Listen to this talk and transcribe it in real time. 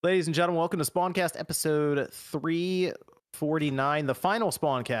Ladies and gentlemen, welcome to Spawncast episode 349, the final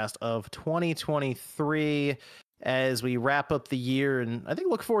Spawncast of 2023, as we wrap up the year and I think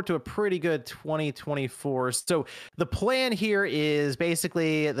look forward to a pretty good 2024. So the plan here is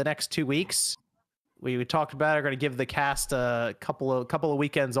basically the next 2 weeks. We talked about it. We're going to give the cast a couple of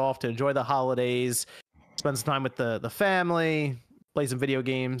weekends off to enjoy the holidays, spend some time with the family, play some video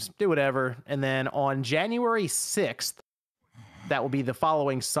games, do whatever. And then on January 6th, that will be the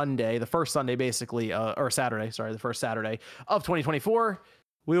following Sunday, the first Sunday, basically, or Saturday, sorry, the first Saturday of 2024,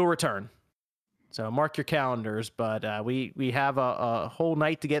 we will return. So mark your calendars, but we have a whole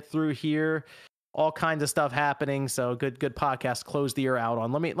night to get through here, all kinds of stuff happening. So good podcast to close the year out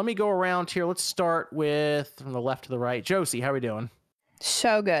on. Let me go around here. Let's start with from the left to the right. Josie, how are we doing?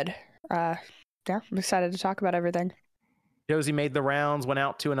 So good. Yeah, I'm excited to talk about everything. Josie made the rounds, went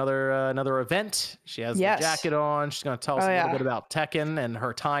out to another event. She has the jacket on. She's going to tell us a little bit about Tekken and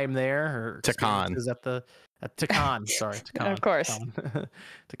her time there. Her experiences at Tekken. Sorry, Tekken. Of course.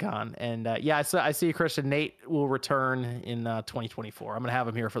 Tekken. And I see Christian. Nate will return in 2024. I'm going to have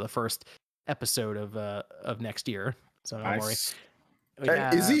him here for the first episode of next year. So don't worry.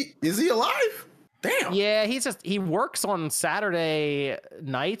 Is he alive? Damn. Yeah, he works on Saturday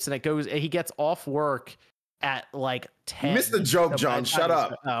nights, and he gets off work at like 10. You missed the joke, John. Shut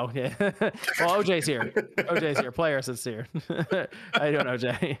up. Oh, yeah. Well, OJ's here. Player sits here. How you doing,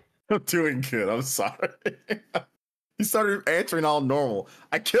 OJ? I'm doing good. I'm sorry. He started answering all normal.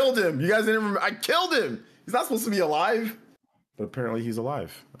 I killed him. You guys didn't remember. I killed him. He's not supposed to be alive. But apparently he's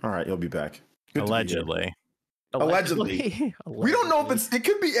alive. All right, he'll be back. Good Allegedly. We don't know if it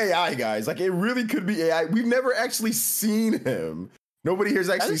could be AI, guys. Like, it really could be AI. We've never actually seen him. Nobody here's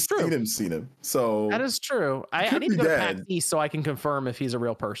actually seen him. So that is true. I need to go to PAX East so I can confirm if he's a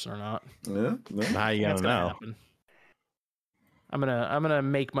real person or not. Yeah. How you gonna know? Happen. I'm gonna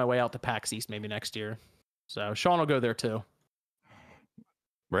make my way out to PAX East maybe next year. So Sean will go there too.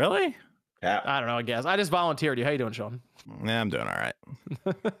 Really? Yeah. I don't know. I guess I just volunteered you. How you doing, Sean? Yeah, I'm doing all right.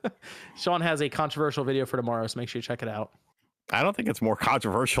 Sean has a controversial video for tomorrow, so make sure you check it out. I don't think it's more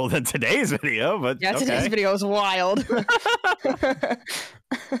controversial than today's video, but today's video is wild.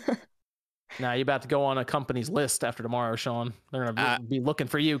 Now you're about to go on a company's list after tomorrow, Sean. They're gonna be looking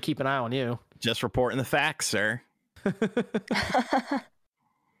for you. Keep an eye on you. Just reporting the facts, sir.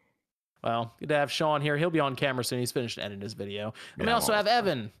 Well, good to have Sean here. He'll be on camera soon. He's finished editing his video. And we also have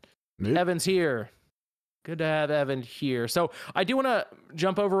Evan. Evan's here. Good to have Evan here. So I do want to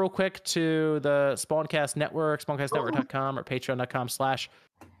jump over real quick to the Spawncast Network, spawncastnetwork.com or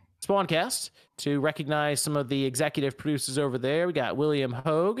patreon.com/Spawncast to recognize some of the executive producers over there. We got William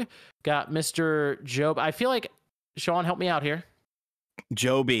Hogue, got Mr. Job. I feel like, Sean, help me out here.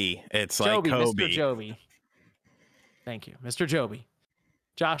 Joby. It's Joby, like Kobe. Mr. Joby. Thank you. Mr. Joby.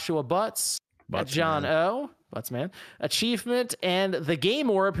 Joshua Butts. John O. Buttsman, Achievement, and the Game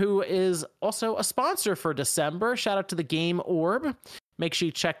Orb, who is also a sponsor for December. Shout out to the Game Orb. Make sure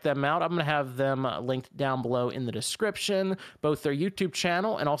you check them out. I'm going to have them linked down below in the description, both their YouTube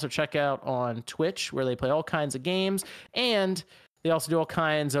channel and also check out on Twitch, where they play all kinds of games. And they also do all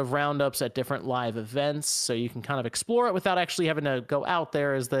kinds of roundups at different live events, so you can kind of explore it without actually having to go out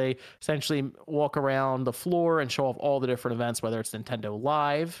there, as they essentially walk around the floor and show off all the different events, whether it's Nintendo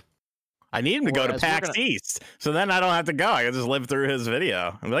Live. I need him to go to PAX East, so then I don't have to go. I can just live through his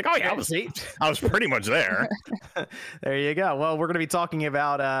video. I'm like, oh yeah, I was pretty much there. There you go. Well, we're going to be talking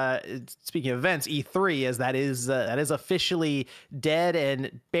about, speaking of events, E3, as that is officially dead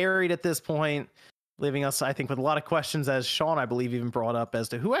and buried at this point, leaving us, I think, with a lot of questions, as Sean, I believe, even brought up, as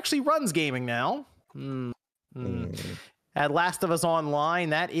to who actually runs gaming now. At Last of Us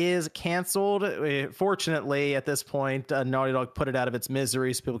Online, that is canceled. Fortunately, at this point, Naughty Dog put it out of its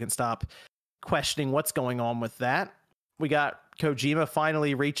misery so people can stop questioning what's going on with that. We got Kojima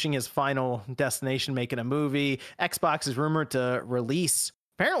finally reaching his final destination, making a movie. Xbox is rumored to release,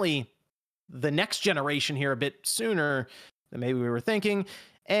 apparently, the next generation here a bit sooner than maybe we were thinking.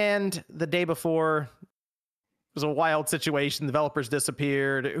 And the day before, it was a wild situation. Developers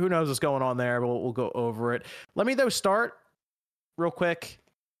disappeared. Who knows what's going on there, but we'll go over it. Let me, though, start real quick,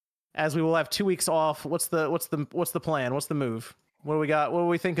 as we will have 2 weeks off. What's the plan? What's the move? What do we got? What are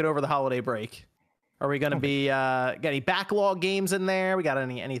we thinking over the holiday break? Are we going to be got any backlog games in there? We got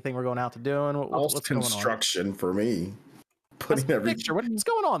anything we're going out to doing? What's construction for me? Putting everything. What's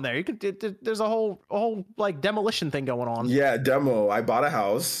going on there? You could. There's a whole like demolition thing going on. Yeah, demo. I bought a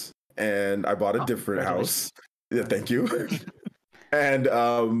house and I bought a different house. Yeah, thank you.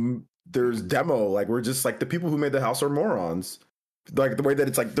 And there's demo. Like, we're just like, the people who made the house are morons. Like, the way that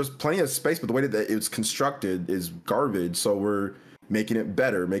it's like, there's plenty of space, but the way that it's constructed is garbage. So we're making it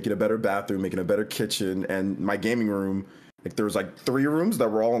better, making a better bathroom, making a better kitchen, and my gaming room. Like there was like 3 rooms that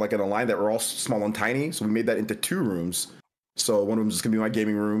were all like in a line that were all small and tiny. So we made that into 2 rooms. So one of them is just gonna be my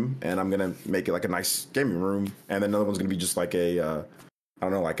gaming room, and I'm gonna make it like a nice gaming room, and then another one's gonna be just like a, I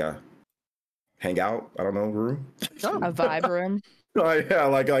don't know, like a hangout. I don't know, room. A vibe room. Yeah,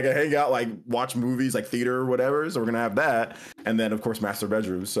 like a hangout, like watch movies, like theater or whatever. So we're gonna have that, and then of course master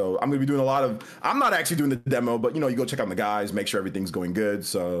bedroom. So I'm gonna be doing a lot of. I'm not actually doing the demo, but you go check out the guys, make sure everything's going good.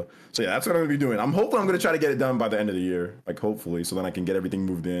 So yeah, that's what I'm gonna be doing. I'm gonna try to get it done by the end of the year, like hopefully, so then I can get everything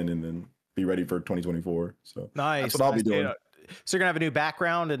moved in and then be ready for 202024. So nice. That's what I'll be doing. So you're gonna have a new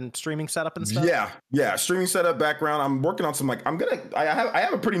background and streaming setup and stuff. Yeah, streaming setup, background. I'm working on some I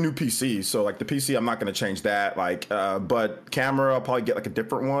have a pretty new PC, so like the PC, I'm not gonna change that. But camera, I'll probably get like a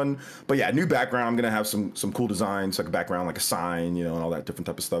different one. But yeah, new background. I'm gonna have some cool designs, like a background, like a sign, and all that different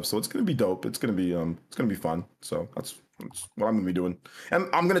type of stuff. So it's gonna be dope. It's gonna be fun. So that's what I'm gonna be doing. And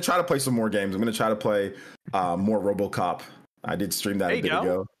I'm gonna try to play some more games. I'm gonna try to play more RoboCop. I did stream that a bit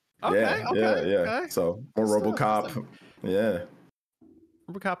ago. Okay, yeah. Okay. So more RoboCop. Yeah.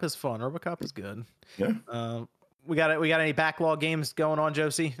 RoboCop is fun. RoboCop is good. Yeah. We got any backlog games going on,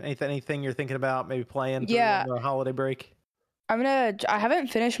 Josie? Anything you're thinking about maybe playing for the holiday break? I haven't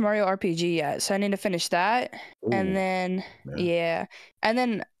finished Mario RPG yet, so I need to finish that. Ooh, and then and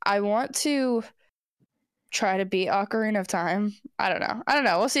then I want to try to beat Ocarina of Time. I don't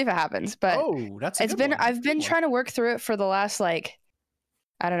know. We'll see if it happens. But I've been trying to work through it for the last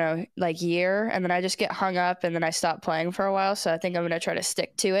year, and then I just get hung up and then I stop playing for a while. So I think I'm going to try to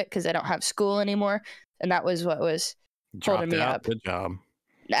stick to it because I don't have school anymore. And that was what was holding me up. Good job.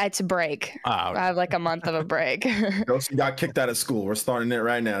 It's a break. I have like a month of a break. Josie got kicked out of school. We're starting it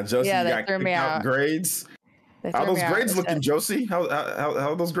right now. Josie got kicked out. Grades. How those grades looking, Josie? How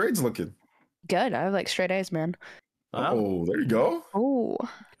are those grades looking? Good. I have like straight A's, man. Oh, there you go. Oh.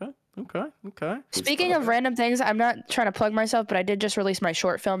 Okay. Speaking of random things, I'm not trying to plug myself, but I did just release my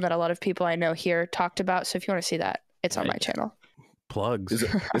short film that a lot of people I know here talked about. So if you want to see that, it's on my channel. Plugs. Is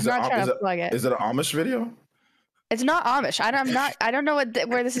I'm not trying to plug it. Is it an Amish video? It's not Amish. I don't know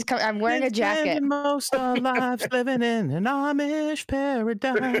where this is coming. I'm wearing a jacket. Most our lives living in an Amish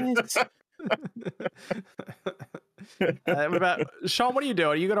paradise. What about Sean? What are you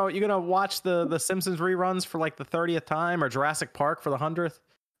doing? Are you gonna watch the Simpsons reruns for like the 30th time, or Jurassic Park for the 100th?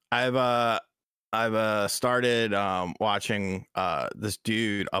 I've started watching this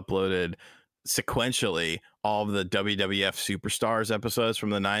dude uploaded sequentially all of the WWF Superstars episodes from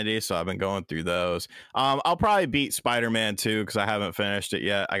the 90s, so I've been going through those. I'll probably beat Spider-Man 2 because I haven't finished it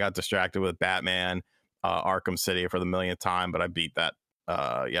yet. I got distracted with Batman Arkham City for the millionth time, but I beat that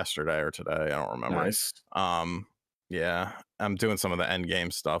yesterday or today. I don't remember. Nice. Yeah, I'm doing some of the end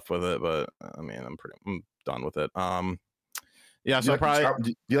game stuff with it, but I mean, I'm done with it. Yeah, so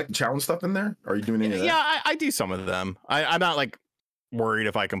do you like the challenge stuff in there? Or are you doing any of that? Yeah, I do some of them. I'm not like worried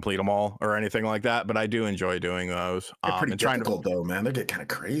if I complete them all or anything like that, but I do enjoy doing those. They're pretty difficult though, man. They get kind of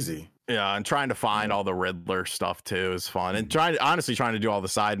crazy. Yeah, and trying to find all the Riddler stuff too is fun, and honestly trying to do all the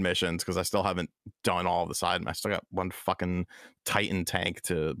side missions because I still haven't done all the side. I still got one fucking Titan tank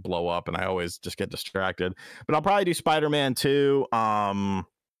to blow up, and I always just get distracted. But I'll probably do Spider-Man 2. I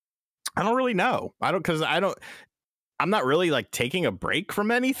don't really know. I'm not really like taking a break from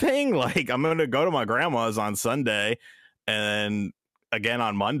anything. Like I'm gonna go to my grandma's on Sunday, and again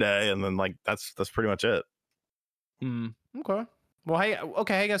on Monday, and then like that's pretty much it. Okay. Well, hey, how you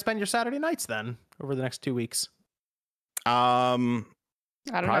gonna spend your Saturday nights then over the next 2 weeks? I don't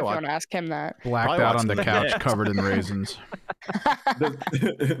know if you want to ask him that. Blacked out on the couch, covered in raisins.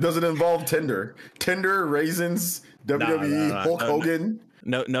 Does it involve Tinder, raisins, WWE, Hulk Hogan?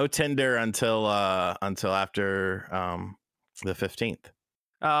 No Tinder until after the 15th.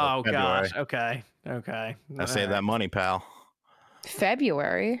 Oh gosh. Okay. I saved that money, pal.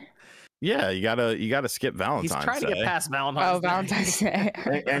 February. Yeah, you gotta skip Valentine's Day. He's trying to get past Valentine's Day.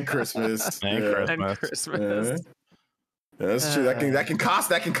 and Christmas. And Christmas. Yeah, that's true. That can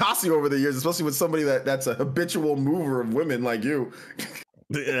cost you over the years, especially with somebody that's a habitual mover of women like you.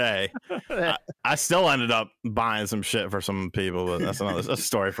 Hey, I still ended up buying some shit for some people, but that's a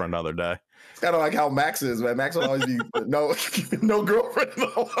story for another day. It's kind of like how Max is, man. Max will always be no girlfriend.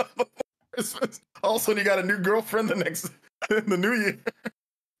 All of a sudden, you got a new girlfriend in the new year.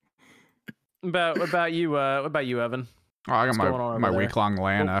 What about you, Evan? Oh, I got my week-long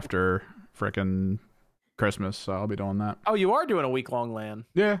LAN after frickin' Christmas, so I'll be doing that. Oh, you are doing a week-long LAN?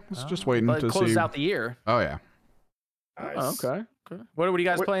 Yeah, just waiting to see. Closes out the year. Oh yeah. Nice. Oh, okay. What are you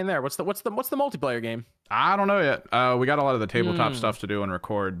guys playing there? What's the multiplayer game? I don't know yet. We got a lot of the tabletop stuff to do and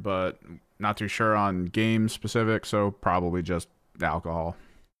record, but not too sure on game specific. So probably just alcohol.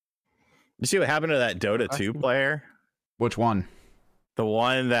 You see what happened to that Dota 2 player? Which one? The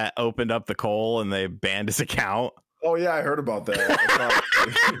one that opened up the coal and they banned his account. Oh yeah, I heard about that.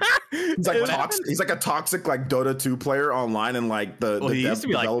 He's like a toxic like Dota 2 player online, and like he used to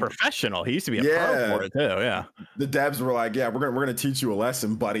be like professional. He used to be a pro for it too. Yeah, the devs were like, "Yeah, we're gonna teach you a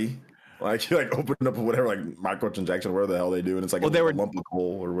lesson, buddy." Like he like opened up whatever like microtransaction, whatever the hell they do, and it's like they were lump of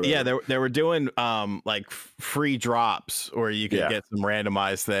coal or whatever. Yeah, they were doing like free drops where you could get some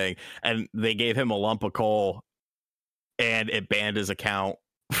randomized thing, and they gave him a lump of coal, and it banned his account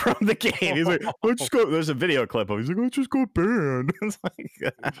from the game. He's like, I just got, there's a video clip of, he's like, I just got banned. It's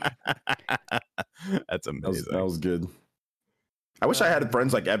like, that's amazing. That was good. I wish I had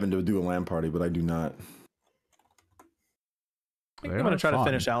friends like Evan to do a LAN party, but I do not. I'm going to try to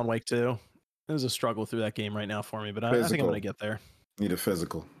finish Alan Wake 2. It was a struggle through that game right now for me, but I think I'm going to get there. Need a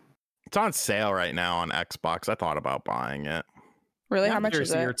physical. It's on sale right now on Xbox. I thought about buying it. Really? How much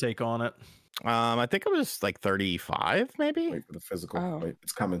is it? Your take on it? I think it was like 35, maybe. Wait for the physical. Oh. Wait,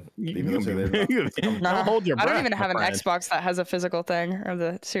 it's coming. Don't hold your breath. I don't even have an Xbox that has a physical thing, or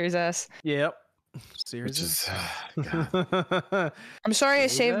the Series S. Yep. Series S. I'm sorry I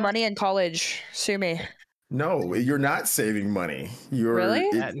saved money in college. Sue me. No, you're not saving money. You're really?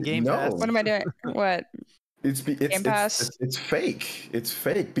 Game Pass. What am I doing? What? It's Game Pass. It's fake. It's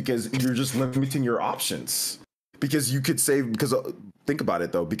fake because you're just limiting your options. Because you could save. Because think about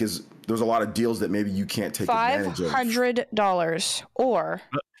it though. Because there's a lot of deals that maybe you can't take advantage of. $500 or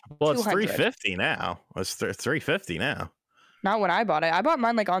well, it's $350 now. It's $350 now. Not when I bought it. I bought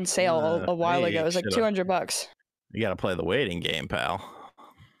mine like on sale a while ago. It was like $200. You got to play the waiting game, pal.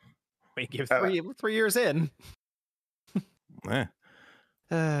 We give 3 years in. Yeah.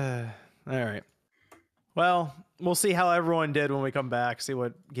 All right. Well, we'll see how everyone did when we come back. See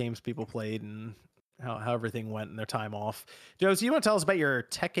what games people played and how everything went in their time off. Josie, you want to tell us about your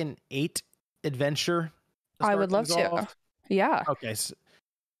Tekken 8 adventure? I would love to. Yeah. Okay. So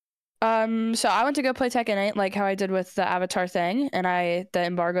I went to go play Tekken 8 like how I did with the Avatar thing, and the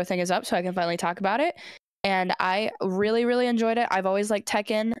embargo thing is up, so I can finally talk about it. And I really, really enjoyed it. I've always liked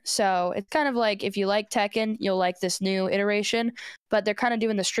Tekken, so it's kind of like if you like Tekken, you'll like this new iteration. But they're kind of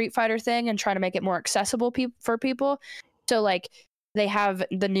doing the Street Fighter thing and trying to make it more accessible for people. So like they have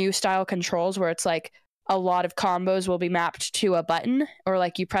the new style controls where it's like a lot of combos will be mapped to a button, or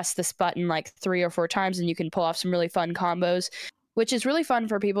like you press this button like 3 or 4 times and you can pull off some really fun combos, which is really fun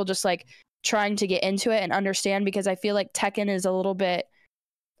for people just like trying to get into it and understand, because I feel like Tekken is a little bit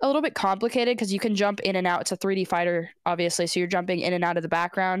complicated because you can jump in and out. It's a 3D fighter, obviously, so you're jumping in and out of the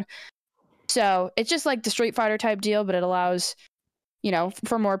background. So it's just like the Street Fighter type deal, but it allows,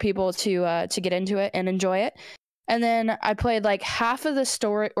 for more people to get into it and enjoy it. And then I played like half of the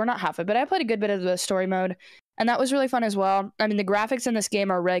story, or not half of it, but I played a good bit of the story mode, and that was really fun as well. I mean, the graphics in this game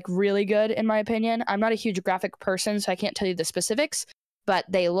are like really good in my opinion. I'm not a huge graphic person, so I can't tell you the specifics, but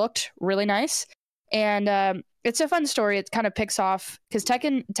they looked really nice. And it's a fun story. It kind of picks off because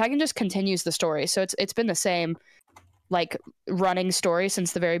Tekken just continues the story. So it's been the same like running story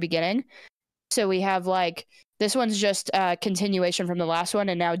since the very beginning. So we have like this one's just a continuation from the last one,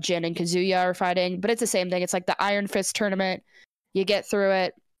 and now Jin and Kazuya are fighting, but it's the same thing. It's like the Iron Fist tournament. You get through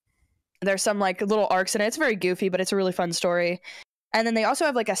it. There's some like little arcs in it. It's very goofy, but it's a really fun story. And then they also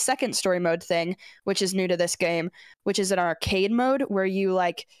have like a second story mode thing, which is new to this game, which is an arcade mode where you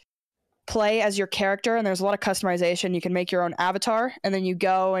like play as your character, and there's a lot of customization. You can make your own avatar, and then you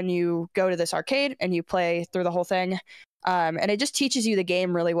go to this arcade and you play through the whole thing. And it just teaches you the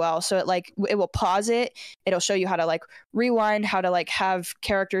game really well. So it will pause it. It'll show you how to like rewind, how to like have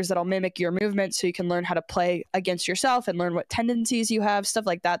characters that'll mimic your movements, so you can learn how to play against yourself and learn what tendencies you have, stuff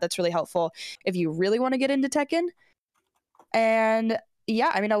like that. That's really helpful if you really want to get into Tekken. And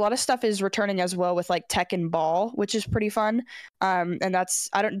yeah, I mean, a lot of stuff is returning as well with like Tekken Ball, which is pretty fun. And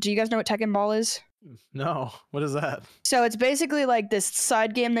do you guys know what Tekken Ball is? No, what is that? So it's basically like this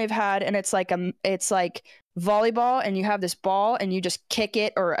side game they've had, and it's like volleyball, and you have this ball and you just kick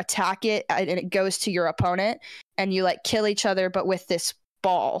it or attack it, and it goes to your opponent, and you like kill each other, but with this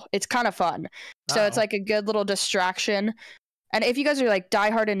ball. It's kind of fun. So it's like a good little distraction. And if you guys are like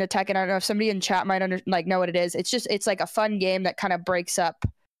diehard into Tekken, I don't know if somebody in chat might know what it is. It's like a fun game that kind of breaks up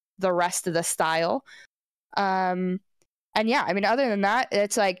the rest of the style. And yeah, I mean, other than that,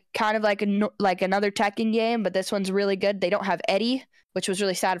 it's like kind of like another Tekken game, but this one's really good. They don't have Eddie, which was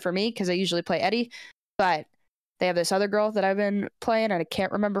really sad for me because I usually play Eddie, but they have this other girl that I've been playing, and I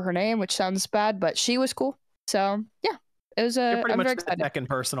can't remember her name, which sounds bad, but she was cool. So yeah. It was You're pretty much the Tekken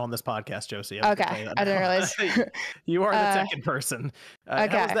person on this podcast, Josie. Okay, I didn't realize. You are the Tekken person.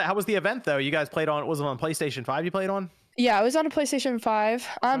 Okay. How was the event, though? You guys played on, was it on PlayStation 5 you played on? Yeah, I was on a PlayStation 5.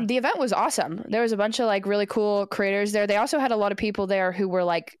 The event was awesome. There was a bunch of like really cool creators there. They also had a lot of people there who were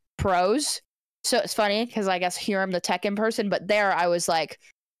like pros. So it's funny because I guess here I'm the Tekken person, but there I was like,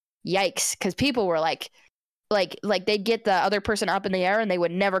 yikes, because people were like they'd get the other person up in the air and they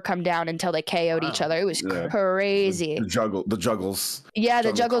would never come down until they KO'd each other. It was crazy. The juggles. Yeah,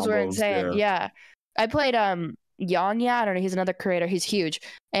 the juggles were insane. Yeah. I played Yanya. I don't know. He's another creator. He's huge.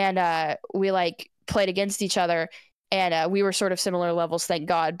 And we like played against each other. And we were sort of similar levels, thank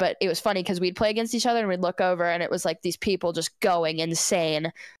God. But it was funny because we'd play against each other and we'd look over and it was like these people just going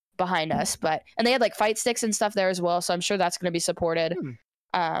insane behind us. And they had like fight sticks and stuff there as well. So I'm sure that's going to be supported.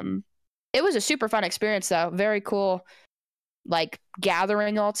 It was a super fun experience though. Very cool, like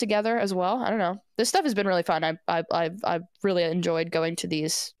gathering all together as well. I don't know. This stuff has been really fun. I've really enjoyed going to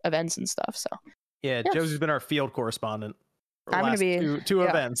these events and stuff. So yeah. Josie's been our field correspondent. I'm going to be two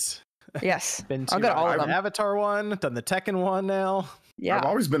events. Yes. Been I'll go to all of them. Avatar one, done the Tekken one now. Yeah. I've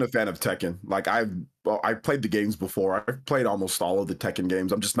always been a fan of Tekken. Like I played the games before. I've played almost all of the Tekken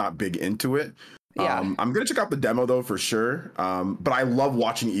games. I'm just not big into it. Yeah. I'm gonna check out the demo though for sure. But I love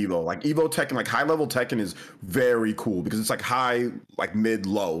watching Evo. Like Evo Tekken, like high level Tekken is very cool because it's like high, like mid,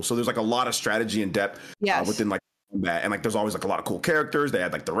 low. So there's like a lot of strategy and depth within like that. And like there's always like a lot of cool characters. They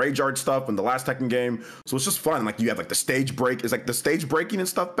had like the rage art stuff in the last Tekken game. So it's just fun. Like you have like the stage break. Is like the stage breaking and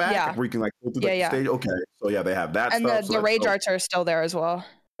stuff back? Yeah. Like, where you can like go through the stage. Okay. So yeah, they have that and stuff. The rage arts are still there as well.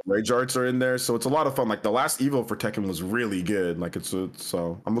 Rage arts are in there, so it's a lot of fun. Like the last Evo for Tekken was really good. Like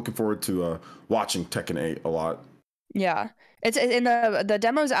so I'm looking forward to watching Tekken 8 a lot. Yeah, it's in the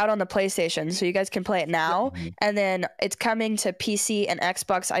demo's out on the PlayStation, so you guys can play it now, and then it's coming to PC and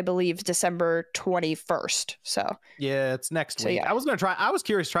Xbox, I believe, December 21st. So yeah, it's next week. Yeah. I was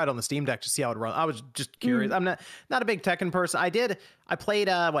curious to try it on the Steam Deck to see how it runs. I was just curious. I'm not a big Tekken person. I played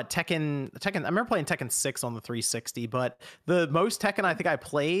Tekken. I remember playing Tekken 6 on the 360, but the most Tekken I think I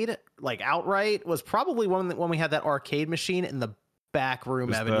played like outright was probably when we had that arcade machine in the back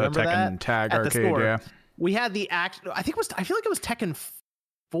room. Evan, remember Tekken that? Tag at arcade, the store. yeah. We had the I feel like it was Tekken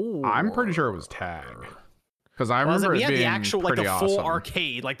 4. I'm pretty sure it was Tag. Because I remember it being the actual, like the full awesome.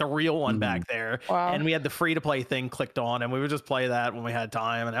 Arcade, like the real one back there. Wow. And we had the free to play thing clicked on, and we would just play that when we had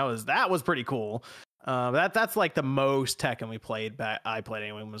time, and that was pretty cool. That's like the most Tekken we played back. I played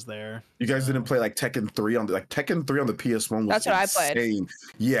anyone was there. You guys didn't play like Tekken 3 on the PS1 was That's what insane. I played.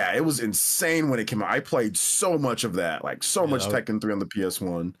 Yeah, it was insane when it came out. I played so much of that, like much Tekken 3 on the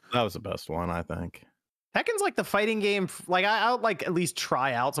PS1. That was the best one, I think. Tekken's like the fighting game. Like I'll like at least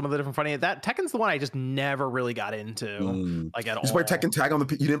try out some of the different fighting. That Tekken's the one I just never really got into, like at all. You played Tekken Tag on the.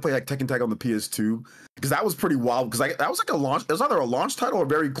 You didn't play like Tekken Tag on the PS2 because that was pretty wild. Because that was like a launch. It was either a launch title or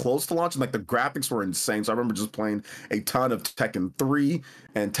very close to launch, and like the graphics were insane. So I remember just playing a ton of Tekken 3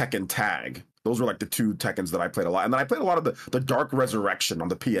 and Tekken Tag. Those were like the two Tekkens that I played a lot, and then I played a lot of the Dark Resurrection on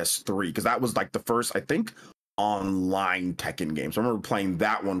the PS3 because that was like the first, I think, online Tekken games. I remember playing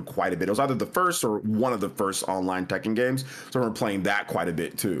that one quite a bit. It was either the first or one of the first online Tekken games. So I remember playing that quite a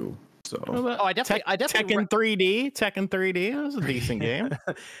bit too. So I definitely Tekken 3D. That was a decent game.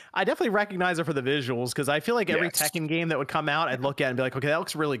 I definitely recognize it for the visuals because I feel like every Tekken game that would come out, I'd look at it and be like, okay, that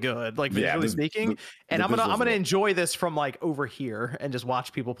looks really good, like visually speaking. And I'm gonna enjoy this from like over here and just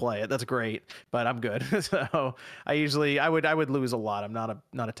watch people play it. That's great, but I'm good. So I would lose a lot. I'm not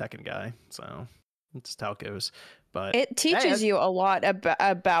a Tekken guy, so it's just how it goes. But it teaches you a lot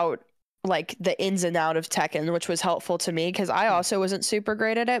about like the ins and out of Tekken, which was helpful to me because I also wasn't super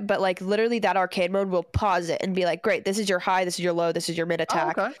great at it. But like literally that arcade mode will pause it and be like, great, this is your high, this is your low, this is your mid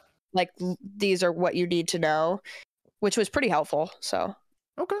attack. Oh, okay. Like these are what you need to know, which was pretty helpful. So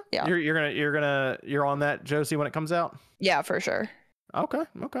okay, yeah, you're on that, Josie, when it comes out. Yeah, for sure. Okay,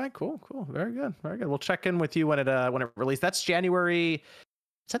 cool, very good. We'll check in with you when it released. That's January.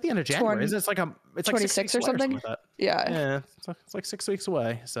 It's at the end of January. It's like 26 or something. Like that. Yeah, it's like 6 weeks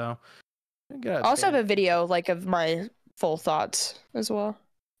away. So good. I also have a video like of my full thoughts as well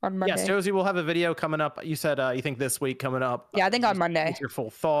on Monday. Yes, Josie will have a video coming up. You said you think this week coming up. Yeah, I think on Monday. Your full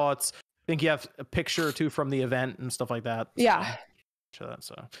thoughts. I think you have a picture or two from the event and stuff like that. Yeah.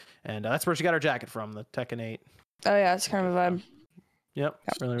 So and that's where she got her jacket from, the Tekken 8. Oh yeah, it's kind of a vibe. Yep.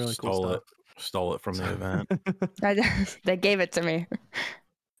 Really cool stuff. Stole it from the event. They gave it to me.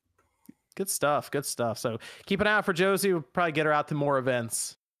 Good stuff. So keep an eye out for Josie. We'll probably get her out to more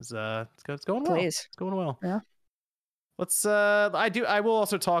events. It's going well. Please. It's going well. Yeah. Let's. I will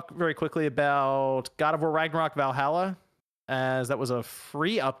also talk very quickly about God of War Ragnarok Valhalla, as that was a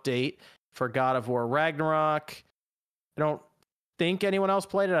free update for God of War Ragnarok. I don't think anyone else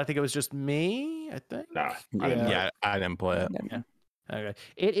played it. I think it was just me. I think. Nah. Yeah, I didn't play it. Yeah. Okay.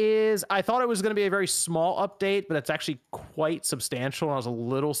 It is. I thought it was going to be a very small update, but it's actually quite substantial. And I was a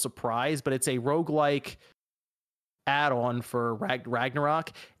little surprised, but it's a roguelike add-on for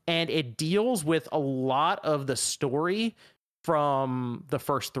Ragnarok, and it deals with a lot of the story from the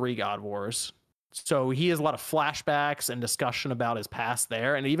first 3 God Wars. So he has a lot of flashbacks and discussion about his past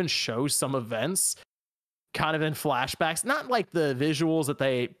there, and it even shows some events kind of in flashbacks, not like the visuals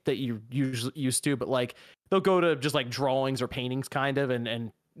that you usually used to, but like they'll go to just like drawings or paintings kind of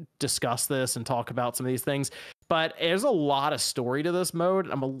and discuss this and talk about some of these things. But there's a lot of story to this mode.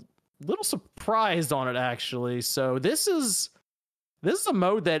 I'm a little surprised on it, actually. So this is a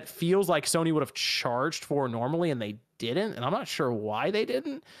mode that feels like Sony would have charged for normally, and they didn't. And I'm not sure why they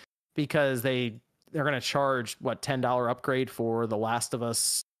didn't, because they're going to charge $10 upgrade for The Last of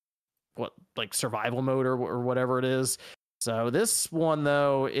Us, like survival mode or whatever it is. So this one,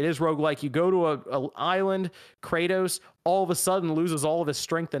 though, it is roguelike. You go to a island, Kratos all of a sudden loses all of his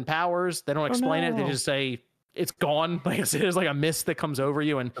strength and powers. They don't explain it. They just say it's gone. Like it is like a mist that comes over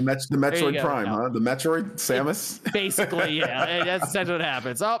you. And the Metroid Prime, huh? The Metroid Samus? Basically, yeah. That's essentially what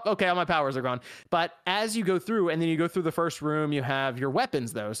happens. Oh, okay, all my powers are gone. But as you go through, and then you go through the first room, you have your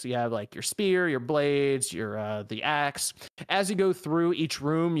weapons, though. So you have like your spear, your blades, your the axe. As you go through each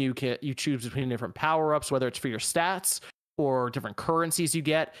room, you choose between different power-ups, whether it's for your stats or different currencies you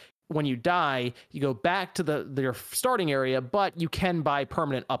get. When you die, you go back to your starting area, but you can buy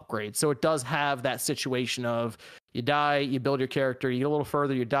permanent upgrades. So it does have that situation of you die, you build your character, you get a little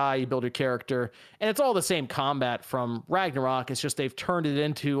further, you die, you build your character. And it's all the same combat from Ragnarok. It's just they've turned it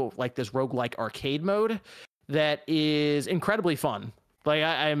into like this roguelike arcade mode that is incredibly fun. Like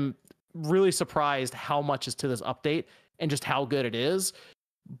I'm really surprised how much is to this update and just how good it is.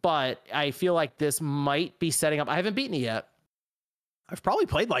 But I feel like this might be setting up. I haven't beaten it yet. I've probably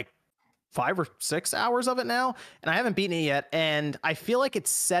played like 5 or 6 hours of it now, and I haven't beaten it yet. And I feel like it's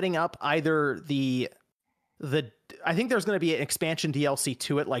setting up either I think there's going to be an expansion DLC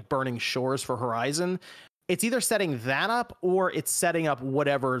to it, like Burning Shores for Horizon. It's either setting that up or it's setting up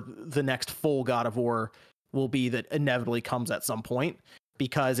whatever the next full God of War will be that inevitably comes at some point,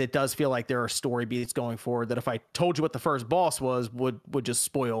 because it does feel like there are story beats going forward that if I told you what the first boss was, would just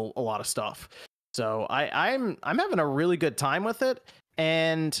spoil a lot of stuff. So I'm having a really good time with it,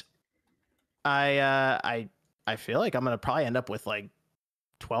 and I feel like I'm gonna probably end up with like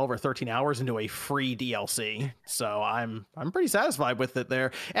 12 or 13 hours into a free DLC. So I'm pretty satisfied with it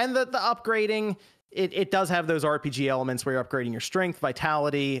there. And the upgrading, it does have those RPG elements where you're upgrading your strength,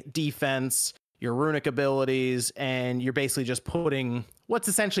 vitality, defense, your runic abilities, and you're basically just putting what's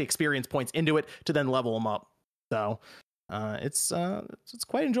essentially experience points into it to then level them up. So it's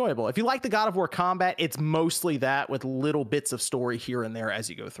quite enjoyable. If you like the God of War combat, it's mostly that with little bits of story here and there as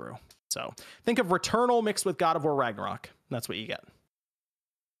you go through. So think of Returnal mixed with God of War Ragnarok. That's what you get.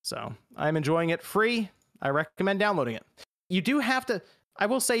 So I'm enjoying it free. I recommend downloading it. You do have to, I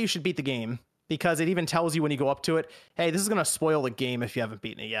will say you should beat the game, because it even tells you when you go up to it, hey, this is going to spoil the game if you haven't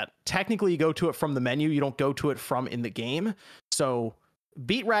beaten it yet. Technically, you go to it from the menu. You don't go to it from in the game. So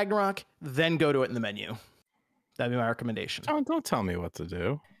beat Ragnarok, then go to it in the menu. That'd be my recommendation. Oh, don't tell me what to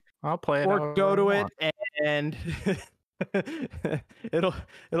do. I'll play it. Or go to it and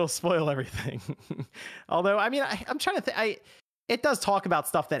it'll spoil everything. Although, I mean, I'm trying to think. It does talk about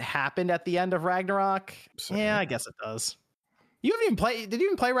stuff that happened at the end of Ragnarok. So, yeah, I guess it does. You haven't even played? Did you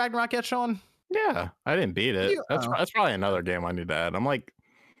even play Ragnarok yet, Sean? Yeah, I didn't beat it. That's probably another game I need to add.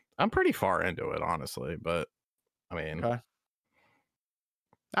 I'm pretty far into it, honestly. But I mean, okay.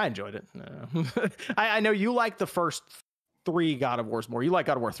 I enjoyed it. I know you like the first 3 God of Wars more. You like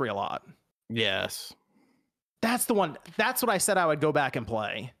God of War 3 a lot. Yes. That's the one. That's what I said I would go back and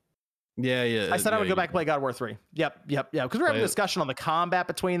play. Yeah. I said I would go back and play God of War 3. Yep. Because we were having a discussion on the combat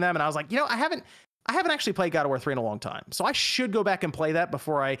between them, and I was like, I haven't actually played God of War 3 in a long time, so I should go back and play that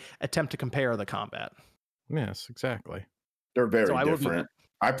before I attempt to compare the combat. Yes, exactly. They're very different.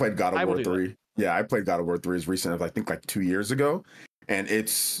 I played God of War 3. Yeah, I played God of War 3 as recent as I think like 2 years ago, and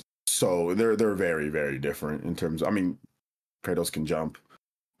it's so they're very, very different in terms of, I mean, Kratos can jump.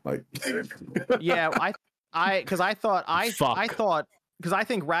 Like yeah, I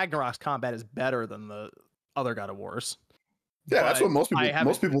think Ragnarok's combat is better than the other God of Wars. Yeah, that's what most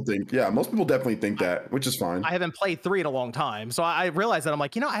people think. Yeah, most people definitely think that, which is fine. I haven't played 3 in a long time, so I realized that I'm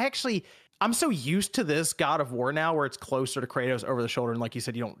like, I'm so used to this God of War now, where it's closer to Kratos over the shoulder, and like you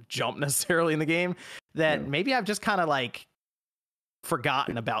said, you don't jump necessarily in the game, that maybe I've just kind of like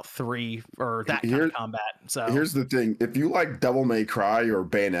forgotten about 3 or that kind of combat. So here's the thing: if you like Devil May Cry or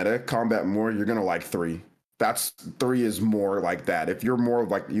Bayonetta combat more, you're gonna like 3. that's 3 is more like that. If you're more of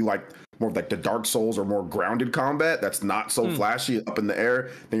like you like more of like the Dark Souls or more grounded combat that's not so flashy up in the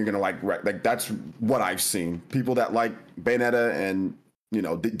air, then you're gonna like that's what I've seen. People that like Bayonetta and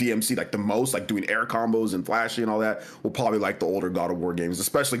DMC like the most, like doing air combos and flashy and all that, will probably like the older God of War games,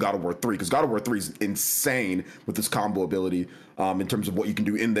 especially God of War 3, because God of War 3 is insane with this combo ability in terms of what you can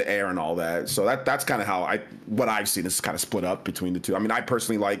do in the air and all that. So that's kind of how what I've seen is kind of split up between the two. I mean, I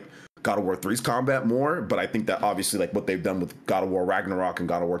personally like God of War 3's combat more, but I think that obviously like what they've done with God of War Ragnarok and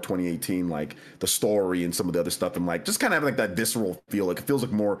God of War 2018, like the story and some of the other stuff, and like just kind of having like that visceral feel, like it feels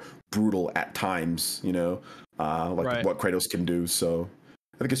like more brutal at times, like what Kratos can do. So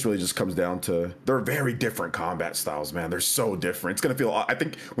I think it's really just comes down to they're very different combat styles, man. They're so different. It's gonna feel. I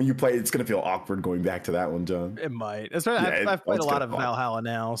think when you play, it's gonna feel awkward going back to that one, John. It might. Especially I've played a lot of Valhalla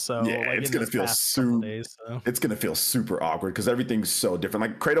now, so yeah, like, it's gonna feel It's gonna feel super awkward because everything's so different.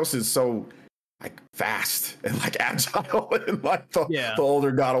 Like Kratos is so like fast and like agile and like the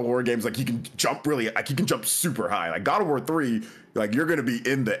older God of War games, like he can jump super high. Like God of War 3, like you're gonna be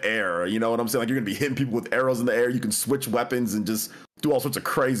in the air, you know what I'm saying? Like you're gonna be hitting people with arrows in the air. You can switch weapons and just do all sorts of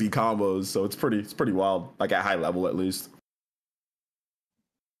crazy combos. So it's pretty wild, like at high level at least.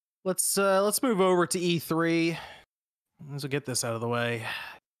 Let's move over to E3. Let's get this out of the way.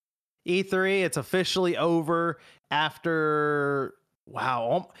 E3, it's officially over after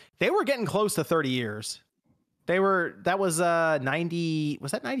they were getting close to 30 years. That was 90,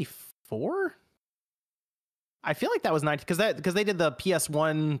 was that 94? I feel like that was 90 because they did the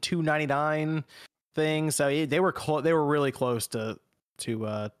PS1 $299 thing, so they were really close to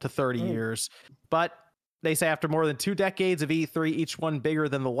 30 years. But they say after more than 2 decades of E3, each one bigger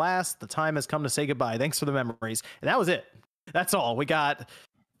than the last, the time has come to say goodbye. Thanks for the memories. And that was it. That's all. We got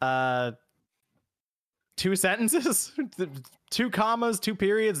 2 sentences, 2 commas, 2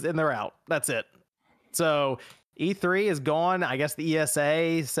 periods, and they're out. That's it. So E3 is gone. I guess the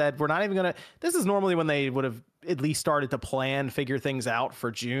ESA said we're not even gonna. This is normally when they would have at least started to figure things out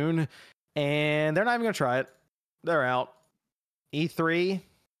for June, and they're not even gonna try it. They're out. E3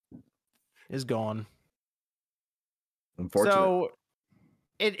 is gone. Unfortunate. So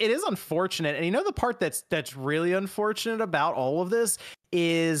it is unfortunate, and the part that's really unfortunate about all of this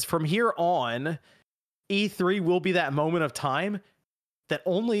is from here on, E3 will be that moment of time that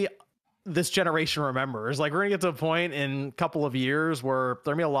only this generation remembers. Like, we're gonna get to a point in a couple of years where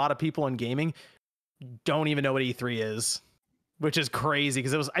there'll be a lot of people in gaming don't even know what E3 is, which is crazy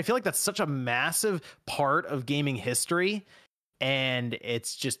because I feel like that's such a massive part of gaming history, and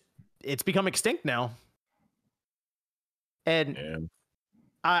it's become extinct now. And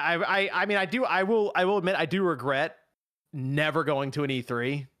I mean, I will admit I do regret never going to an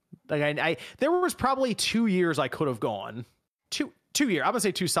E3. Like there was probably 2 years I could have gone. 2 years. I'm gonna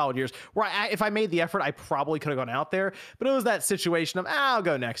say 2 solid years where if I made the effort, I probably could have gone out there. But it was that situation of I'll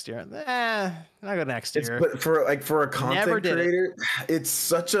go next year. I'll go next year. But for a content creator, it's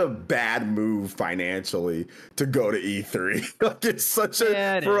such a bad move financially to go to E3. Like it's such for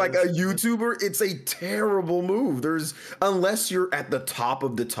a YouTuber, it's a terrible move. Unless you're at the top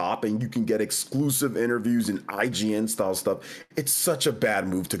of the top and you can get exclusive interviews and IGN style stuff, it's such a bad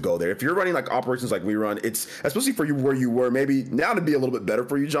move to go there. If you're running like operations like we run, it's especially for you where you were, maybe now to be a little bit better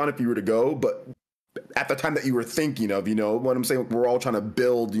for you, John, if you were to go, but at the time that you were thinking of, what I'm saying, we're all trying to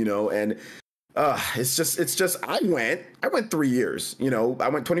build, and it's just I went 3 years, I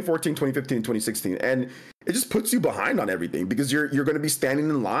went 2014, 2015, 2016, and it just puts you behind on everything because you're going to be standing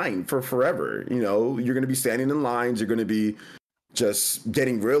in line for forever. You're going to be standing in lines. You're going to be just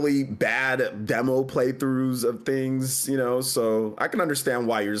getting really bad demo playthroughs of things, so I can understand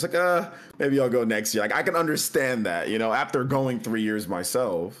why you're just like, maybe I'll go next year. Like I can understand that, after going 3 years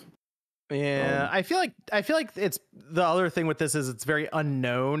myself. Yeah. I feel like it's the other thing with this is it's very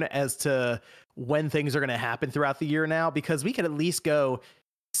unknown as to when things are going to happen throughout the year now, because we could at least go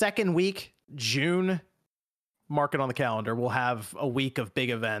second week, June, mark it on the calendar. We'll have a week of big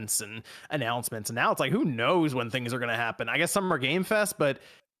events and announcements. And now it's like, who knows when things are going to happen? I guess some are Game Fest, but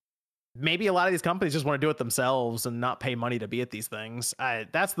maybe a lot of these companies just want to do it themselves and not pay money to be at these things.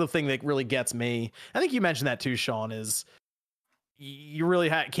 That's the thing that really gets me. I think you mentioned that too, Sean, is you really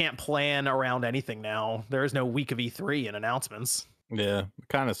can't plan around anything now. There is no week of E3 and announcements. Yeah, it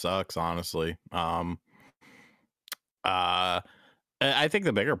kind of sucks, honestly. I think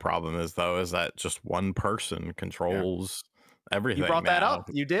the bigger problem is that just one person controls everything. You brought that up.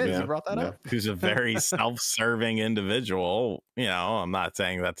 You did. Yeah. You brought that up. Who's a very self-serving individual. I'm not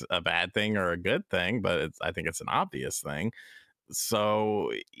saying that's a bad thing or a good thing, but I think it's an obvious thing.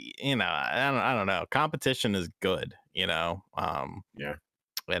 So, I don't know. Competition is good, And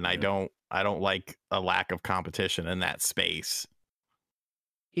I don't I don't like a lack of competition in that space.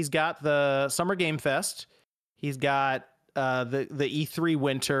 He's got the Summer Game Fest. He's got the E3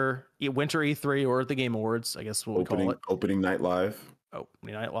 winter E3 or the Game Awards, I guess what we call it. Opening Night Live.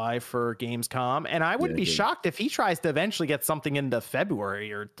 Opening Night Live for Gamescom. And I would be shocked if he tries to eventually get something into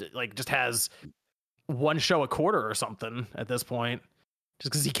February or like just has one show a quarter or something at this point.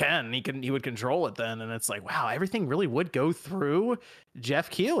 Just because he would control it then. And it's like, wow, everything really would go through Jeff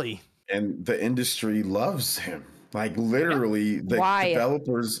Keighley. And the industry loves him. Like literally the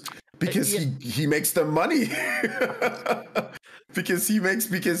developers, because he makes them money. because he gets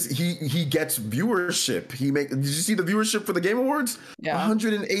viewership. Did you see the viewership for the Game Awards? Yeah.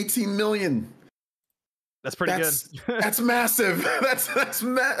 118 million. That's pretty good. That's massive.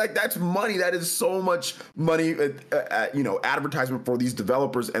 That's money. That is so much money. Advertisement for these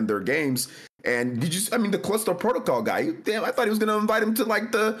developers and their games. And the Callisto Protocol guy, damn, I thought he was going to invite him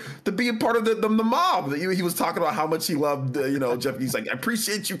to be a part of the mob. He was talking about how much he loved, Jeff. He's like, I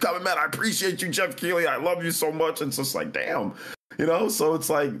appreciate you coming, man. I appreciate you, Jeff Keighley. I love you so much. And it's just like, damn, so it's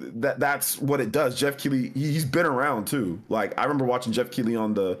like that's what it does. Jeff Keighley, he's been around too. Like I remember watching Jeff Keighley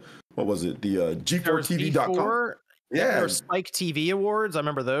on the G4TV.com. Yeah, there were Spike TV Awards. I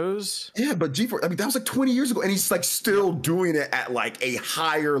remember those. Yeah, but G4, that was like 20 years ago, and he's like still doing it at like a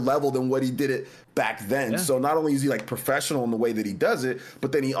higher level than what he did it back then. Yeah. So not only is he like professional in the way that he does it,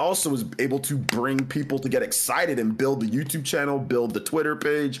 but then he also is able to bring people to get excited and build the YouTube channel, build the Twitter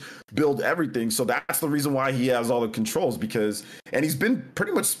page, build everything. So that's the reason why he has all the controls and he's been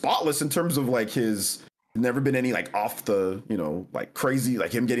pretty much spotless in terms of like his. Never been any like off the, like crazy,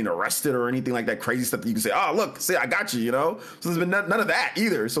 like him getting arrested or anything like that crazy stuff that you can say, oh, look, see, I got you, So there's been none of that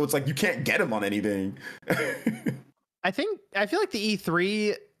either. So it's like you can't get him on anything. I feel like the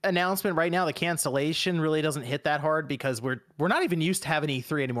E3 announcement right now, the cancellation really doesn't hit that hard because we're not even used to having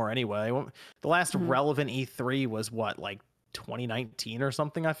E3 anymore anyway. The last relevant E3 was what, like 2019 or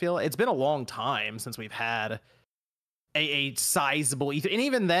something, I feel. It's been a long time since we've had a sizable E3, and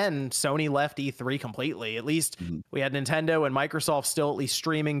even then Sony left E3 completely. At least we had Nintendo and Microsoft still at least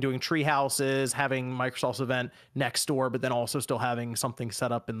streaming, doing tree houses, having Microsoft's event next door, but then also still having something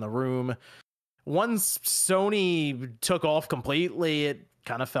set up in the room. Once Sony took off completely, it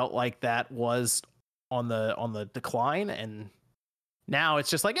kind of felt like that was on the decline, and now it's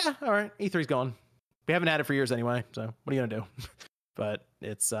just like, all right, E3's gone. We haven't had it for years anyway, so what are you gonna do? But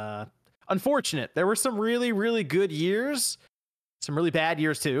it's unfortunate. There were some really, really good years, some really bad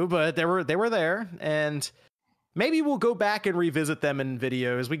years too, but they were there, and maybe we'll go back and revisit them in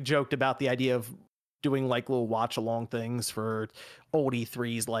videos. We joked about the idea of doing like little watch along things for old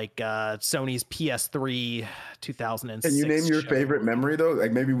E3s, like Sony's PS3 2006. Can you name your favorite memory though?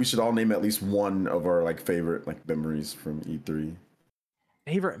 Like maybe we should all name at least one of our like favorite like memories from E3.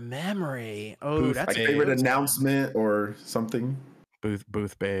 Favorite memory? Oh, that's like favorite announcement or something.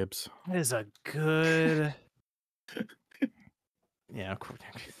 Booth babes. That is a good. Yeah.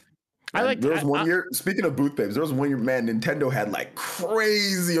 There was one year. Speaking of booth babes, there was one year. Man, Nintendo had like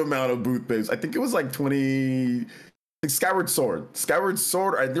crazy amount of booth babes. I think it was like 20. Like Skyward Sword. There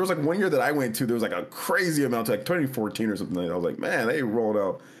was like one year that I went to. There was like a crazy amount, like 2014 or something. I was like, man, they rolled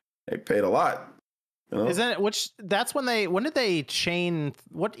out. They paid a lot. Isn't it? When did they chain?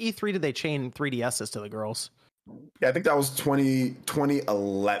 What E3 did they chain 3DSs to the girls? Yeah, I think that was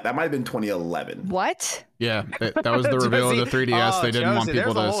 2011. That might have been 2011. What? Yeah, that was the reveal of the 3DS. They didn't want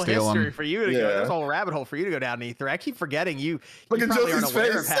people to steal them. For you to go, there's a whole rabbit hole for you to go down E3. I keep forgetting you. Look at Josie's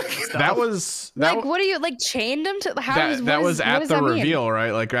face. That was what do you like chained them to? That was at the reveal,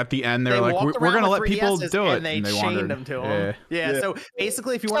 right? Like at the end, they're like, we're gonna let people do it, and they chained them to them. Yeah. So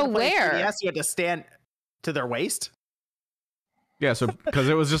basically, if you wanted to play 3DS, you had to stand to their waist. Yeah, so because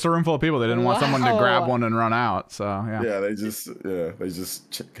it was just a room full of people, they didn't want someone to grab one and run out. So yeah, they just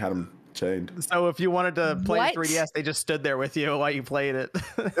had them chained. So if you wanted to play 3DS, they just stood there with you while you played it.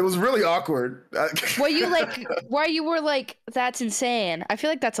 It was really awkward. Why you were like, that's insane? I feel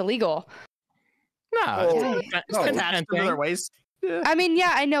like that's illegal. No, attached to their waist. Yeah. I mean,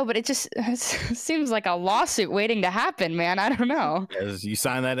 yeah, I know, but it just seems like a lawsuit waiting to happen, man. I don't know. As you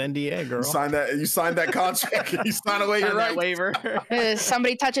signed that NDA, girl. You signed that contract. You signed away your right waiver.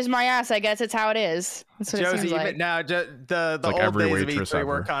 Somebody touches my ass, I guess it's how it is. That's what Josie, it seems like. Now the like old days of E3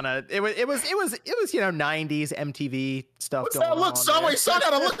 were kind of it was 90s MTV stuff. What's that look? Somebody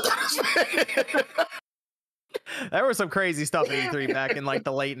look. There was some crazy stuff at E3 back in like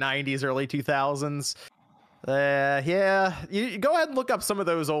the late 90s, early 2000s. Yeah. You go ahead and look up some of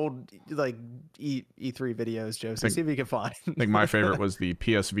those old like E3 videos, Josie. See if you can find. I think my favorite was the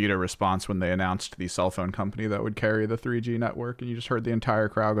PS Vita response when they announced the cell phone company that would carry the 3G network, and you just heard the entire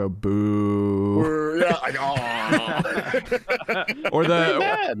crowd go boo. Yeah, like, or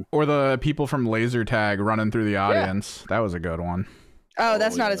the people from Laser Tag running through the audience. Yeah. That was a good one. Oh,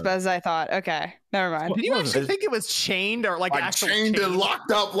 that's not as bad as I thought. Okay, never mind. Did you actually think it was chained or like chained and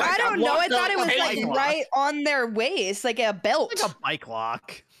locked up? Like, I don't know. I thought it was like right on their waist, like a belt. Like a bike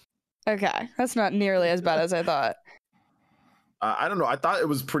lock. Okay, that's not nearly as bad as I thought. I don't know. I thought it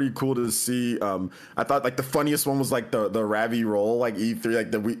was pretty cool to see. I thought like the funniest one was like the Ravi roll, like E3,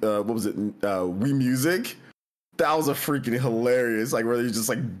 like the what was it? Wii Music. That was a freaking hilarious. Like where they just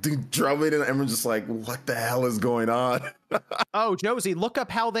like drumming and everyone's just like, what the hell is going on? Oh, Josie, look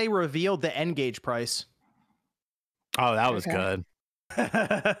up how they revealed the N-Gage price. Oh, that was good.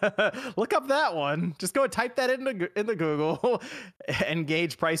 Look up that one. Just go and type that into Google,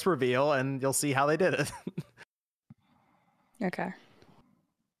 N-Gage price reveal, and you'll see how they did it. Okay.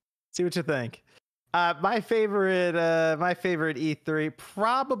 See what you think. My favorite E3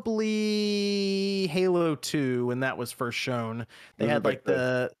 probably Halo 2 when that was first shown. They had like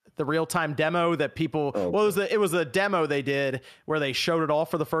the real-time demo that people it was a demo they did where they showed it all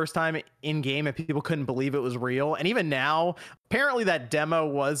for the first time in game and people couldn't believe it was real. And even now, apparently that demo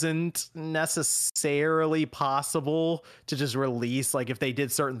wasn't necessarily possible to just release. Like if they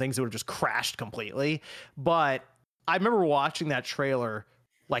did certain things, it would have just crashed completely. But I remember watching that trailer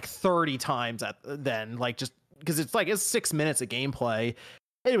like 30 times then, like just because it's 6 minutes of gameplay.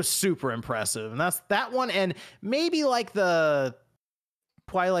 It was super impressive. And that's that one. And maybe like the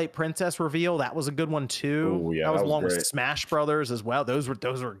Twilight Princess reveal, that was a good one too. Oh, yeah, that was along great. With Smash Brothers as well. Those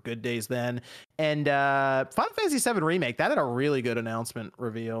were good days then. And Final Fantasy VII Remake, that had a really good announcement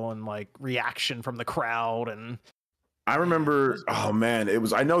reveal and like reaction from the crowd. And I remember, oh man, it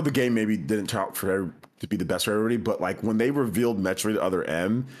was. I know the game maybe didn't turn out to be the best for everybody, but like when they revealed Metroid Other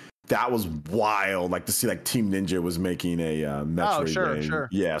M, that was wild. Like to see like Team Ninja was making a Metroid game. Sure.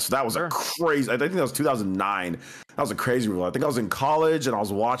 Yeah, so that was a crazy. I think that was 2009. That was a crazy reveal. I think I was in college and I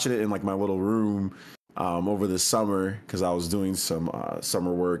was watching it in like my little room over the summer because I was doing some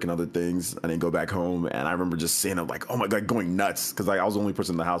summer work and other things. I didn't go back home, and I remember just seeing it like, oh my god, going nuts because like I was the only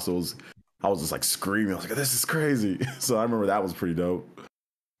person in the house. So I was just like screaming. I was like, this is crazy. So I remember that was pretty dope.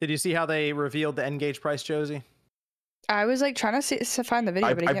 Did you see how they revealed the N-Gage price, Josie? I was like trying to find the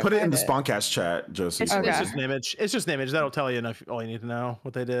video, but I put it in the Spawncast chat, Josie. It's just an image. It's just an image. That'll tell you enough. All you need to know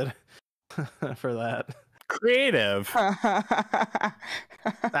what they did for that. Creative.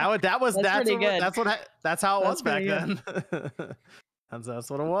 That's how it was back then. That's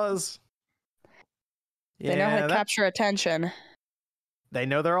what it was. They know how to capture attention. They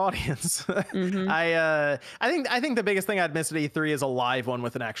know their audience. Mm-hmm. I think the biggest thing I'd miss at E3 is a live one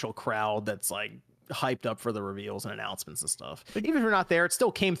with an actual crowd that's like hyped up for the reveals and announcements and stuff. But even if you're not there, it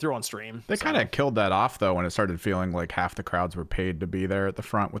still came through on stream. They kind of killed that off though when it started feeling like half the crowds were paid to be there at the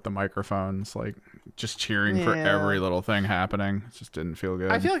front with the microphones, like just cheering for every little thing happening. It just didn't feel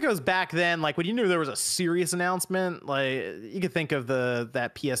good. I feel like it was back then, like when you knew there was a serious announcement, like you could think of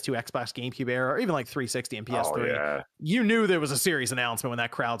that PS2, Xbox, GameCube era, or even like 360 and PS3. Oh, yeah. You knew there was a serious announcement when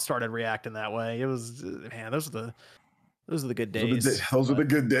that crowd started reacting that way. It was, man, those are the good days. Those were the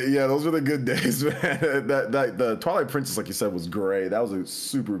good days. Yeah, those were the good days, man. That the Twilight Princess, like you said, was great. That was a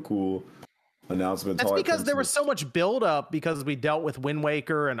super cool announcement. That's because there was so much build up because we dealt with Wind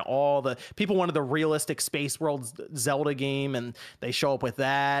Waker and all the people wanted the realistic space world Zelda game, and they show up with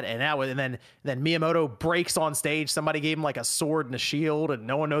that, and then Miyamoto breaks on stage. Somebody gave him like a sword and a shield, and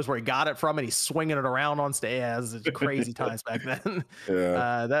no one knows where he got it from, and he's swinging it around on stage. It's crazy times back then.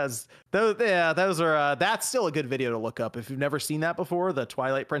 Yeah, that's still a good video to look up if you've never seen that before. The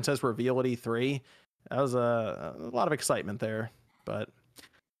Twilight Princess reveal at E3. That was a lot of excitement there, but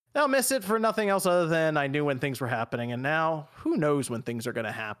I'll miss it for nothing else other than I knew when things were happening, and now who knows when things are going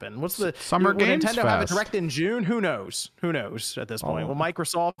to happen? What's the Summer Games Nintendo Fest have a direct in June? Who knows? Who knows at this point? Will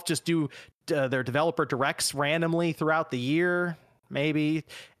Microsoft just do their developer directs randomly throughout the year? Maybe.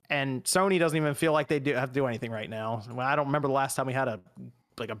 And Sony doesn't even feel like they have to do anything right now. Well, I don't remember the last time we had a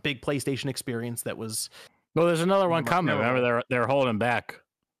big PlayStation experience that was. Well, there's another one coming. Remember, they're holding back.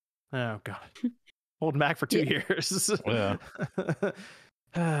 Oh god, holding back for 2 years. Yeah.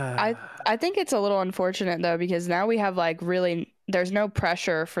 I think it's a little unfortunate though, because now we have like really there's no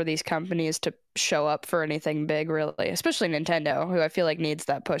pressure for these companies to show up for anything big, really, especially Nintendo, who I feel like needs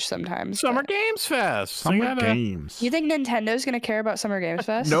that push sometimes. Summer Games Fest. Summer Games. You think Nintendo's going to care about Summer Games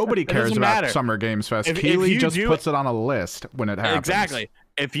Fest? Nobody cares about Summer Games Fest. Keeley just puts it on a list when it happens. Exactly.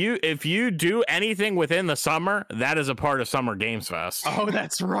 If you do anything within the summer, that is a part of Summer Games Fest. Oh,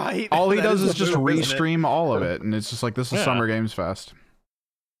 that's right. All he does is just restream all of it, and it's just like, this is Summer Games Fest.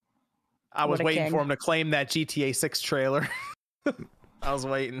 I was waiting for him to claim that GTA 6 trailer. I was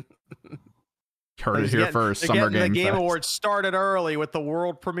waiting. Heard it here first. Summer Game Fest. The Game Awards started early with the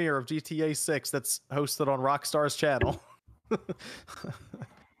world premiere of GTA 6 that's hosted on Rockstar's channel.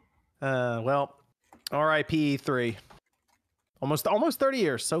 Well, R.I.P. E3. Almost 30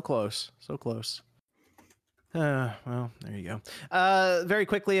 years. So close. So close. Well, there you go. Very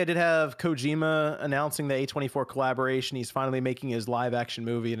quickly, I did have Kojima announcing the A24 collaboration. He's finally making his live action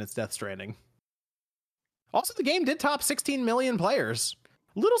movie, and it's Death Stranding. Also, the game did top 16 million players.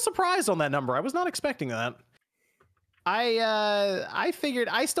 Little surprised on that number. I was not expecting that. I figured,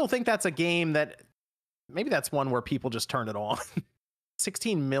 I still think that's a game that maybe that's one where people just turned it on.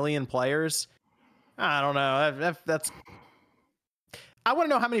 16 million players. I don't know. That's. I want to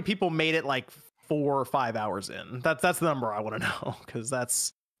know how many people made it like 4 or 5 hours in. That's the number I want to know, because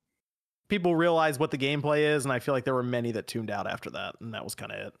that's people realize what the gameplay is, and I feel like there were many that tuned out after that, and that was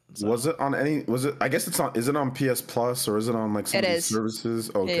kind of it. So. Was it on any? Was it? I guess it's on. Is it on PS Plus or is it on like some of these services?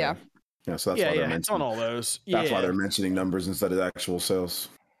 Okay. Yeah. Yeah. So that's why they're it's on all those. That's why they're mentioning numbers instead of actual sales.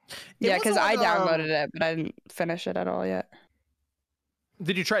 Yeah, because I downloaded it, but I didn't finish it at all yet.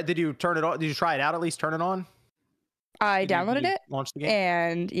 Did you try? Did you turn it on? Did you try it out? At least turn it on. I downloaded it, launched the game,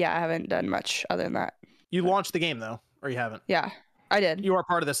 and I haven't done much other than that. You launched the game though, or you haven't? Yeah, I did. You are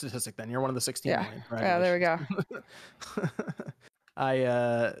part of the statistic then. You're one of the 16 million. Right? Yeah, there we go.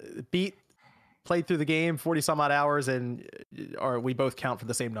 I played through the game 40 some odd hours, and we both count for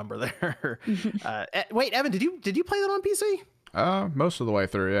the same number there. Wait, Evan, did you play that on PC? Most of the way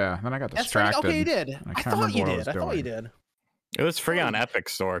through, yeah. Then I got distracted. Okay, you did. I thought you did. It was free on Epic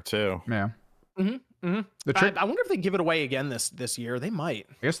Store too. Yeah. Mm-hmm. Mm-hmm. The trick, I wonder if they give it away again this year. They might.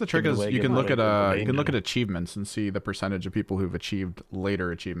 I guess the trick is you can look at achievements and see the percentage of people who've achieved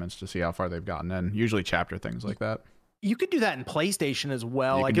later achievements to see how far they've gotten in. Usually chapter things like that. You could do that in PlayStation as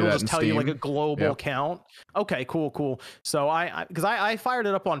well. Like it'll just tell you like a global count. Okay, cool. So I fired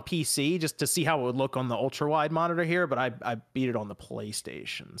it up on PC just to see how it would look on the ultra wide monitor here, but I beat it on the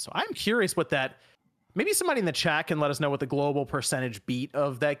PlayStation. So I'm curious what that. Maybe somebody in the chat can let us know what the global percentage beat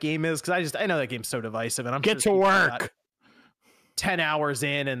of that game is, because I know that game's so divisive, and I'm get to work 10 hours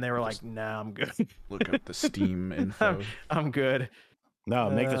in and they were like, nah, I'm good. Look up the Steam info. I'm good. No,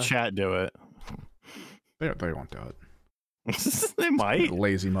 make the chat do it. They won't do it. They might.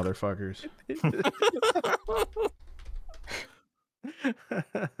 Lazy motherfuckers.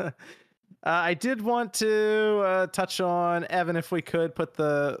 I did want to touch on, Evan, if we could put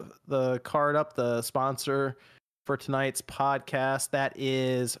the card up, the sponsor for tonight's podcast. That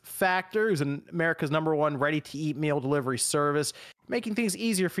is Factor, who's America's #1 ready-to-eat meal delivery service, making things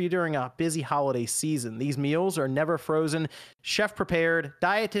easier for you during a busy holiday season. These meals are never frozen, chef-prepared,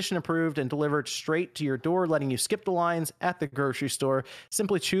 dietitian-approved, and delivered straight to your door, letting you skip the lines at the grocery store.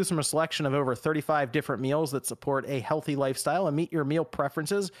 Simply choose from a selection of over 35 different meals that support a healthy lifestyle and meet your meal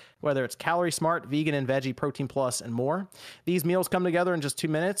preferences, whether it's calorie smart, vegan and veggie, protein plus, and more. These meals come together in just 2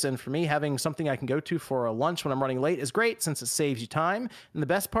 minutes, and for me, having something I can go to for a lunch when I'm running late is great since it saves you time. And the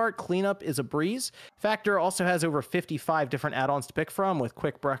best part, cleanup is a breeze. Factor also has over 55 different add-ons to pick from, with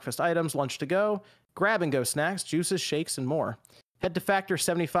quick breakfast items, lunch to go, grab and go snacks, juices, shakes, and more. Head to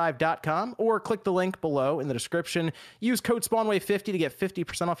factor75.com or click the link below in the description. Use code SpawnWave50 to get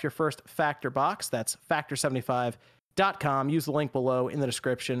 50% off your first Factor box. That's factor75.com. Use the link below in the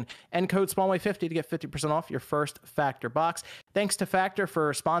description and code SpawnWave50 to get 50% off your first Factor box. Thanks to Factor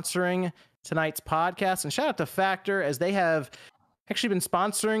for sponsoring tonight's podcast, and shout out to Factor as they have actually been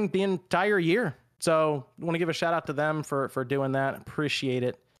sponsoring the entire year. So I want to give a shout out to them for doing that. Appreciate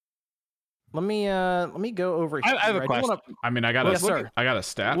it. Let me go over here. I have a question. I got a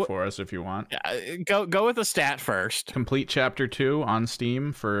stat for us if you want. Go with the stat first. Complete chapter 2 on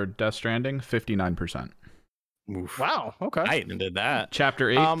Steam for Death Stranding, 59%. Oof. Wow. Okay. I even did that.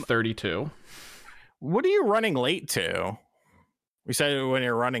 Chapter 8, 32. What are you running late to? We said when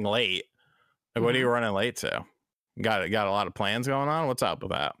you're running late. Like, what are you running late to? Got a lot of plans going on? What's up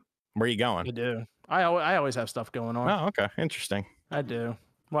with that? Where are you going? I do. I always have stuff going on. Oh, okay. Interesting. I do.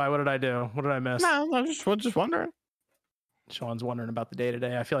 Why? What did I do? What did I miss? No, I'm just wondering. Sean's wondering about the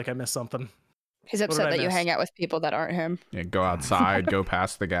day-to-day. I feel like I missed something. He's upset that you hang out with people that aren't him. Yeah, go outside, go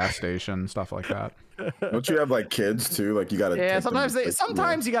past the gas station, stuff like that. Don't you have like kids too? Like you gotta. Yeah, sometimes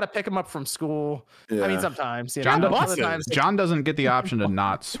you gotta pick them up from school. Yeah. I mean, sometimes. You know, John doesn't get the option to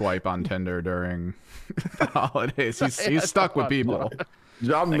not swipe on Tinder during the holidays. He's stuck with people.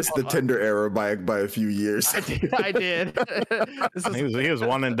 John missed the Tinder era by a few years. I did. He was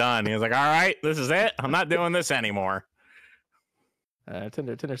one and done. He was like, all right, this is it. I'm not doing this anymore.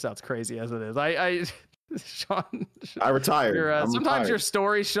 Tinder sounds crazy as it is. Sean, I retired. Sometimes retired. Your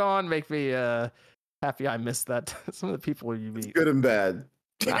stories, Sean, make me happy I missed that. Some of the people you meet. Good and bad.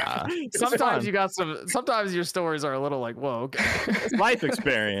 Sometimes sometimes your stories are a little like, whoa, okay. Life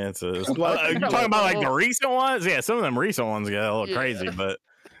experiences. You're talking about like the recent ones? Yeah, some of them recent ones get a little crazy, but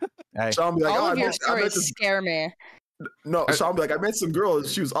hey. Sean be like, all of your stories scare me. No, Sean be like, I met some girl,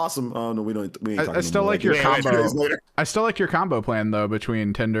 she was awesome. Oh no, we ain't I still like your combo. I still like your combo plan though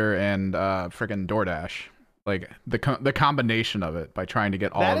between Tinder and freaking DoorDash. Like the combination of it by trying to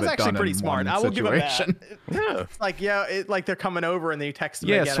get all of it done pretty in smart. one I will situation. Give it that. It's like they're coming over and they text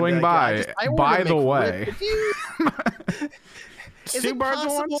them. Yeah, swing by. By the way. Is two birds in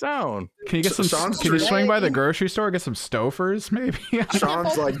one stone. Can you get some? Can you swing by the grocery store, get some Stouffer's, maybe?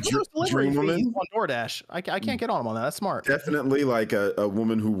 Sean's like dream woman on DoorDash. I can't get on him on that. That's smart. Definitely like a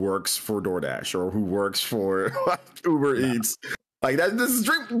woman who works for DoorDash or who works for Uber Eats. Like that. This is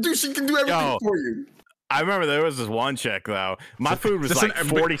dream. Dude, she can do everything for you. I remember there was this one chick though. My food was like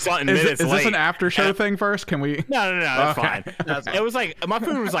 40-something minutes late. Is this an after show thing first? Can we? No, that's fine. It was like my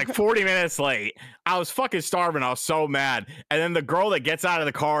food was like 40 minutes late. I was fucking starving. I was so mad. And then the girl that gets out of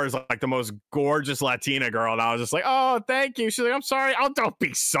the car is like the most gorgeous Latina girl. And I was just like, oh, thank you. She's like, I'm sorry. Oh, don't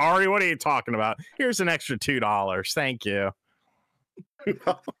be sorry. What are you talking about? Here's an extra $2. Thank you.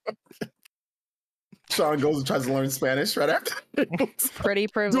 Sean goes and tries to learn Spanish right after. Pretty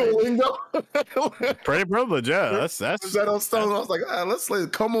privilege. Pretty privilege, yeah. That's Rosetta Stone. I was like, let's play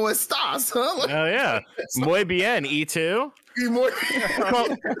 ¿Cómo estás? Huh? Oh yeah. Muy bien, E2.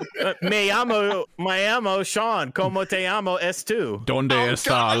 Me llamo Sean. ¿Cómo te llamo S2? ¿Dónde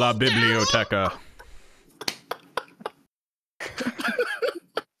está la biblioteca?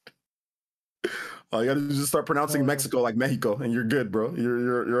 You gotta just start pronouncing Mexico like Mexico, and you're good, bro.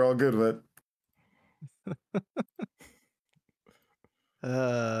 You're all good, man.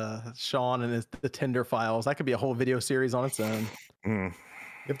 Sean and the Tinder files. That could be a whole video series on its own. You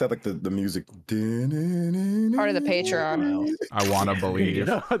have to have like the music. Part of the Patreon. I want to believe.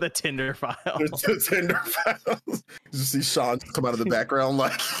 The Tinder files. The Tinder files. You see Sean come out of the background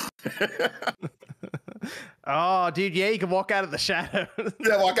like. Oh, dude, yeah, you can walk out of the shadow.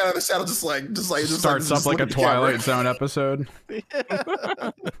 Yeah, walk out of the shadow, just starts up like a Twilight Zone episode.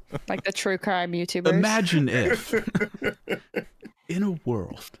 Like the true crime YouTubers. Imagine if, in a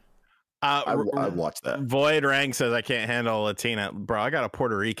world. I watched that. Void Rank says I can't handle Latina, bro. I got a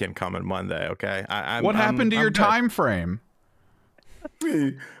Puerto Rican coming Monday. Okay, what happened to your time frame?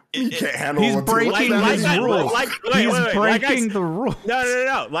 You can't handle. He's breaking his rules. He's breaking the rules.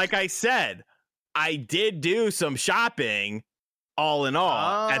 No. Like I said, I did do some shopping, all in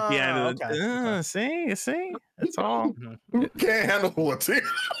all, at the end of the See? That's all. You can't handle Latina.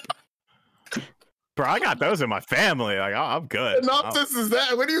 Bro, I got those in my family. Like, I'm good. Enough this is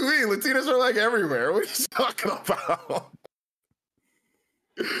that. What do you mean? Latinas are like everywhere. What are you talking about?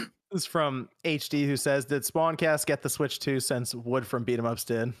 This is from HD, who says, did Spawncast get the Switch 2 since Wood from Beat 'em Ups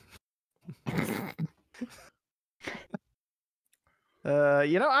did? I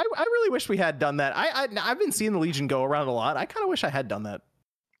really wish we had done that. I've been seeing the Legion go around a lot. I kind of wish I had done that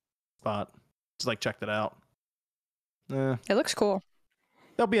spot. Just like checked it out. It looks cool.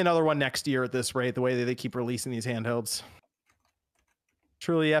 There'll be another one next year at this rate, the way that they keep releasing these handhelds.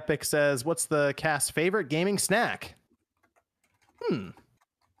 Truly Epic says, what's the cast's favorite gaming snack?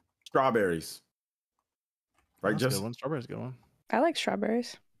 Strawberries. Right, just good one. Strawberries, good one. I like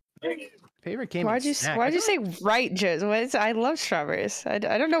strawberries. Favorite gaming snack? Why'd you say right, Jizz? I love strawberries. I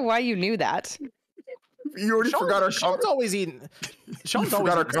don't know why you knew that. You already forgot our Sean's always eating. Sean's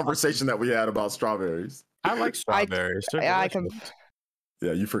forgot our conversation that we had about strawberries. I like strawberries.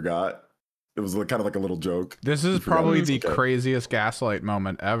 Yeah, you forgot. It was kind of like a little joke. This is probably the craziest gaslight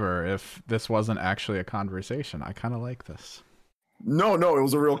moment ever. If this wasn't actually a conversation, I kind of like this. No, it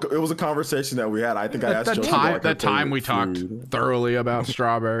was a conversation that we had. I think I asked that time we talked thoroughly about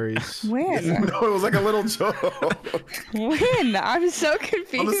strawberries. When? No, it was like a little joke. When? I'm so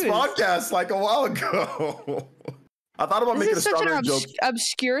confused. On this podcast like a while ago. I thought about making a strawberry joke. Such an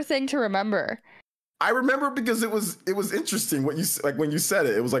obscure thing to remember. I remember because it was interesting when you said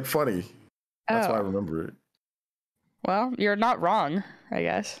it. It was like funny. That's why I remember it. Well, you're not wrong, I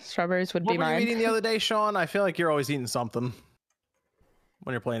guess. Strawberries would be mine. What were you eating the other day, Sean? I feel like you're always eating something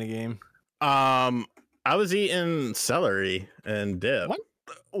when you're playing a game. I was eating celery and dip.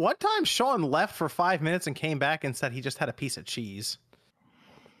 One time Sean left for 5 minutes and came back and said he just had a piece of cheese.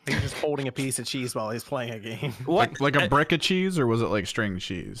 He was just holding a piece of cheese while he's playing a game. What? Like a brick of cheese, or was it like string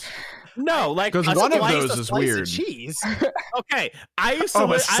cheese? No, like because one of those is weird. Cheese. Okay, I used to.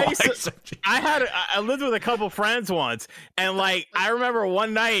 I lived with a couple friends once, and like I remember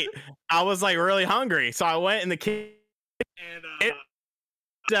one night I was like really hungry, so I went in the kitchen and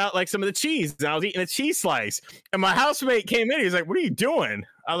out like some of the cheese, and I was eating a cheese slice, and my housemate came in. He was like, "What are you doing?"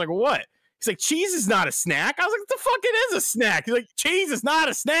 I was like, "What?" He's like, "Cheese is not a snack." I was like, "What the fuck? It is a snack." He's like, "Cheese is not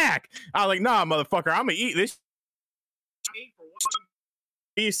a snack." I was like, "Nah, motherfucker, I'm gonna eat this."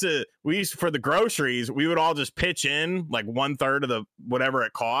 We used to for the groceries, we would all just pitch in like 1/3 of the whatever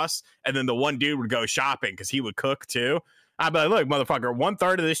it costs, and then the one dude would go shopping because he would cook too. I'd be like, "Look, motherfucker,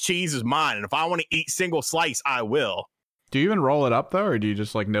 1/3 of this cheese is mine, and if I want to eat single slice, I will." Do you even roll it up though, or do you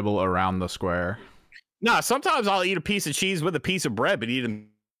just like nibble around the square? No, sometimes I'll eat a piece of cheese with a piece of bread, but eat them.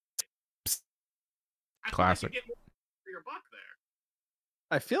 Classic.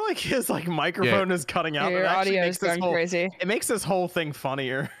 I feel like his like microphone is cutting out. Your audio is going crazy. It makes this whole thing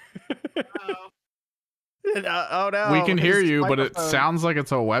funnier. Oh no! We can hear you, but it sounds like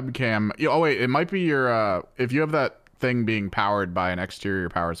it's a webcam. Oh wait, it might be your. If you have that thing being powered by an exterior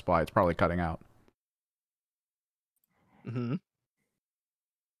power supply, it's probably cutting out. Mm-hmm.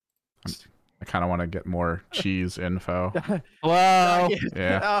 I kind of want to get more cheese info. Wow.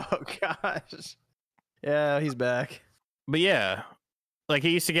 Yeah. Oh gosh. Yeah, he's back. But yeah. Like,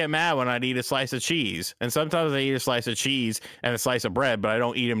 he used to get mad when I'd eat a slice of cheese. And sometimes I eat a slice of cheese and a slice of bread, but I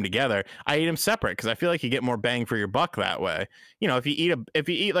don't eat them together. I eat them separate because I feel like you get more bang for your buck that way. You know, if you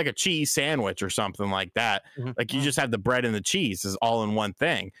eat like a cheese sandwich or something like that, like you just have the bread and the cheese is all in one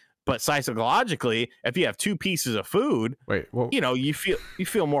thing. But psychologically, if you have two pieces of food, you know, you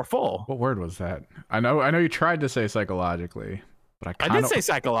feel more full. What word was that? I know you tried to say psychologically, but I did say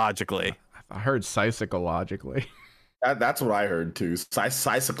psychologically. I heard psychologically. That's what I heard too.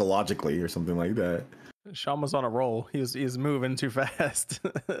 Psychologically or something like that. Sean was on a roll. He's moving too fast.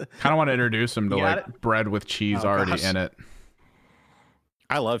 Kind of want to introduce him to like bread with cheese already in it.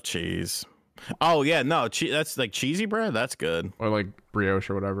 I love cheese. Oh yeah, no, that's like cheesy bread. That's good. Or like brioche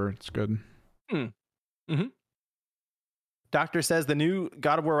or whatever. It's good. Mm-hmm. Doctor says the new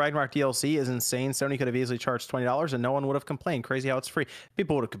God of War Ragnarok DLC is insane. Sony could have easily charged $20 and no one would have complained. Crazy how it's free.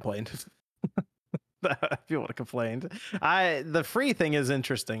 People would have complained. People would have complained. The free thing is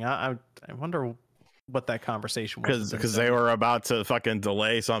interesting. I wonder what that conversation was. Because they were about to fucking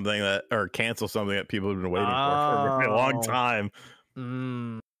delay something or cancel something that people have been waiting for a very long time.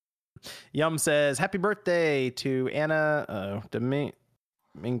 Yum says, happy birthday to Anna Domingue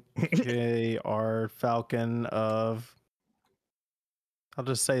R. Falcon of, I'll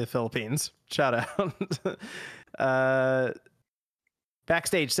just say the Philippines. Shout out.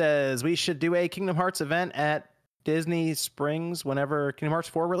 Backstage says we should do a Kingdom Hearts event at Disney Springs whenever Kingdom Hearts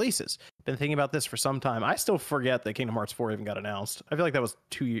 4 releases. Been thinking about this for some time. I still forget that Kingdom Hearts 4 even got announced. I feel like that was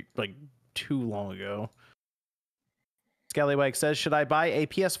too long ago. Scallywag says, should I buy a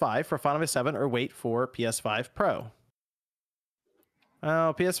PS5 for Final Fantasy 7 or wait for PS5 Pro?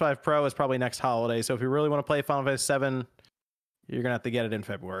 Well, PS5 Pro is probably next holiday, so if you really want to play Final Fantasy 7, you're gonna have to get it in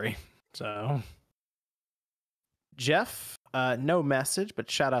February. So Jeff, no message,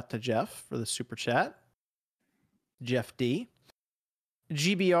 but shout out to Jeff for the super chat. Jeff D.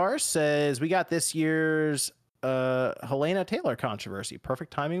 GBR says, we got this year's Helena Taylor controversy.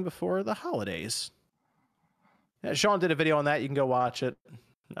 Perfect timing before the holidays. Yeah, Sean did a video on that. You can go watch it.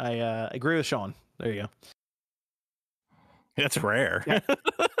 I agree with Sean. There you go. That's rare. Yeah.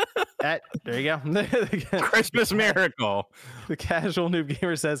 There you go. Christmas miracle. The casual noob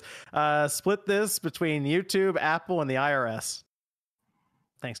gamer says, split this between YouTube, Apple, and the IRS.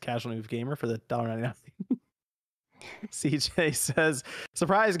 Thanks, casual noob gamer, for the $1.99. CJ says,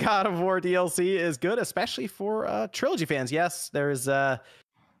 surprise God of War DLC is good, especially for trilogy fans. Yes, there's a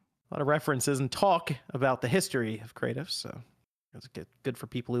lot of references and talk about the history of Kratos, so it's good for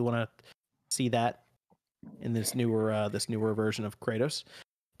people who want to see that in this newer version of Kratos.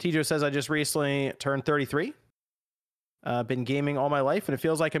 Tijo says, I just recently turned 33. Been gaming all my life, and it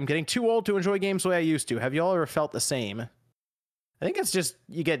feels like I'm getting too old to enjoy games the way I used to. Have y'all ever felt the same? I think it's just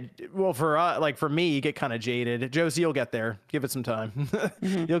you get, well, for me, you get kind of jaded. Josie, you'll get there. Give it some time.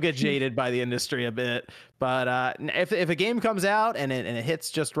 You'll get jaded by the industry a bit. But if a game comes out and it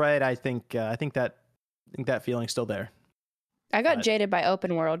hits just right, I think that feeling's still there. I got jaded by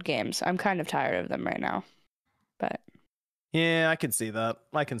open world games. I'm kind of tired of them right now. But Yeah, I can see that.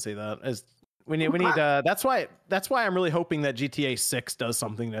 As we need that's why I'm really hoping that GTA 6 does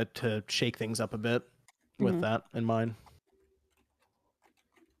something to shake things up a bit with that in mind.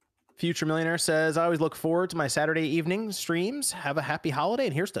 Future Millionaire says, I always look forward to my Saturday evening streams. Have a happy holiday,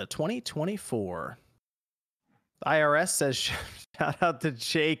 and here's to 2024. The IRS says, shout out to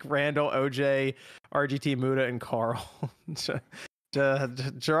Jake, Randall, OJ, RGT, Muda, and Carl.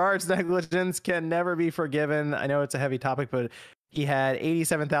 Gerard's negligence can never be forgiven. I know it's a heavy topic, but he had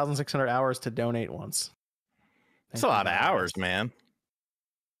 87,600 hours to donate once. That's a lot of hours, man.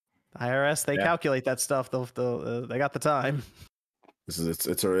 The IRS, they calculate that stuff. They got the time.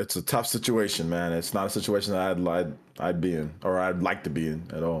 It's a tough situation, man. It's not a situation that I'd be in, or I'd like to be in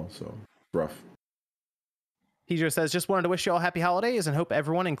at all. So rough. Tijo says, just wanted to wish you all happy holidays and hope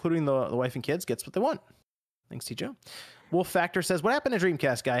everyone, including the wife and kids, gets what they want. Thanks, Tijo. Wolf Factor says, what happened to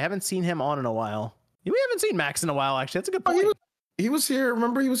Dreamcast guy? I haven't seen him on in a while. We haven't seen Max in a while, actually. That's a good point. He was here.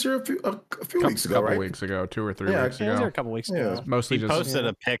 Remember, he was here a few weeks ago, right? A couple weeks ago, 2 or 3 weeks ago. He was here a couple weeks ago. Mostly he posted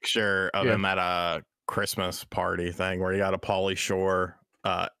a picture of him at a Christmas party thing where he got a Pauly Shore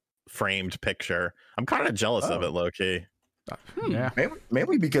framed picture. I'm kind of jealous of it, low-key. Yeah,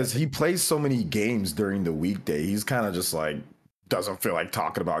 mainly because he plays so many games during the weekday. He's kind of just like doesn't feel like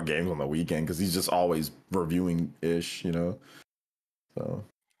talking about games on the weekend because he's just always reviewing ish, you know. So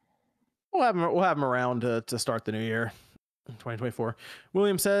we'll have him around to start the new year, 2024.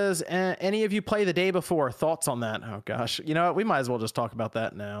 William says, any of you play the day before? Thoughts on that? Oh gosh, you know what? We might as well just talk about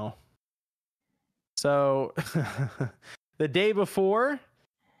that now. So the day before,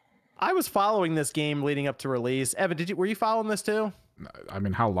 I was following this game leading up to release. Evan, were you following this too? I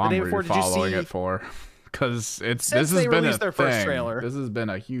mean, how long were you following it for? Because this has been their first trailer. This has been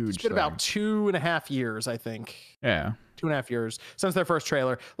a huge. It's been about 2.5 years, I think. Yeah, 2.5 years since their first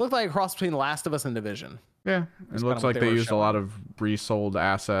trailer. Looked like a cross between Last of Us and Division. Yeah, it looks like they used a lot of resold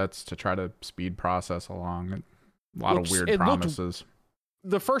assets to try to speed process along. A lot of weird promises.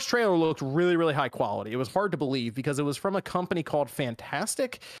 The first trailer looked really, really high quality. It was hard to believe because it was from a company called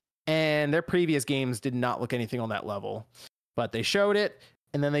Fantastic, and their previous games did not look anything on that level. But they showed it,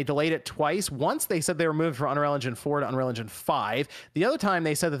 and then they delayed it twice. Once they said they were moving from Unreal Engine 4 to Unreal Engine 5. The other time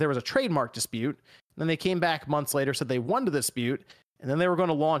they said that there was a trademark dispute. And then they came back months later, said they won the dispute, and then they were going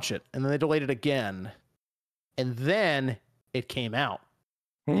to launch it. And then they delayed it again. And then it came out.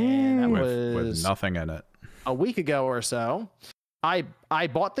 And that was with nothing in it. A week ago or so. I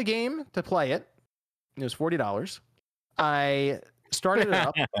bought the game to play it. It was $40. I started it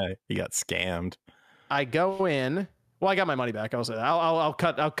up. You got scammed. I go in. Well, I got my money back. I'll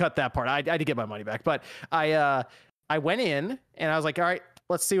cut that part. I did get my money back, but I went in and I was like, all right,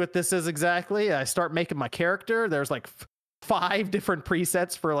 let's see what this is exactly. I start making my character. There's like 5 different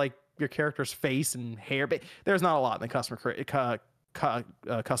presets for like your character's face and hair, but there's not a lot in the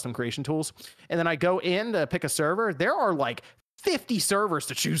custom creation tools. And then I go in to pick a server. There are like 50 servers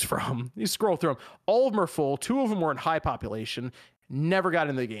to choose from. You scroll through them. All of them are full. 2 of them were in high population. Never got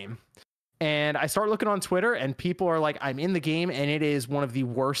into the game. And I start looking on Twitter and people are like, I'm in the game and it is one of the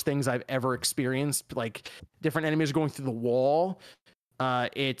worst things I've ever experienced. Like different enemies are going through the wall.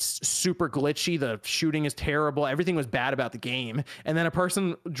 It's super glitchy. The shooting is terrible. Everything was bad about the game. And then a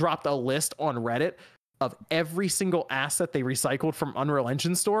person dropped a list on Reddit of every single asset they recycled from Unreal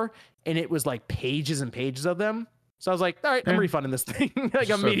Engine Store. And it was like pages and pages of them. So I was like, all right, I'm refunding this thing.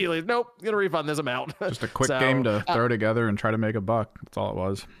 Like immediately, nope, gonna refund this amount. Just a quick game to throw together and try to make a buck. That's all it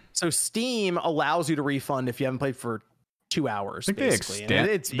was. So Steam allows you to refund if you haven't played for 2 hours. I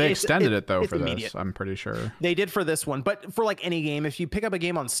think they extended it though for immediate. This. I'm pretty sure they did for this one, but for like any game, if you pick up a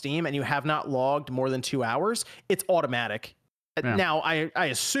game on Steam and you have not logged more than 2 hours, it's automatic. Yeah. Now, I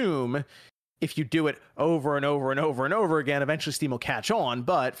assume if you do it over and over and over and over again, eventually Steam will catch on.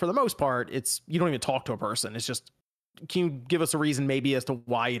 But for the most part, you don't even talk to a person. It's just, can you give us a reason maybe as to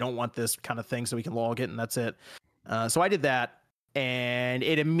why you don't want this kind of thing so we can log it, and that's it. So I did that, and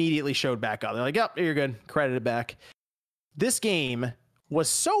it immediately showed back up. They're like, yep, you're good. Credited back. This game was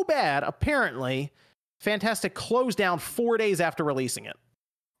so bad, apparently, Fantastic closed down 4 days after releasing it.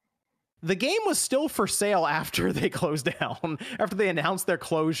 The game was still for sale after they closed down, after they announced their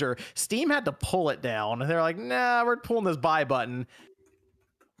closure. Steam had to pull it down. They're like, nah, we're pulling this buy button.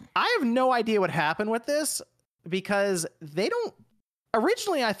 I have no idea what happened with this, because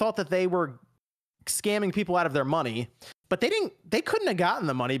originally I thought that they were scamming people out of their money, but they couldn't have gotten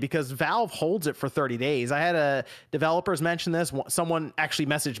the money because Valve holds it for 30 days. I had developers mention this. Someone actually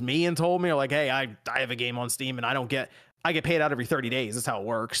messaged me and told me, like, hey, I have a game on Steam and I get paid out every 30 days. That's how it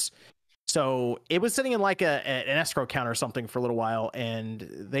works. So it was sitting in like an escrow account or something for a little while, and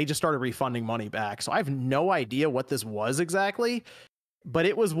they just started refunding money back. So I have no idea what this was exactly, but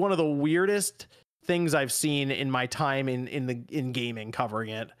it was one of the weirdest things I've seen in my time in gaming covering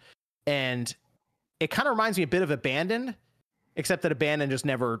it. And it kind of reminds me a bit of Abandoned, except that Abandoned just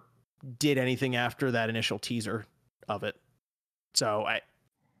never did anything after that initial teaser of it. So I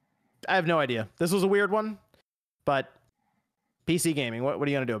have no idea. This was a weird one, but PC gaming, what are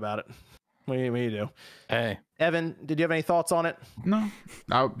you going to do about it? What do you do? Hey. Evan, did you have any thoughts on it? No,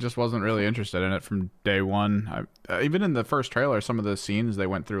 I just wasn't really interested in it from day one. Even in the first trailer, some of the scenes they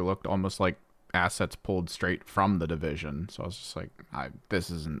went through looked almost like assets pulled straight from The Division. So I was just like,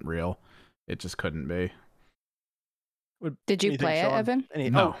 this isn't real. It just couldn't be. Did you play it, Evan?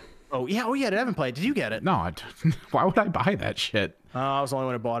 No. Oh yeah, did Evan play it? Did you get it? No, why would I buy that shit? I was the only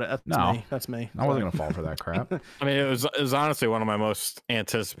one who bought it. That's me. I wasn't gonna fall for that crap. I mean, it was honestly one of my most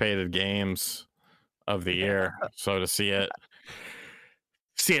anticipated games of the year. So to see it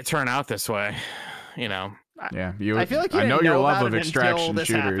turn out this way, you know. Yeah, I feel like I know your love of extraction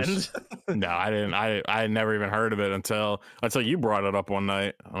shooters. No, I didn't. I had never even heard of it until you brought it up one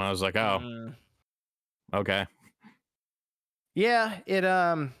night, and I was like, oh, okay. Yeah, it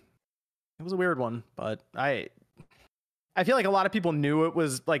was a weird one, but I feel like a lot of people knew it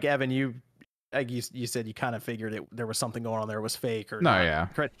was like Evan. You said you kind of figured there was something going on there. It was fake or no, yeah.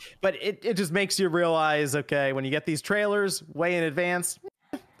 But it just makes you realize, okay, when you get these trailers way in advance,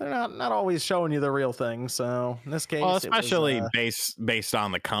 they're not always showing you the real thing. So in this case, especially based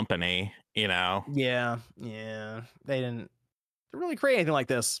on the company, you know. Yeah, they didn't really create anything like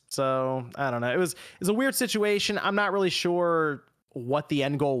this. So I don't know. It was a weird situation. I'm not really sure what the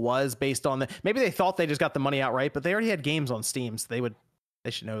end goal was based on maybe they thought they just got the money outright, but they already had games on Steam, so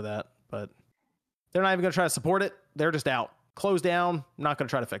they should know that. But they're not even going to try to support it. They're just out, closed down, not going to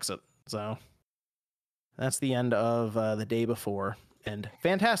try to fix it. So that's the end of the day before. And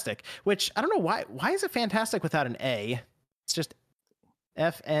fantastic, which I don't know why is it fantastic without an A? It's just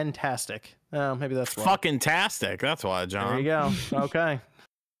F-N-tastic. Oh, maybe that's why. Fucking tastic. That's why, John. There you go. Okay.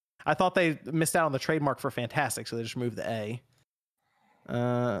 I thought they missed out on the trademark for fantastic, so they just removed the A.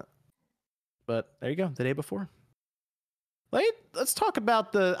 But there you go. The day before. Let's talk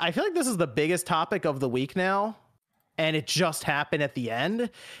about I feel like this is the biggest topic of the week now, and it just happened at the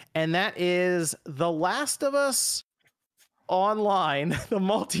end, and that is The Last of Us Online, the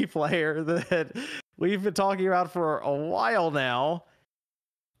multiplayer that we've been talking about for a while now,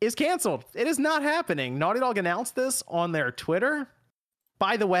 is canceled. It is not happening. Naughty Dog announced this on their Twitter.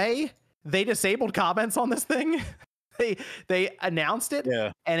 By the way, they disabled comments on this thing. They announced it,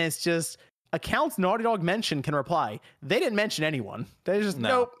 and it's just accounts Naughty Dog mentioned can reply. They didn't mention anyone. They just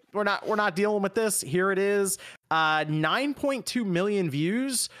nope, we're not dealing with this. Here it is. 9.2 million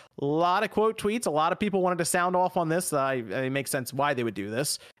views. A lot of quote tweets. A lot of people wanted to sound off on this. It makes sense why they would do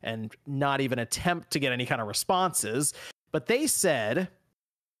this and not even attempt to get any kind of responses. But they said,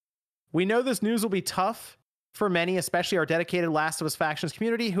 "We know this news will be tough for many, especially our dedicated Last of Us factions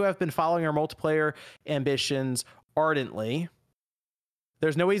community who have been following our multiplayer ambitions ardently.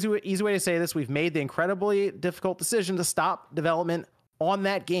 There's no easy way to say this. We've made the incredibly difficult decision to stop development on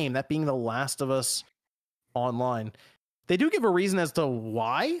that game, that being The Last of Us Online." They do give a reason as to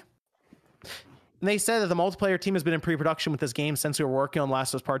why. And they said that the multiplayer team has been in pre-production with this game since we were working on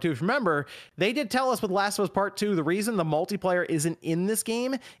Last of Us Part 2. Remember, they did tell us with Last of Us Part 2, the reason the multiplayer isn't in this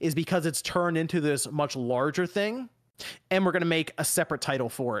game is because it's turned into this much larger thing. And we're going to make a separate title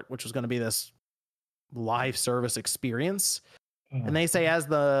for it, which was going to be this live service experience. And they say as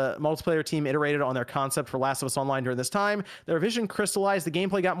the multiplayer team iterated on their concept for Last of Us Online during this time, their vision crystallized, the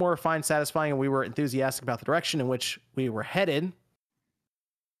gameplay got more refined, satisfying, and we were enthusiastic about the direction in which we were headed.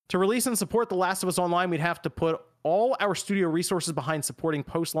 To release and support The Last of Us Online, we'd have to put all our studio resources behind supporting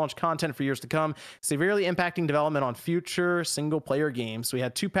post-launch content for years to come, severely impacting development on future single-player games. So we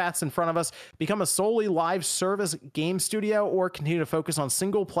had two paths in front of us: become a solely live service game studio or continue to focus on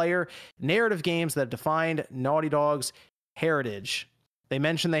single-player narrative games that defined Naughty Dog's heritage. They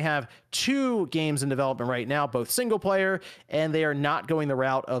mentioned they have 2 games in development right now, both single player, and they are not going the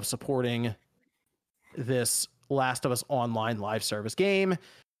route of supporting this Last of Us Online live service game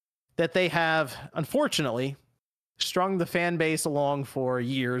that they have, unfortunately, strung the fan base along for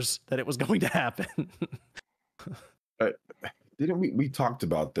years that it was going to happen. Didn't we talked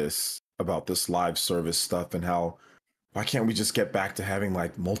about this live service stuff and how why can't we just get back to having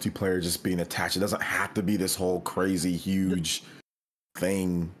like multiplayer just being attached? It doesn't have to be this whole crazy huge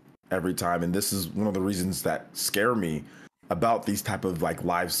thing every time. And this is one of the reasons that scare me about these type of like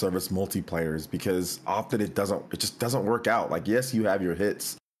live service multiplayers, because often it just doesn't work out. Like, yes, you have your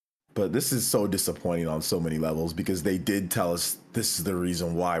hits, But this is so disappointing on so many levels because they did tell us this is the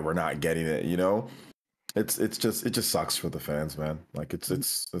reason why we're not getting it. You know, it just sucks for the fans, man. Like it's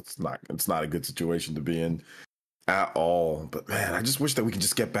not a good situation to be in at all. But man, I just wish that we could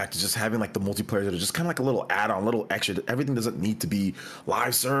just get back to just having like the multiplayer that are just kind of like a little add-on, little extra. Everything doesn't need to be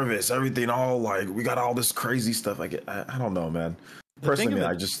live service. Everything all like we got all this crazy stuff. Like I don't know, man. Personally,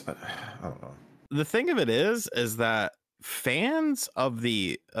 I don't know. The thing of it is that fans of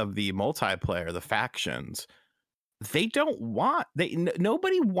the multiplayer, the factions,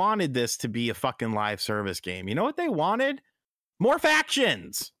 nobody wanted this to be a fucking live service game. You know what they wanted? More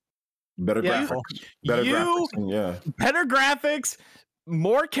factions, better graphics, better graphics,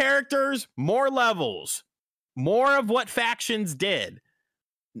 more characters, more levels, more of what factions did.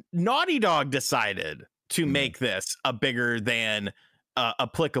 Naughty Dog decided to make this a bigger than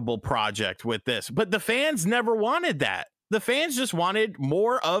applicable project with this, but the fans never wanted that. The fans just wanted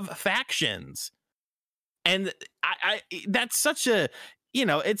more of factions, and I that's such a, you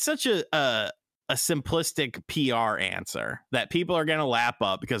know, it's such a simplistic PR answer that people are going to lap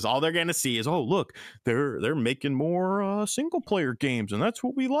up because all they're going to see is, oh look, they're making more single player games and that's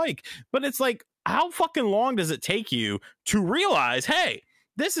what we like. But it's like, how fucking long does it take you to realize, hey,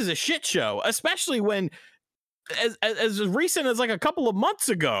 this is a shit show, especially when as recent as like a couple of months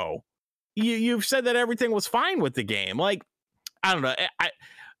ago, you've said that everything was fine with the game. Like, I don't know.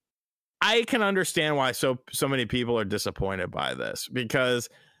 I can understand why so many people are disappointed by this, because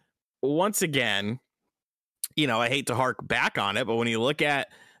once again, you know, I hate to hark back on it, but when you look at,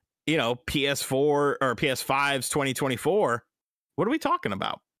 you know, PS4 or PS5's 2024, what are we talking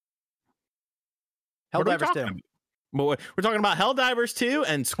about? Helldivers 2. We're talking about Helldivers 2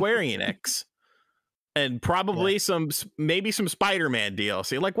 and Square Enix. And probably maybe some Spider-Man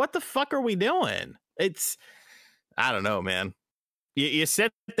DLC. Like, what the fuck are we doing? It's, I don't know, man. You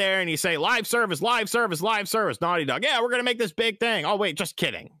sit there and you say, live service, Naughty Dog. Yeah, we're going to make this big thing. Oh, wait, just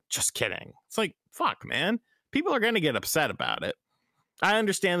kidding. It's like, fuck, man. People are going to get upset about it. I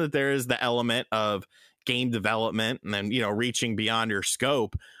understand that there is the element of game development and then, you know, reaching beyond your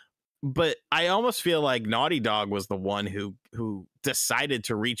scope. But I almost feel like Naughty Dog was the one who decided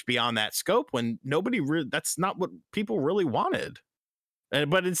to reach beyond that scope when that's not what people really wanted.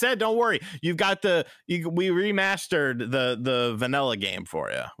 But instead, don't worry, you've got we remastered the vanilla game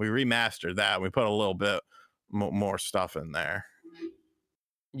for you. We remastered that. We put a little bit more stuff in there.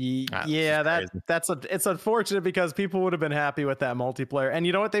 Yeah, it's unfortunate because people would have been happy with that multiplayer, and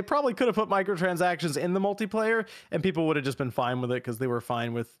you know what, they probably could have put microtransactions in the multiplayer and people would have just been fine with it because they were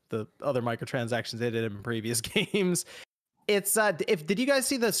fine with the other microtransactions they did in previous games. It's did you guys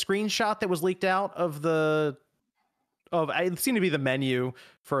see the screenshot that was leaked out of it seemed to be the menu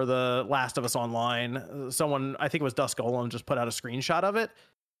for the Last of Us Online? Someone, I think it was Dusk Golem, just put out a screenshot of it.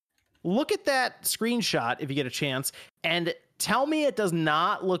 Look at that screenshot if you get a chance and tell me it does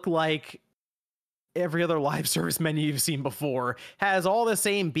not look like every other live service menu you've seen before. Has all the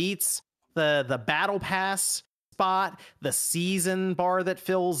same beats, the battle pass spot, the season bar that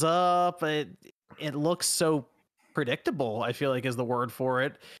fills up. It looks so predictable, I feel like is the word for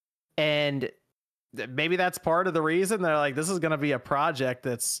it. And maybe that's part of the reason they're like, this is going to be a project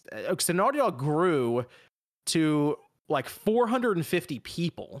that's... So Naughty Dog grew to like 450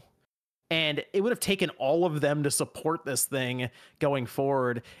 people. And it would have taken all of them to support this thing going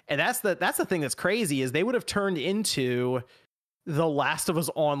forward. And that's the thing that's crazy, is they would have turned into the Last of Us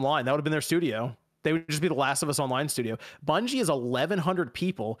Online. That would have been their studio. They would just be the Last of Us Online studio. Bungie is 1,100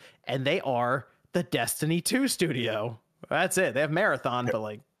 people, and they are the Destiny 2 studio. That's it. They have Marathon, but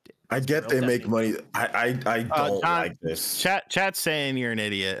like... I get they make money. I don't like this. Chat's saying you're an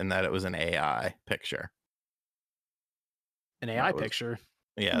idiot and that it was an AI picture. An AI picture?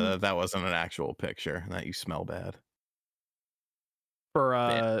 Yeah, that wasn't an actual picture. That you smell bad.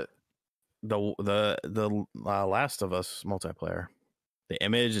 For the Last of Us multiplayer, the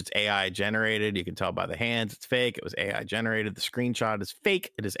image, it's AI generated. You can tell by the hands it's fake. It was AI generated. The screenshot is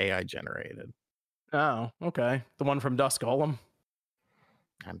fake. It is AI generated. Oh, okay. The one from Dusk Golem.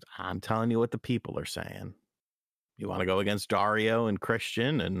 I'm telling you what the people are saying. You want to go against Dario and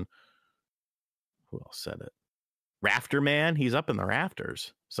Christian and who else said it? Rafter Man, he's up in the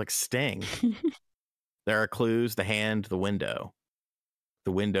rafters. It's like Sting. There are clues: the hand, the window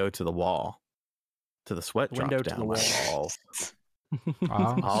to the wall, to the sweat drop down the wall.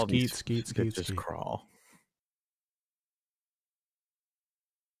 All these skeet crawl.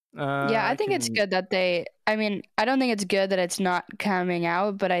 Yeah, I think it's good that I don't think it's good that it's not coming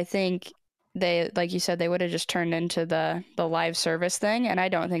out, but I think they, like you said, they would have just turned into the live service thing, and I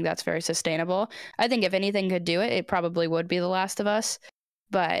don't think that's very sustainable. I think if anything could do it, it probably would be The Last of Us,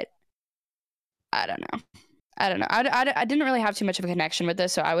 but I don't know. I didn't really have too much of a connection with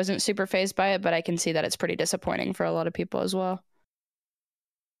this, so I wasn't super fazed by it, but I can see that it's pretty disappointing for a lot of people as well.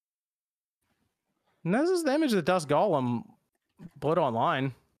 And this is the image that Dusk Golem put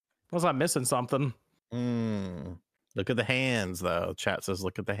online. Was I missing something? Look at the hands, though. Chat says,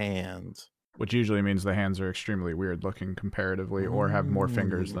 look at the hands. Which usually means the hands are extremely weird looking comparatively, or have more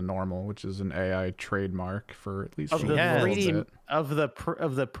fingers than normal, which is an AI trademark for at least of the 3D of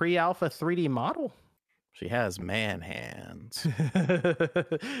the pre-alpha 3D model. She has man hands.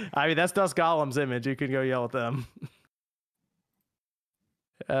 I mean, that's Dusk Golem's image. You can go yell at them.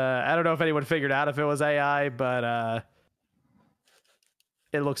 I don't know if anyone figured out if it was AI, but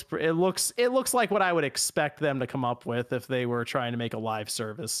it looks like what I would expect them to come up with if they were trying to make a live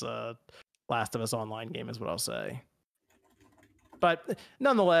service Last of Us Online game, is what I'll say. But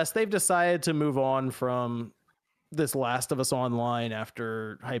nonetheless, they've decided to move on from this Last of Us Online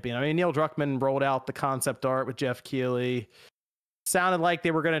after hyping. I mean, Neil Druckmann rolled out the concept art with Jeff Keighley. Sounded like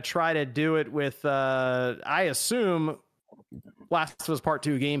they were going to try to do it with, I assume, Last of Us Part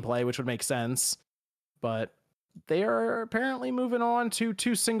 2 gameplay, which would make sense. But they are apparently moving on to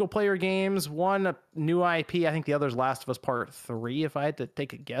 2 single-player games. One, a new IP. I think the other's Last of Us Part 3, if I had to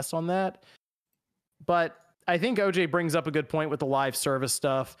take a guess on that. But I think OJ brings up a good point with the live service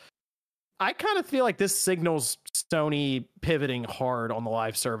stuff. I kind of feel like this signals Sony pivoting hard on the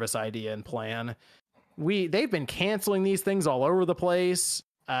live service idea and plan. They've been canceling these things all over the place.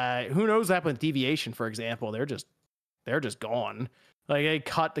 Who knows what happened with Deviation, for example? They're just gone. Like, they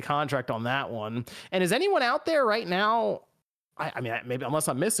cut the contract on that one. And is anyone out there right now? I mean, maybe unless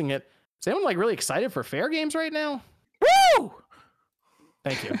I'm missing it, is anyone like really excited for Fair Games right now? Woo!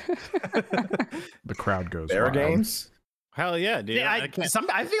 Thank you. The crowd goes Fair wild. Games. Hell yeah, dude! Yeah,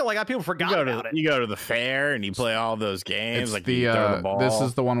 I feel like people forgot about it. You go to the fair and you play all those games. It's like the, you throw the ball. This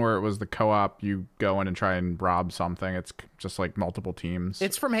is the one where it was the co-op. You go in and try and rob something. It's just like multiple teams.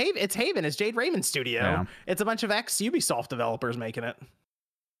 It's from Haven. It's Haven. It's Jade Raymond's studio. Yeah. It's a bunch of ex-Ubisoft developers making it.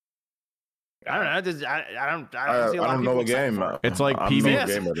 I don't know. I don't know what game. It's like PvP.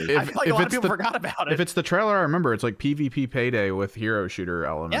 I feel like a lot of people forgot about it. If it's the trailer, I remember it's like PvP Payday with hero shooter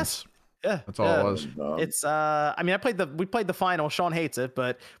elements. Yes. Yeah, that's all it was. It's I mean, we played the final. Sean hates it,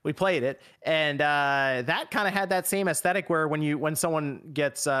 but we played it, and that kind of had that same aesthetic where when someone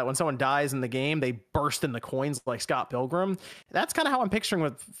dies in the game, they burst in the coins like Scott Pilgrim. That's kind of how I'm picturing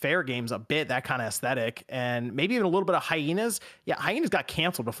with Fair Games a bit, that kind of aesthetic, and maybe even a little bit of Hyenas. Yeah, Hyenas got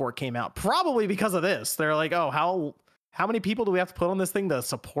canceled before it came out, probably because of this. They're like, oh, how many people do we have to put on this thing to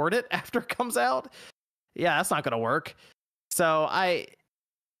support it after it comes out? Yeah, that's not going to work. So I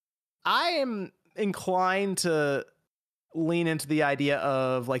am inclined to lean into the idea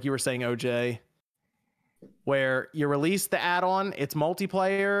of, like you were saying, OJ, where you release the add-on, it's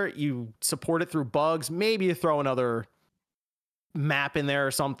multiplayer, you support it through bugs, maybe you throw another map in there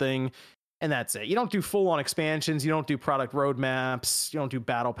or something, and that's it. You don't do full-on expansions, you don't do product roadmaps, you don't do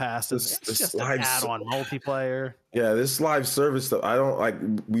battle passes. It's just an add-on multiplayer. Yeah, this live service stuff, I don't like.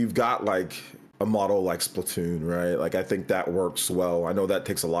 We've got like a model like Splatoon, right? Like, I think that works well. I know that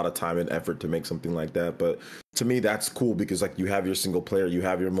takes a lot of time and effort to make something like that, but to me that's cool because like you have your single player, you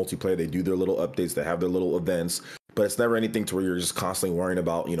have your multiplayer, they do their little updates, they have their little events, but it's never anything to where you're just constantly worrying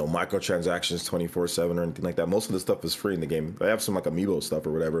about, you know, microtransactions 24/7 or anything like that. Most of the stuff is free in the game. They have some like amiibo stuff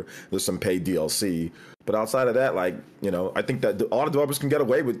or whatever. There's some paid DLC, but outside of that, like, you know, I think that a lot of developers can get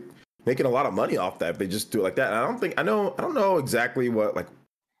away with making a lot of money off that if they just do it like that. And I don't know exactly what, like,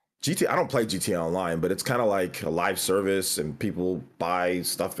 GTA, I don't play GTA Online, but it's kind of like a live service and people buy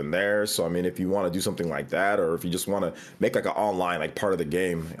stuff in there. So, I mean, if you want to do something like that, or if you just want to make like an online, like part of the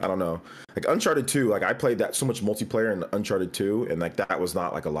game, I don't know. Like Uncharted 2, like I played that so much multiplayer in Uncharted 2, and like that was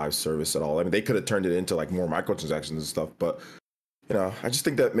not like a live service at all. I mean, they could have turned it into like more microtransactions and stuff, but you know, I just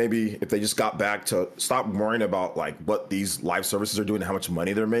think that maybe if they just got back to stop worrying about like what these live services are doing and how much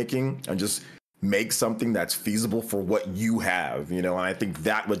money they're making, and just make something that's feasible for what you have, you know, and I think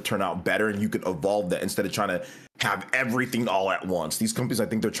that would turn out better, and you could evolve that instead of trying to have everything all at once. These companies, I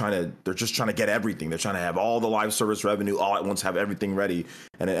think they're just trying to get everything. They're trying to have all the live service revenue all at once, have everything ready,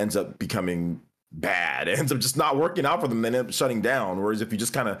 and it ends up becoming bad. It ends up just not working out for them. They end up shutting down. Whereas if you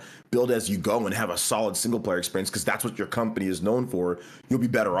just kind of build as you go and have a solid single player experience, because that's what your company is known for, you'll be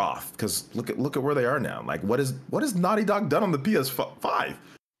better off. Because look at where they are now. Like, what is Naughty Dog done on the PS5?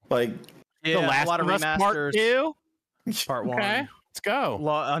 Like, yeah, the Last a lot of remasters. Part 2? Part 1. Okay, let's go.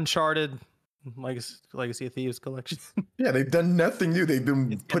 Uncharted, Legacy of Thieves collection. Yeah, they've done nothing new. They've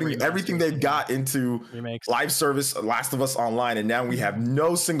been putting everything they've got into remakes, live service, Last of Us Online, and now we have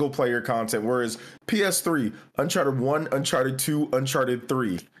no single player content. Whereas PS3, Uncharted 1, Uncharted 2, Uncharted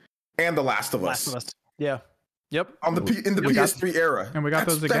 3. and The Last of Us. Yeah. Yep. In the PS3 era. And we got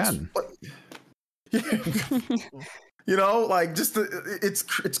those again. You know, like just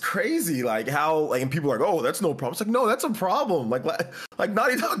it's crazy, like how like and people are like, oh, that's no problem. It's like, no, that's a problem. Like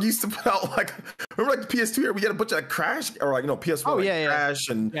Naughty Dog used to put out like remember like the PS2 era, we had a bunch of Crash or like PS4 Crash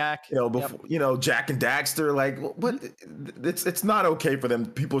and Jack. Before Jack and Daxter. Like, what? It's not okay for them.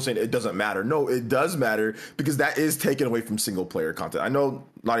 People are saying it doesn't matter. No, it does matter because that is taken away from single player content. I know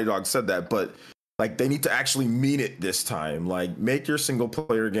Naughty Dog said that, but like they need to actually mean it this time. Like, make your single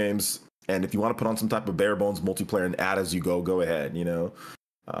player games. And if you want to put on some type of bare bones multiplayer and add as you go ahead, you know.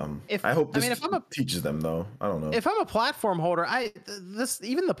 I hope this teaches them, though. I don't know. If I'm a platform holder,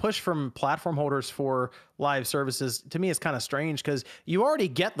 even the push from platform holders for live services to me is kind of strange because you already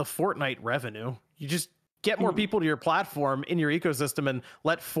get the Fortnite revenue. You just get more people to your platform in your ecosystem and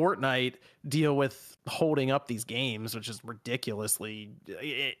let Fortnite deal with holding up these games, which is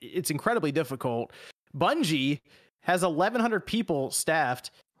it's incredibly difficult. Bungie has 1,100 people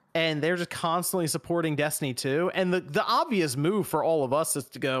staffed. And they're just constantly supporting Destiny 2. And the obvious move for all of us is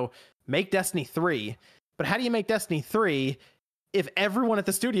to go make Destiny 3. But how do you make Destiny 3 if everyone at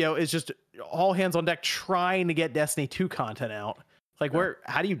the studio is just all hands on deck trying to get Destiny 2 content out? Like,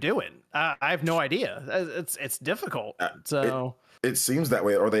 how do you do it? I have no idea. It's difficult. So it seems that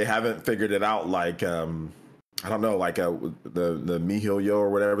way, or they haven't figured it out. Like, I don't know, like the MiHoYo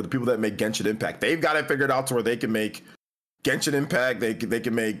or whatever, the people that make Genshin Impact, they've got it figured out to where they can make Genshin Impact, they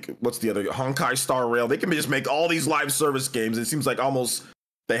can make, what's the other, Honkai Star Rail. They can just make all these live service games. It seems like almost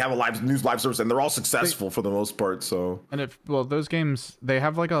they have a live service, and they're all successful for the most part. So, and those games, they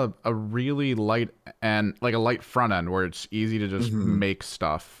have like a really light and like a light front end where it's easy to just make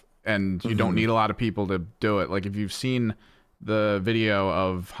stuff, and you don't need a lot of people to do it. Like if you've seen the video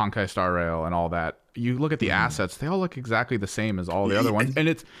of Honkai Star Rail and all that, you look at the assets, they all look exactly the same as all the other ones. And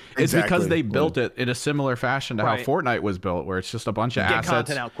it's because they built it in a similar fashion to how Fortnite was built, where it's just a bunch of assets.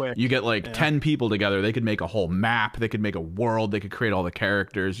 Content out quick. You get like 10 people together. They could make a whole map. They could make a world. They could create all the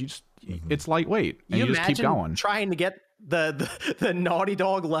characters. It's lightweight. And you just keep going. Trying to get the Naughty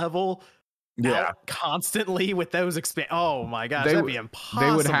Dog level out constantly with those oh my gosh, that'd be impossible.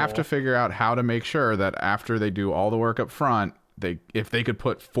 They would have to figure out how to make sure that after they do all the work up front, if they could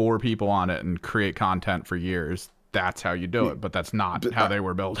put 4 people on it and create content for years, that's how you do it. But that's not how they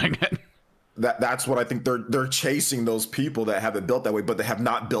were building it. That's what I think they're chasing, those people that have it built that way, but they have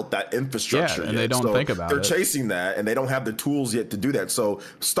not built that infrastructure. Yeah, and they don't think about it. They're chasing that, and they don't have the tools yet to do that. So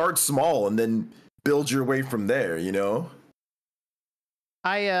start small and then build your way from there. You know.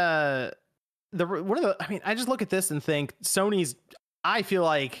 I just look at this and think Sony's. I feel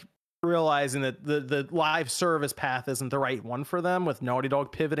like realizing that the live service path isn't the right one for them, with Naughty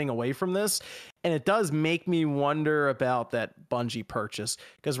Dog pivoting away from this. And it does make me wonder about that Bungie purchase,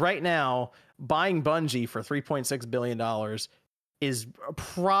 because right now buying Bungie for $3.6 billion is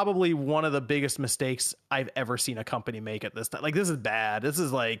probably one of the biggest mistakes I've ever seen a company make at this time. Like, this is bad. This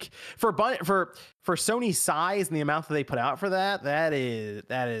is like for Sony's size and the amount that they put out for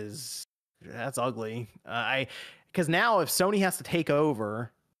that's ugly. Because now if Sony has to take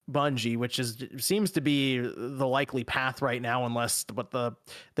over Bungie, which seems to be the likely path right now, unless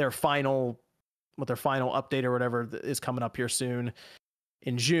their final update or whatever is coming up here soon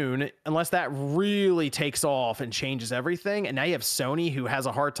in June, unless that really takes off and changes everything. And now you have Sony, who has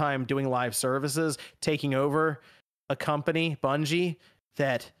a hard time doing live services, taking over a company, Bungie,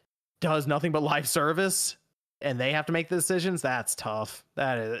 that does nothing but live service, and they have to make the decisions. That's tough.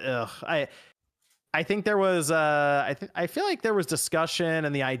 That is, I think there was I feel like there was discussion,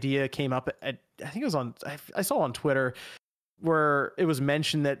 and the idea came up I think it was I saw on Twitter where it was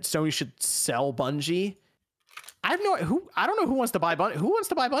mentioned that Sony should sell Bungie. I don't know who wants to buy Bungie. Who wants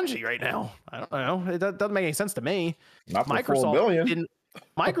to buy Bungie right now? I don't know. It doesn't make any sense to me. Not for $4 billion.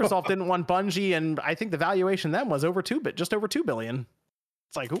 Microsoft didn't want Bungie, and I think the valuation then was just over $2 billion.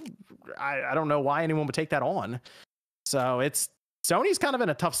 It's like, I don't know why anyone would take that on. So Sony's kind of in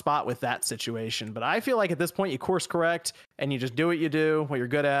a tough spot with that situation, but I feel like at this point you course correct and you just do what you're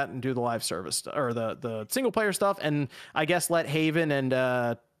good at, and do the live service or the single player stuff, and I guess let Haven and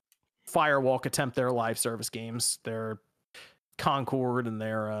Firewalk attempt their live service games, their Concord and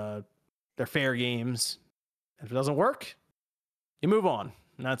their fair games. If it doesn't work, you move on,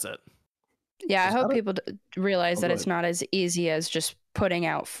 and that's it. Yeah, I hope people realize that it's not as easy as just putting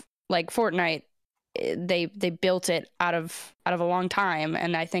out, like Fortnite. They built it out of a long time,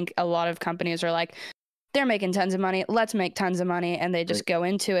 and I think a lot of companies are like, they're making tons of money, let's make tons of money, and they just go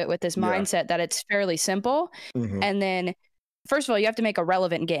into it with this mindset that it's fairly simple. And then first of all, you have to make a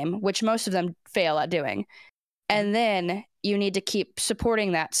relevant game, which most of them fail at doing, and then you need to keep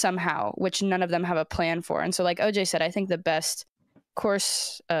supporting that somehow, which none of them have a plan for. And so, like OJ said, I think the best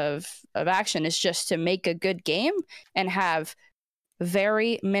course of action is just to make a good game and have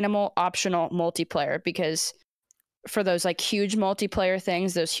very minimal optional multiplayer, because for those like huge multiplayer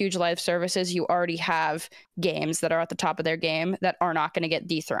things, those huge live services, you already have games that are at the top of their game that are not going to get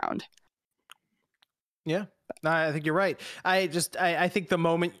dethroned. Yeah, I think you're right. I think the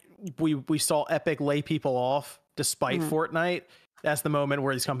moment we saw Epic lay people off despite Fortnite, that's the moment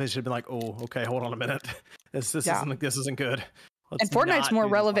where these companies should have been like, oh, okay, hold on a minute. This isn't good. And Fortnite's more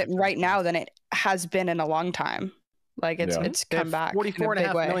relevant right now than it has been in a long time. Like it's come back.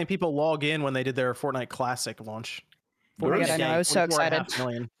 44.5 million people log in when they did their Fortnite Classic launch. I know. I was so excited.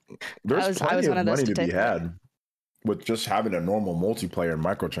 There's plenty of money to be had with just having a normal multiplayer and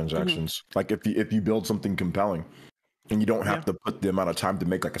microtransactions. Like if you build something compelling and you don't have to put the amount of time to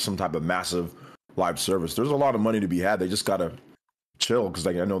make like some type of massive live service, there's a lot of money to be had. They just gotta chill, because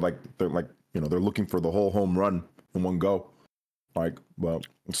like I know like they're looking for the whole home run in one go. Like, well,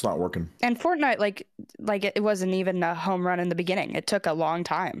 it's not working. And Fortnite, like it wasn't even a home run in the beginning. It took a long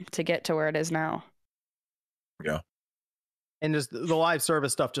time to get to where it is now. Yeah. And just the live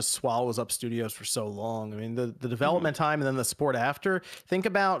service stuff just swallows up studios for so long. I mean, the development time and then the support after. Think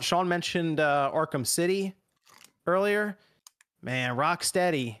about, Sean mentioned Arkham City earlier. Man,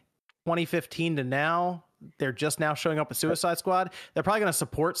 Rocksteady, 2015 to now, they're just now showing up with Suicide Squad. They're probably going to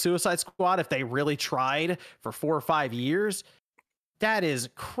support Suicide Squad if they really tried for 4 or 5 years. That is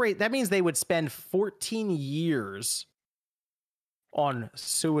crazy. That means they would spend 14 years on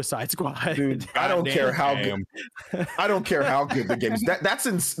Suicide Squad. Dude, I don't care how good. I don't care how good the game is. That's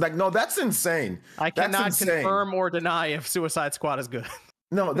insane. I cannot confirm or deny if Suicide Squad is good.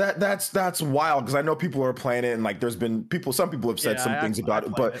 No, that's wild, because I know people are playing it, and like there's been some people have said some things about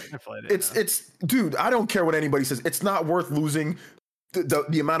it, but it's dude, I don't care what anybody says. It's not worth losing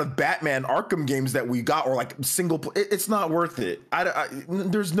the amount of Batman Arkham games that we got, or like it's not worth it.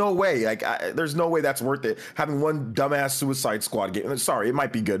 There's no way. Like there's no way that's worth it. Having one dumbass Suicide Squad game. Sorry, it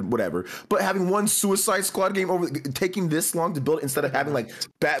might be good, whatever. But having one Suicide Squad game over taking this long to build it, instead of having like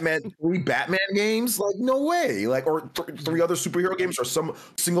 3 Batman games, like no way. Like, or 3 other superhero games, or some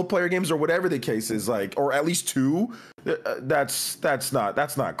single player games, or whatever the case is, like, or at least 2. That's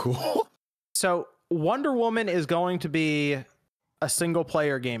not cool. So Wonder Woman is going to be a single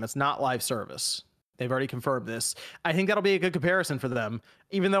player game. It's not live service. They've already confirmed this. I think that'll be a good comparison for them,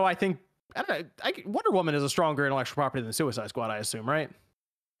 even though I think, I don't know, Wonder Woman is a stronger intellectual property than Suicide Squad, I assume, right?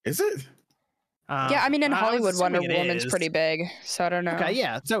 Is it? Yeah, I mean, in Hollywood, Wonder Woman's pretty big, so I don't know. Okay,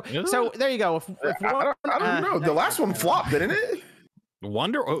 yeah. So there you go. I don't know. The last one flopped, didn't it?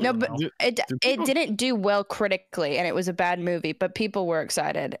 No, but it didn't do well critically, and it was a bad movie, but people were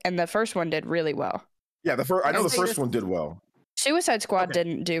excited, and the first one did really well. Yeah, the first one did well. Suicide Squad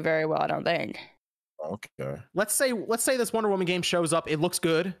didn't do very well, I don't think. Okay. Let's say this Wonder Woman game shows up. It looks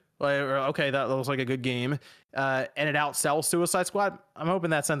good. Okay, that looks like a good game. And it outsells Suicide Squad. I'm hoping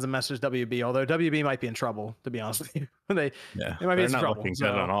that sends a message to WB, although WB might be in trouble, to be honest with you. they might be in trouble. Looking good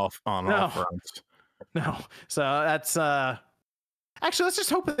on all fronts. No. So that's actually, let's just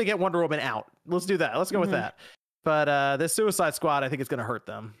hope that they get Wonder Woman out. Let's do that. Let's go with that. But this Suicide Squad, I think it's going to hurt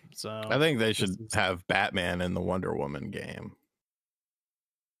them. So I think they should have Batman in the Wonder Woman game.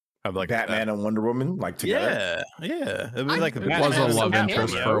 Have like Batman and Wonder Woman like together. Yeah. It was like it was a love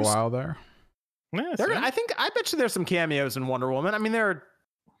interest for a while there. Yeah, I bet you there's some cameos in Wonder Woman. I mean, they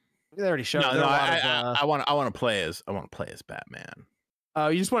already showed. I want to play as Batman. Oh,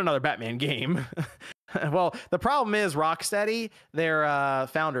 you just want another Batman game. Well, the problem is Rocksteady, their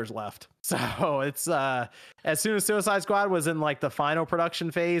founders left. So it's as soon as Suicide Squad was in like the final production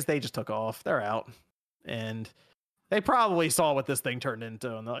phase, they just took off. They're out. And they probably saw what this thing turned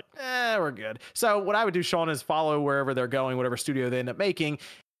into, and they're like, we're good. So what I would do, Sean, is follow wherever they're going, whatever studio they end up making.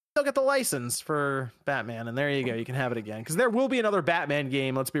 They'll get the license for Batman, and there you go. You can have it again, because there will be another Batman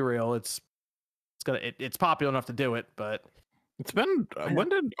game. Let's be real. It's popular enough to do it, but it's been when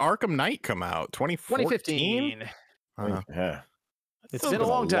did Arkham Knight come out? 2015. Yeah. It's been a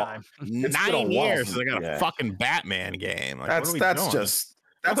long time. 9 years. So they got a fucking Batman game. Like, that's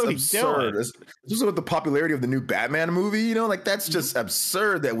absurd. Especially with the popularity of the new Batman movie, like that's just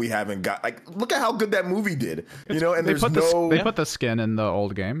absurd that we haven't got. Like, look at how good that movie did, and they put the skin in the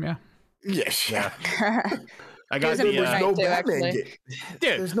old game, yeah. Yeah. I got there's no Batman game.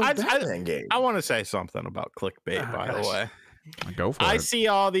 Dude, there's no Batman game. I want to say something about clickbait, by the way. Go for it. I see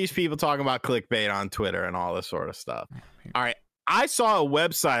all these people talking about clickbait on Twitter and all this sort of stuff. All right. I saw a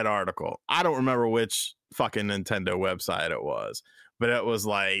website article. I don't remember which fucking Nintendo website it was, but it was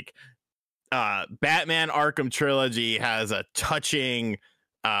like Batman Arkham Trilogy has a touching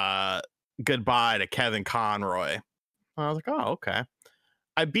goodbye to Kevin Conroy. I was like, oh, okay.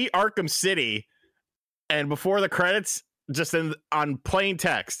 I beat Arkham City, and before the credits, just on plain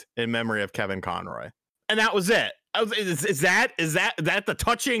text, in memory of Kevin Conroy, and that was it. Is that the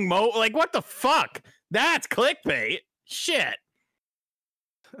touching like, what the fuck? That's clickbait. Shit.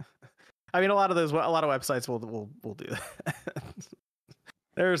 I mean, a lot of websites will do that.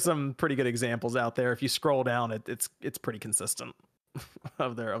 There's some pretty good examples out there. If you scroll down, it's pretty consistent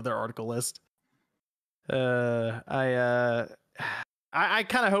of their article list. I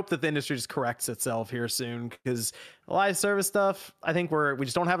kind of hope that the industry just corrects itself here soon, because live service stuff, I think we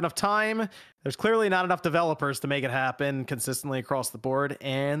just don't have enough time. There's clearly not enough developers to make it happen consistently across the board,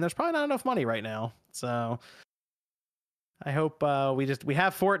 and there's probably not enough money right now. So I hope we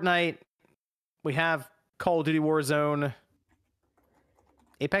have Fortnite, we have Call of Duty Warzone,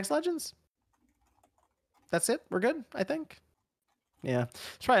 Apex Legends. That's it. We're good, I think. Yeah,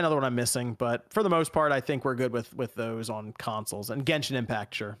 it's probably another one I'm missing, but for the most part, I think we're good with those on consoles. And Genshin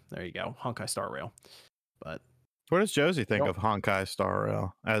Impact, sure. There you go. Honkai Star Rail. But what does Josie think of Honkai Star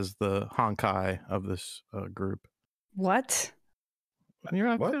Rail as the Honkai of this group? What? I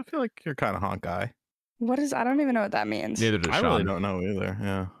feel like you're kind of Honkai. What is? I don't even know what that means. Neither does Sean. I really don't know either.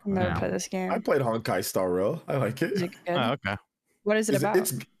 Yeah, I've never played this game. I played Honkai Star Rail. I like it. Is it good? Oh, okay. What is it about?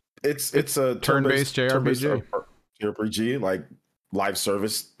 It's a turn-based JRPG. JRPG, like live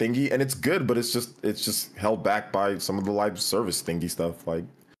service thingy, and it's good, but it's just held back by some of the live service thingy stuff. Like,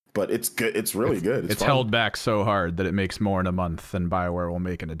 but it's good. It's really good. It's held back so hard that it makes more in a month than BioWare will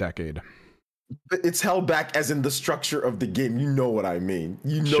make in a decade. It's held back as in the structure of the game. You know what I mean?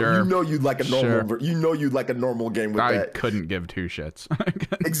 You know you'd like a normal game with that. I couldn't give two shits.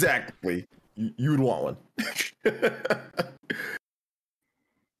 Exactly. You'd want one.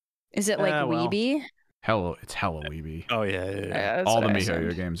 Is it like weeby? It's hella weeby. Oh yeah. All the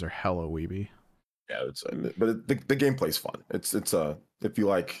MiHoYo games are hella weeby. Yeah, but the gameplay's fun. It's if you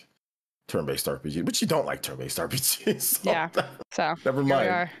like turn-based RPG, but you don't like turn-based RPGs. So never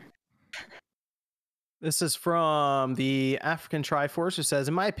mind. This is from the African Triforce, who says,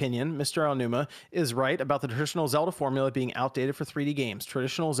 in my opinion, Mr. Aonuma is right about the traditional Zelda formula being outdated for 3D games.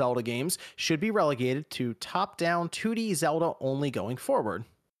 Traditional Zelda games should be relegated to top-down 2D Zelda only going forward.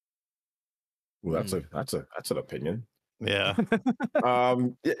 Well, that's an opinion. Yeah.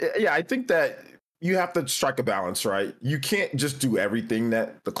 Yeah, I think that you have to strike a balance, right? You can't just do everything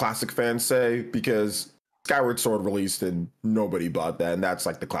that the classic fans say, because Skyward Sword released and nobody bought that, and that's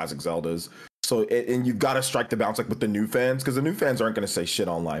like the classic Zeldas. So, and you've got to strike the balance like with the new fans, because the new fans aren't going to say shit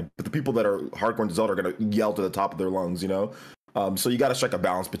online, but the people that are hardcore into Zelda are going to yell to the top of their lungs, you know? So you got to strike a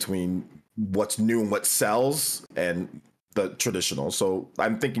balance between what's new and what sells and the traditional. So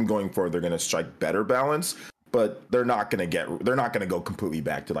I'm thinking going forward, they're going to strike better balance, but they're not going to go completely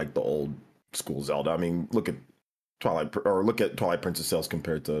back to like the old school Zelda. I mean, look at Twilight Princess sales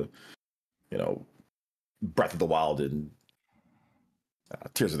compared to, Breath of the Wild and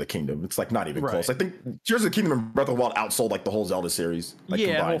Tears of the Kingdom. It's like not even close. I think Tears of the Kingdom and Breath of the Wild outsold like the whole Zelda series. Like,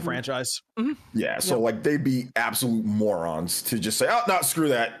 combined. Whole franchise. Mm-hmm. Yeah, so like they'd be absolute morons to just say, oh no, screw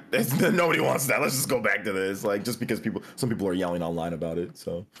that. Nobody wants that. Let's just go back to this. Like, just because some people are yelling online about it.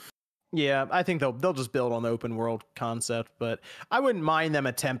 So yeah, I think they'll just build on the open world concept, but I wouldn't mind them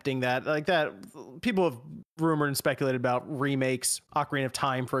attempting that. Like that, people have rumored and speculated about remakes, Ocarina of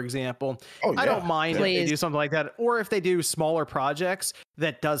Time, for example. Oh, yeah. I don't mind if they do something like that, or if they do smaller projects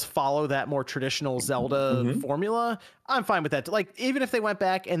that does follow that more traditional Zelda formula. I'm fine with that. Like, even if they went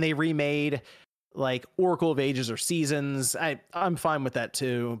back and they remade like Oracle of Ages or Seasons, I'm fine with that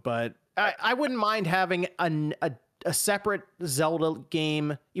too. But I wouldn't mind having a separate Zelda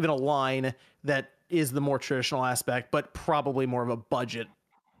game, even a line that is the more traditional aspect, but probably more of a budget,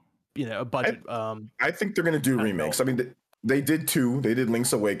 I think they're going to do remakes. I mean, they did two. They did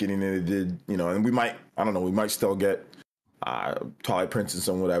Link's Awakening, and they did, and we might still get Twilight Princess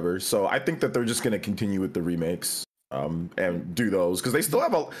and whatever. So I think that they're just going to continue with the remakes and do those, because they still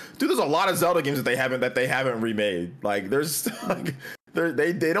have there's a lot of Zelda games that they haven't remade. Like there's like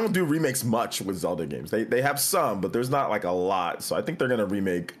they don't do remakes much with Zelda games. They have some, but there's not like a lot. So I think they're going to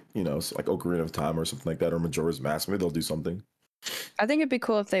remake, like Ocarina of Time or something like that, or Majora's Mask. Maybe they'll do something. I think it'd be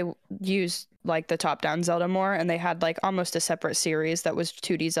cool if they used like the top-down Zelda more, and they had like almost a separate series that was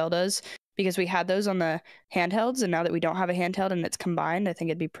 2D Zeldas, because we had those on the handhelds, and now that we don't have a handheld and it's combined, I think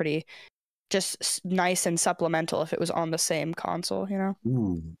it'd be pretty just nice and supplemental if it was on the same console,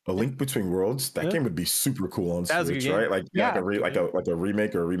 Ooh, A Link Between Worlds. That game would be super cool on Switch, right? Like like a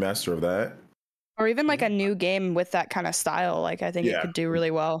remake or a remaster of that, or even like a new game with that kind of style. Like I think it could do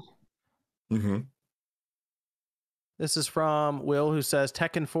really well. Mm-hmm. This is from Will, who says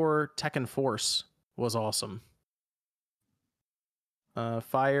Tekken 4 Tekken Force was awesome.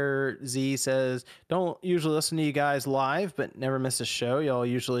 Fire Z says, don't usually listen to you guys live, but never miss a show. Y'all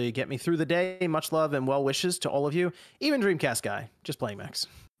usually get me through the day. Much love and well wishes to all of you. Even Dreamcast guy, just playing Max.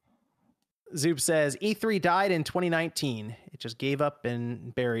 Zoop says E3 died in 2019. It just gave up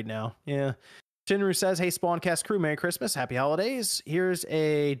and buried now. Yeah. Shinru says, hey, Spawncast crew, Merry Christmas, Happy Holidays. Here's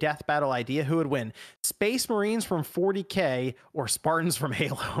a death battle idea. Who would win? Space Marines from 40K or Spartans from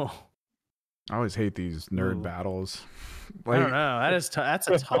Halo? I always hate these nerd battles. Like, I don't know. That's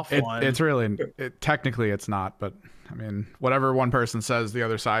a tough one. It's really, technically it's not, but I mean, whatever one person says, the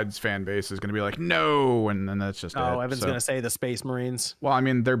other side's fan base is going to be like, no, and then that's just Oh, Evan's going to say the Space Marines. Well, I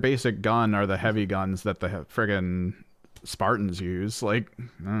mean, their basic gun are the heavy guns that the friggin' Spartans use. Like,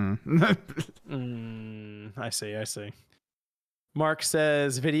 I see. Mark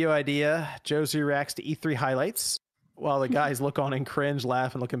says, video idea. Josie reacts to E3 highlights while the guys look on and cringe,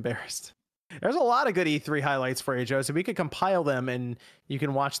 laugh, and look embarrassed. There's a lot of good E3 highlights for you, Josie. We could compile them and you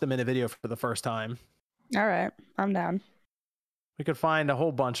can watch them in a video for the first time. All right, I'm down. We could find a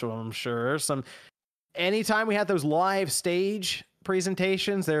whole bunch of them, I'm sure. Anytime we had those live stage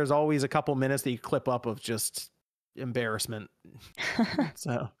presentations, there's always a couple minutes that you clip up of just embarrassment.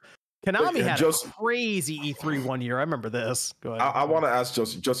 So Konami had a crazy E3 one year. I remember this. Go ahead. I want to ask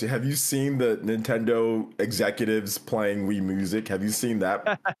Josie, have you seen the Nintendo executives playing Wii Music? Have you seen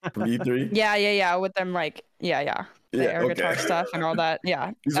that from E3? Yeah. With them, like, the air guitar stuff and all that.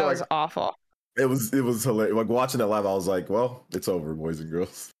 Yeah, that was awful. It was hilarious. Like watching it live, I was like, well, it's over, boys and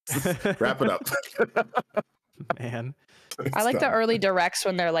girls. Wrap it up. Man. I like the early directs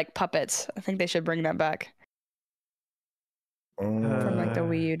when they're like puppets. I think they should bring that back. From like the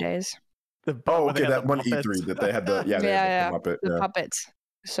Wii U days. That one E3 that they had the the puppets.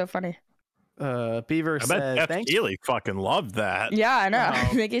 So funny. Beaver said, Jeff Keighley fucking loved that. Yeah, I know. I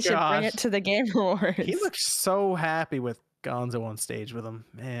think he should bring it to the Game Awards. He looks so happy with Gonzo on stage with him,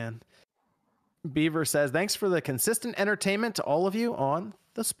 man. Beaver says, thanks for the consistent entertainment to all of you on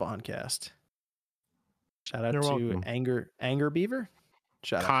the Spawncast. Shout out to Anger Beaver.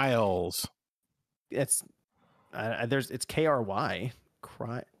 Shout Kyle's. It's it's KRY.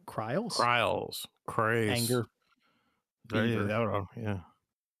 Kryles? Kryles. Craze. Anger Beaver. Yeah.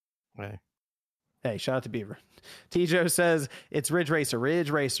 Hey, shout out to Beaver. T-Joe says it's Ridge Racer.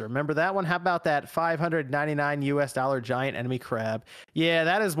 Remember that one? How about that $599 US giant enemy crab? Yeah,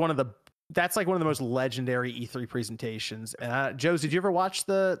 that's like one of the most legendary E3 presentations. Josie, did you ever watch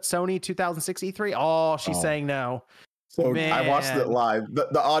the Sony 2006 E3? Oh, she's saying no. So I watched it live.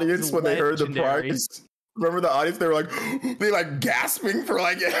 The audience, when they heard the price, remember the audience? They were like, they like gasping for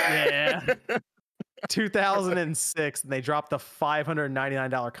like, yeah. 2006, and they dropped the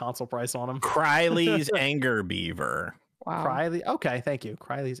 $599 console price on them. Criley's Anger Beaver. Wow. Criley. Okay, thank you.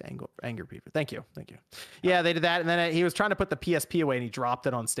 Criley's Anger Beaver. Thank you. Yeah, they did that, and then he was trying to put the PSP away, and he dropped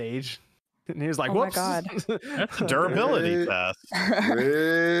it on stage. And he was like, whoops. Oh my God. That's a durability test.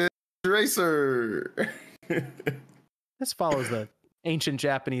 Ridge Racer. This follows the ancient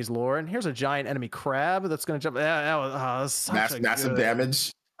Japanese lore. And here's a giant enemy crab that's going to jump. That was massive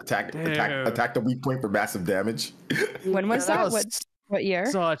damage. Attack the weak point for massive damage. When was that? What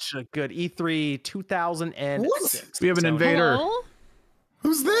year? Such a good E3 2006. What? We have an invader. Hello?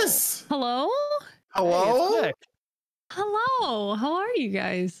 Who's this? Hello? Hello? Hey, Hello. How are you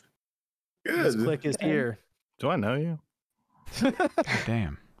guys? Good. Click is here. Do I know you?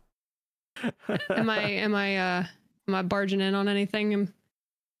 Damn. Am I barging in on anything?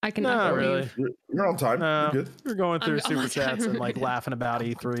 I can not really. You're on time. No, You're good. We're going through I'm super on chats time. and like laughing about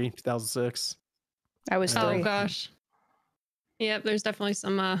E3 2006. I was 3. Oh gosh. Yep, there's definitely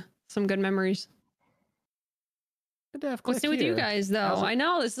some good memories. What's new with you guys though? I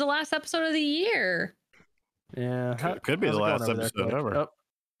know this is the last episode of the year. Yeah, could be the last episode ever. Oh.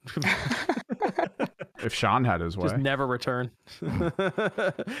 If Sean had his way. Just never return.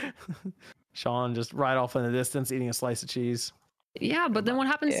 Sean just right off in the distance eating a slice of cheese. Yeah, but then what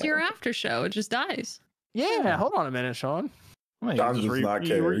happens to your after show? It just dies. Yeah, hold on a minute, Sean. John does not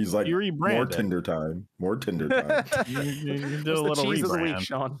care. He's like, more Tinder time. More Tinder time. you do a little cheese rebrand. Of the week,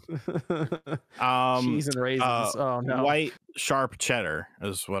 Sean. Cheese and raisins. Oh no. White sharp cheddar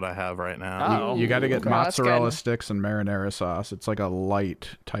is what I have right now. You got to get mozzarella sticks and marinara sauce. It's like a light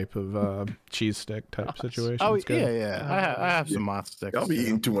type of cheese stick type situation. Oh yeah. I have some mozz sticks. I'll be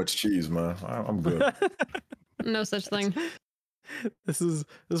eating too much cheese, man. I'm good. No such thing. This is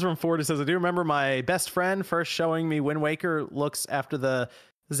from Ford. It says, I do remember my best friend first showing me Wind Waker looks after the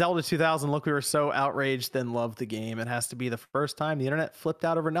Zelda 2000, look, we were so outraged, then loved the game. It has to be the first time the internet flipped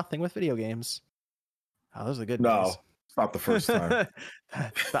out over nothing with video games. Oh, those are good days. No, it's not the first time.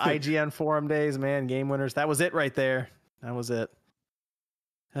 The IGN forum days, man, game winners. That was it right there. That was it.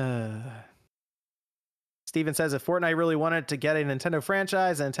 Steven says if Fortnite really wanted to get a Nintendo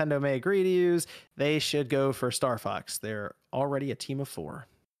franchise and Nintendo may agree to use, they should go for Star Fox. They're already a team of 4.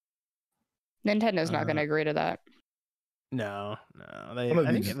 Nintendo's not going to agree to that. No.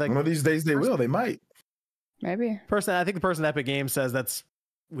 One of these days they will. They might. Maybe. I think the person at Epic Games says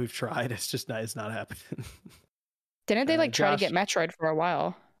we've tried. It's just not. It's not happening. Didn't they try to get Metroid for a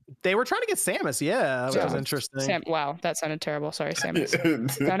while? They were trying to get Samus. Yeah, that was interesting. Wow, that sounded terrible. Sorry, Samus.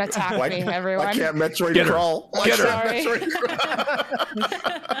 Don't attack me, everyone. I can't Metroid crawl. Sorry.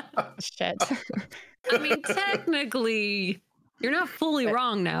 Shit. I mean, technically, you're not fully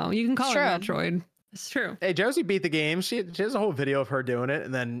wrong now. You can call it Metroid. It's true. Hey, Josie beat the game. She has a whole video of her doing it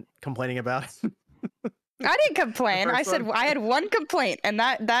and then complaining about it. I didn't complain. I said I had one complaint, and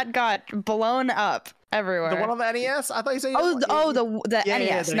that got blown up everywhere. The one on the NES? I thought you said. The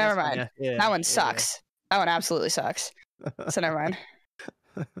NES. The never NES mind. Yeah, that one sucks. That one absolutely sucks. So never mind.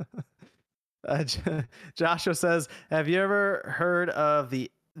 Joshua says, "Have you ever heard of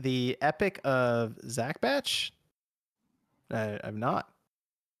the Epic of Zakbatch?" I've not.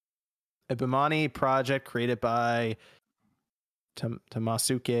 A Bimani project created by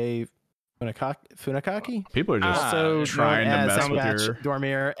Tamasuke Funakaki. People are just also trying to mess with your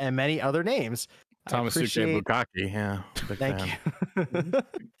Dormir and many other names. Tamasuke Bukaki, yeah. Thank you.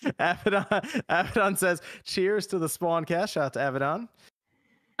 Avedon says, "Cheers to the Spawncast." Shout out to Avedon.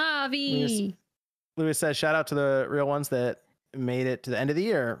 Avi. Lewis says, "Shout out to the real ones that made it to the end of the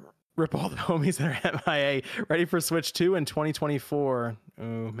year. Rip all the homies that are MIA. Ready for Switch 2 in 2024. Oh,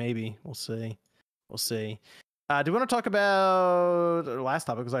 maybe. We'll see. Do we want to talk about the last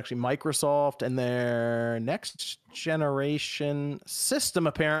topic was actually Microsoft and their next generation system,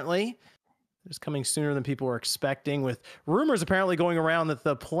 apparently. It's coming sooner than people were expecting, with rumors apparently going around that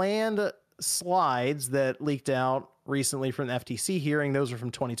the planned slides that leaked out recently from the FTC hearing, those are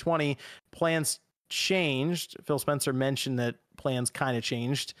from 2020. Plans changed. Phil Spencer mentioned that plans kind of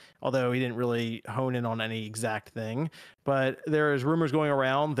changed, although he didn't really hone in on any exact thing. But there is rumors going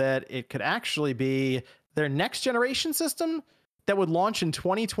around that it could actually be their next generation system that would launch in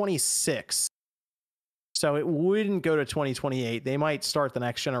 2026. So it wouldn't go to 2028. They might start the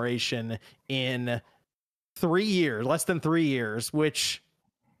next generation in 3 years, less than 3 years, which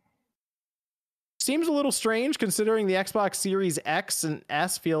seems a little strange considering the Xbox Series X and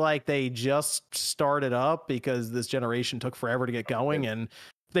S feel like they just started up because this generation took forever to get going, and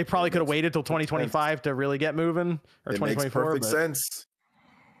they probably could have waited till 2025 to really get moving, or 2024. Makes perfect sense.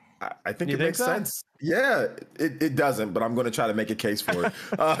 I think it makes sense. Yeah, it doesn't, but I'm going to try to make a case for it.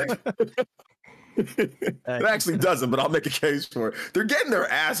 It actually doesn't, but I'll make a case for it. They're getting their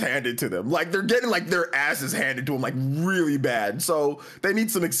ass handed to them. They're getting their asses handed to them really bad. So they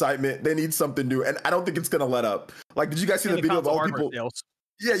need some excitement. They need something new, and I don't think it's gonna let up. Did you guys see the video of all people? Sales.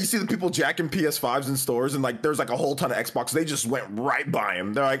 Yeah, you see the people jacking PS5s in stores, and there's a whole ton of Xbox. They just went right by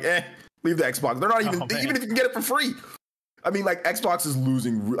them. They're like, leave the Xbox. They're not even even if you can get it for free. I mean, Xbox is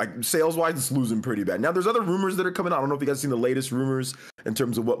losing, sales-wise, it's losing pretty bad. Now, there's other rumors that are coming out. I don't know if you guys seen the latest rumors in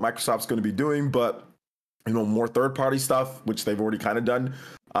terms of what Microsoft's going to be doing, but, more third-party stuff, which they've already kind of done.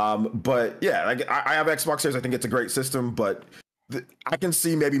 But, yeah, I have Xbox Series. I think it's a great system, but I can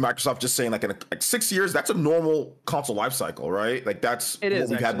see maybe Microsoft just saying, in 6 years, that's a normal console life cycle, right? That's what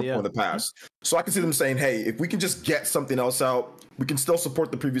we've had before in the past. So I can see them saying, hey, if we can just get something else out, we can still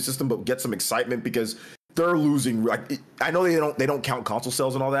support the previous system, but get some excitement, because they're losing. I know they don't count console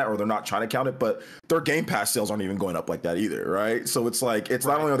sales and all that, or they're not trying to count it, but their Game Pass sales aren't even going up like that either, right? So it's not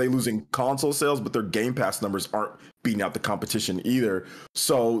only are they losing console sales, but their Game Pass numbers aren't beating out the competition either.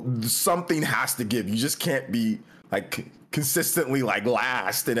 So something has to give. You just can't be consistently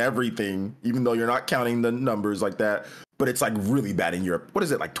last in everything, even though you're not counting the numbers like that. But it's really bad in Europe. What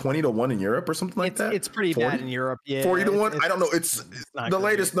is it, 20-1 in Europe or something like that? It's pretty 40? Bad in Europe. Yeah, 40-1. I don't know. It's the great.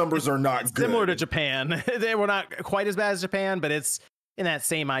 Latest numbers are not good. Similar to Japan. They were not quite as bad as Japan, but it's in that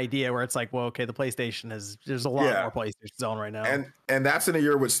same idea where it's the PlayStation there's a lot more PlayStation on right now. And that's in a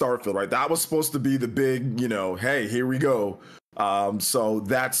year with Starfield, right? That was supposed to be the big, hey, here we go. So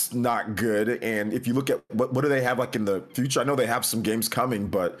that's not good. And if you look at what do they have in the future? I know they have some games coming,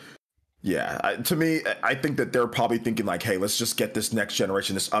 but yeah, to me, I think that they're probably thinking hey, let's just get this next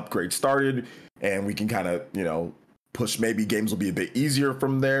generation, this upgrade started, and we can kind of, push. Maybe games will be a bit easier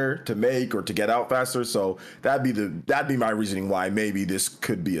from there to make or to get out faster. So that'd be my reasoning why maybe this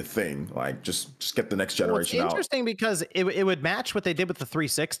could be a thing. Like just get the next generation out. It's interesting because it would match what they did with the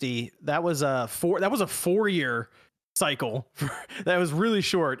 360. That was a 4-year cycle that was really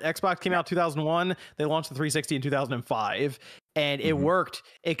short. Xbox came out 2001. They launched the 360 in 2005. And it worked.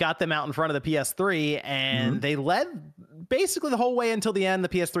 It got them out in front of the PS3, and they led basically the whole way until the end. The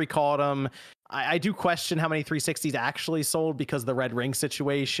PS3 caught them. I do question how many 360s actually sold because of the Red Ring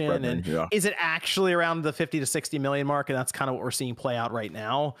situation. Is it actually around the 50 to 60 million mark? And that's kind of what we're seeing play out right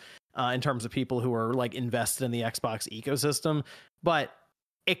now in terms of people who are like invested in the Xbox ecosystem. But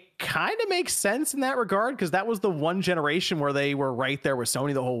it kind of makes sense in that regard because that was the one generation where they were right there with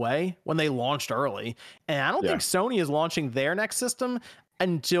Sony the whole way when they launched early. And I don't think Sony is launching their next system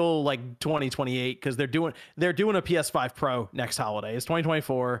until like 2028 because they're doing a PS5 Pro next holiday. It's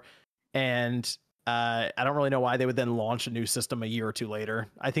 2024, and I don't really know why they would then launch a new system a year or two later.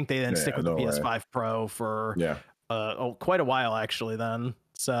 I think they then stick with the PS5 Pro for quite a while actually. Then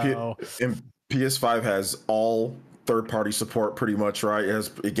and PS5 has all third-party support pretty much, right?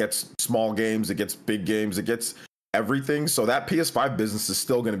 It gets small games, it gets big games, it gets everything. So that PS5 business is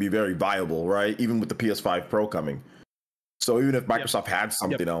still going to be very viable, right? Even with the PS5 Pro coming. So even if Microsoft had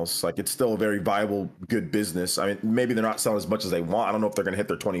something else, like it's still a very viable, good business. I mean, maybe they're not selling as much as they want. I don't know if they're going to hit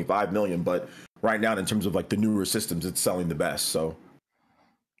their 25 million, but right now in terms of like the newer systems, it's selling the best. So.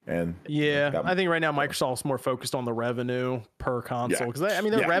 And I think right now Microsoft's more focused on the revenue per console because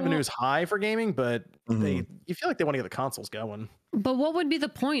their revenue is high for gaming, but you feel like they want to get the consoles going. But what would be the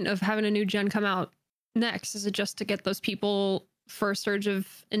point of having a new gen come out next? Is it just to get those people for a surge of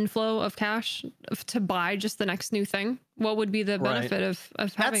inflow of cash to buy just the next new thing? What would be the benefit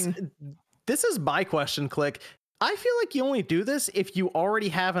of having? This is my question, Click. I feel like you only do this if you already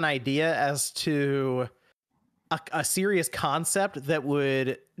have an idea as to a serious concept that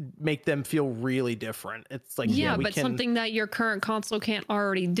would make them feel really different. It's like, but something that your current console can't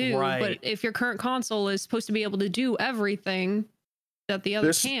already do. Right. But if your current console is supposed to be able to do everything that the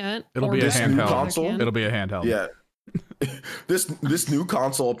other can't, it'll be a handheld. It'll be a handheld. Yeah. This new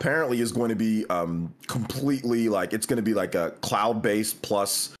console apparently is going to be completely like, it's going to be like a cloud-based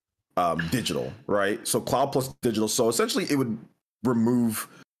plus digital, right? So cloud plus digital. So essentially it would remove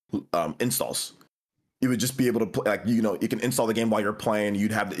installs. You would just be able to play, like, you can install the game while you're playing.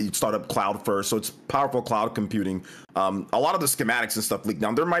 You'd start up cloud first. So it's powerful cloud computing. A lot of the schematics and stuff leak.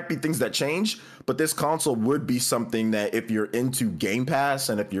 Now, there might be things that change, but this console would be something that if you're into Game Pass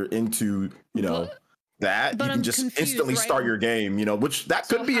and if you're into, that, you can just instantly start your game, which that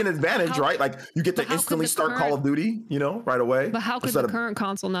could be an advantage, right? Like you get to instantly start Call of Duty, right away. But how could the current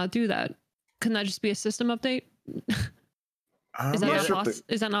console not do that? Couldn't that just be a system update? Is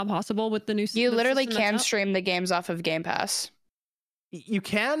that not possible with the new system? You literally can stream the games off of Game Pass. You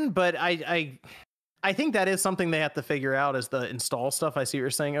can, but I think that is something they have to figure out is the install stuff. I see what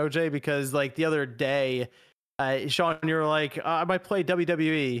you're saying, OJ, because like the other day, Sean, you were like, I might play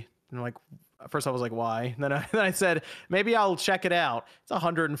WWE. And I'm like, first I was like, why? And then I said, maybe I'll check it out. It's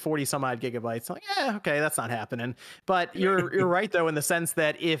 140 some odd gigabytes. I'm like, okay, that's not happening. But you're right though, in the sense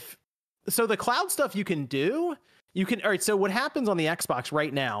that the cloud stuff you can do. All right, so what happens on the Xbox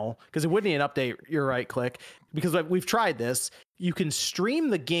right now, because it wouldn't need an update, you're right, Click, because we've tried this, you can stream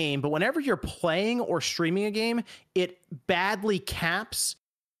the game, but whenever you're playing or streaming a game, it badly caps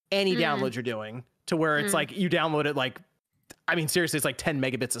any download you're doing to where it's like you download it seriously, it's like 10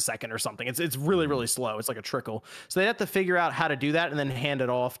 megabits a second or something. It's really, really slow. It's like a trickle. So they have to figure out how to do that and then hand it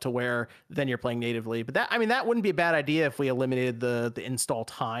off to where then you're playing natively. But that wouldn't be a bad idea if we eliminated the install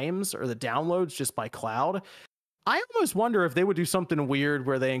times or the downloads just by cloud. I almost wonder if they would do something weird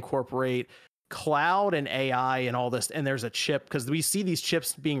where they incorporate cloud and AI and all this, and there's a chip, because we see these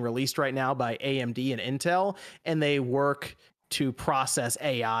chips being released right now by AMD and Intel, and they work to process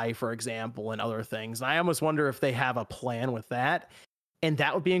AI, for example, and other things. And I almost wonder if they have a plan with that, and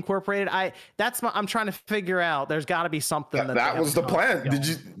that would be incorporated. I'm trying to figure out. There's got to be something. That was the plan.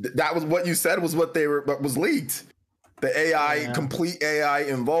 That was what you said was what was leaked. The AI, complete AI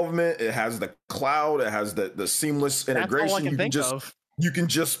involvement. It has the cloud. It has the seamless integration. That's all I can think of. You can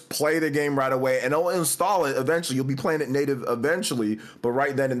just play the game right away, and it'll install it eventually. You'll be playing it native eventually, but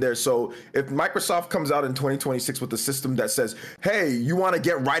right then and there. So if Microsoft comes out in 2026 with a system that says, hey, you want to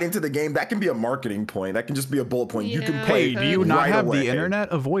get right into the game, that can be a marketing point. That can just be a bullet point. You can play. Do you not have the internet?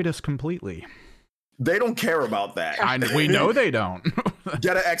 Avoid us completely. They don't care about that. We know they don't.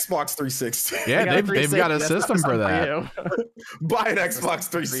 Get an Xbox 360. Yeah, they've got a system for that. Buy an Xbox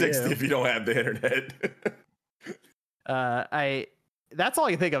 360 if you don't have the internet. That's all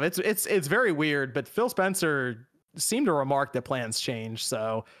I can think of. It's very weird, but Phil Spencer seemed to remark that plans change.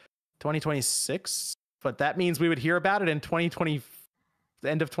 So 2026, but that means we would hear about it in 2020, the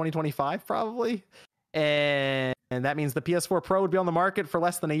end of 2025 probably. And that means the PS4 Pro would be on the market for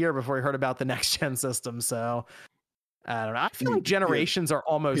less than a year before we heard about the next gen system. So I don't know. I feel like generations are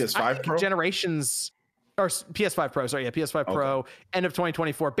almost PS5 Pro? generations or PS5 Pro. Sorry, yeah, PS5 Pro, end of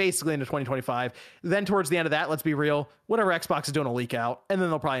 2024, basically into 2025. Then towards the end of that, let's be real, whatever Xbox is doing will leak out, and then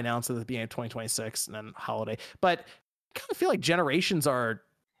they'll probably announce it at the beginning of 2026 and then holiday. But I kind of feel like generations are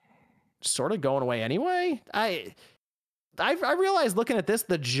sort of going away anyway. I realized looking at this,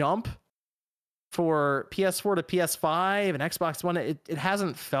 the jump for PS4 to PS5 and Xbox One, it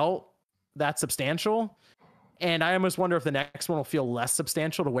hasn't felt that substantial. And I almost wonder if the next one will feel less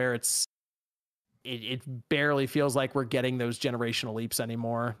substantial to where it barely feels like we're getting those generational leaps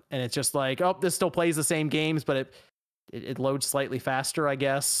anymore. And it's just like, oh, this still plays the same games, but it loads slightly faster, I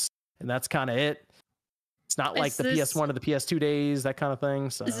guess. And that's kind of it. It's not like the PS1 to the PS2 days, that kind of thing.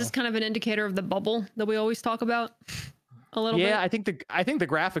 So is this kind of an indicator of the bubble that we always talk about? A little bit. Yeah, I think the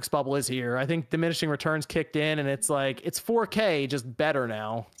graphics bubble is here. I think diminishing returns kicked in, and it's like it's 4K, just better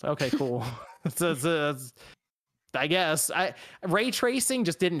now. It's okay, cool. it's I guess ray tracing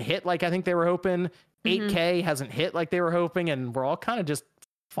just didn't hit like I think they were hoping. 8K hasn't hit like they were hoping, and we're all kind of just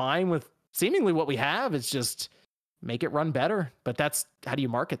fine with seemingly what we have. It's just make it run better. But that's how do you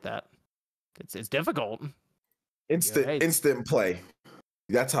market that? It's difficult. Instant play.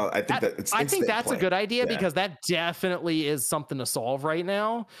 That's how I think I think that's play. A good idea because that definitely is something to solve right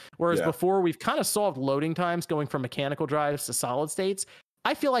now. Whereas before we've kind of solved loading times going from mechanical drives to solid states.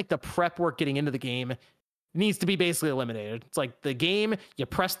 I feel like the prep work getting into the game needs to be basically eliminated. It's like the game, you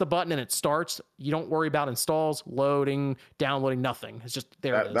press the button and it starts. You don't worry about installs, loading, downloading, nothing. It's just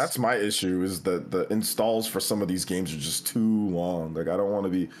there. That's my issue is that the installs for some of these games are just too long. Like I don't want to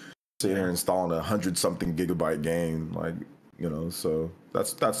be sitting here installing 100-something gigabyte game. Like, you know, so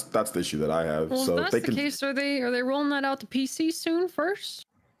that's the issue that I have. Well, so if that's the case, are they rolling that out to PC soon first?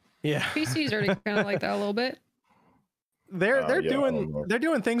 Yeah, PCs are kind of like that a little bit. They're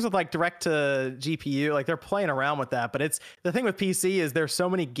doing things with like direct to GPU, like they're playing around with that. But it's the thing with PC is there's so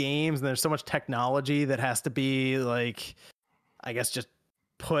many games and there's so much technology that has to be like, I guess, just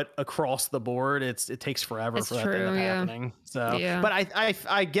put across the board. It takes forever for that thing to happening. So, but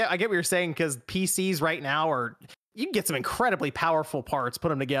I get what you're saying because PCs right now are. You can get some incredibly powerful parts, put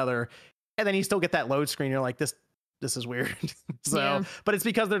them together, and then you still get that load screen. You're like, this is weird. But it's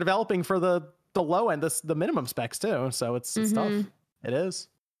because they're developing for the low end, the minimum specs too. So it's tough. It is.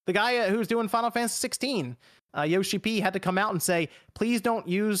 The guy who's doing Final Fantasy 16, Yoshi P, had to come out and say, please don't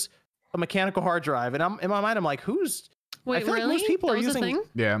use a mechanical hard drive. And in my mind, I'm like, who's? Wait, I feel really? like most people that are was using. A thing?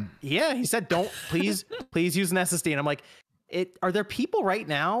 Yeah. He said, don't please use an SSD. And I'm like, are there people right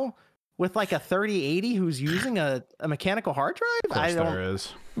now with like a 3080 who's using a mechanical hard drive? I don't. There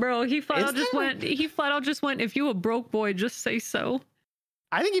is. Bro, he flat out just went, if you a broke boy, just say so.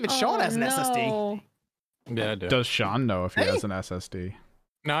 I think even Sean has an SSD. Yeah, I do. Does Sean know if he has an SSD?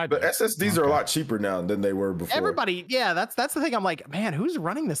 No, but SSDs are a lot cheaper now than they were before. Everybody, that's the thing. I'm like, man, who's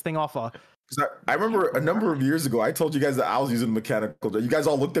running this thing off of? I remember a number of years ago, I told you guys that I was using mechanical. You guys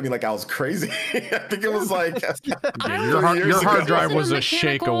all looked at me like I was crazy. I think it was like your hard drive was a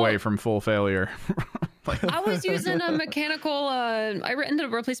shake away from full failure. I was using a mechanical. I ended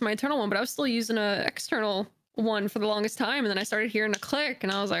up replacing my internal one, but I was still using an external one for the longest time. And then I started hearing a click,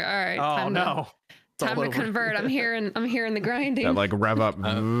 and I was like, all right, time to convert. I'm hearing the grinding. That like rev up.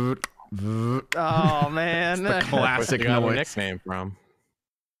 Oh man, the classic noise. Nickname from.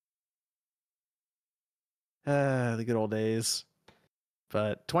 The good old days.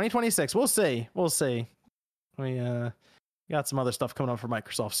 But 2026, we'll see. We got some other stuff coming up for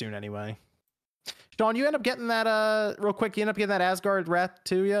Microsoft soon anyway. Sean, you end up getting that real quick, you end up getting that Asgard Wrath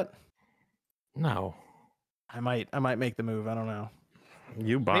 2 yet? No. I might make the move. I don't know.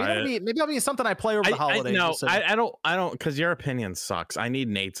 You buy maybe that'll be something I play over the holidays. I don't because your opinion sucks. I need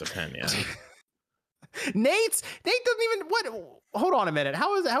Nate's opinion. Nate doesn't even hold on a minute.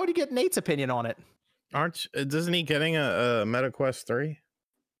 How would you get Nate's opinion on it? Isn't he getting a MetaQuest 3?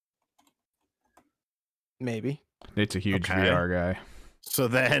 Maybe. Nate's a huge VR guy. So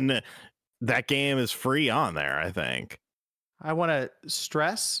then that game is free on there, I think. I want to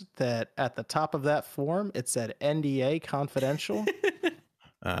stress that at the top of that form, it said NDA confidential.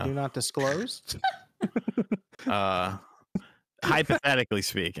 Do not disclose. Hypothetically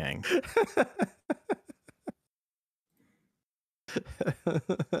speaking.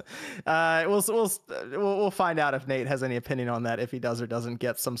 We'll find out if Nate has any opinion on that, if he does or doesn't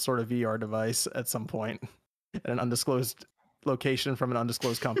get some sort of VR device at some point at an undisclosed location from an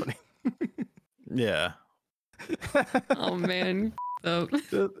undisclosed company. Yeah. Oh man. Oh.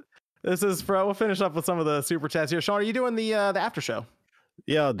 This is for. We'll finish up with some of the super chats here. Sean, are you doing the after show?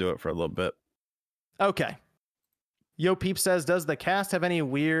 Yeah, I'll do it for a little bit. Okay. Yo Peep says, does the cast have any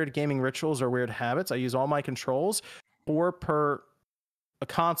weird gaming rituals or weird habits? I use all my controls, 4 per a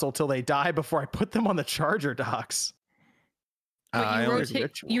console till they die before I put them on the charger docks.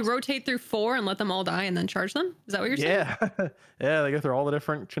 You rotate through 4 and let them all die and then charge them? Is that what you're saying? Yeah, they go through all the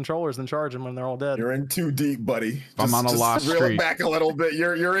different controllers and charge them when they're all dead. You're in too deep, buddy. I'm on a lost streak. Reel it back a little bit.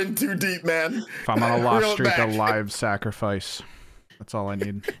 You're in too deep, man. If I'm on a lost streak, a live sacrifice. That's all I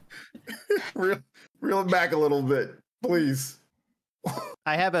need. Reel it back a little bit, please.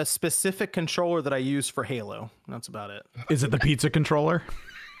 I have a specific controller that I use for Halo. That's about it. Is it the pizza controller?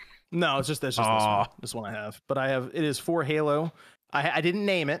 No, it's just this one I have. But it is for Halo. I didn't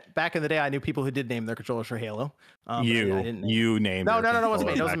name it. Back in the day, I knew people who did name their controllers for Halo. You named it. No, it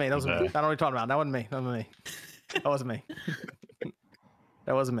wasn't me. That wasn't me. I don't know what you're talking about. That wasn't me. That wasn't me.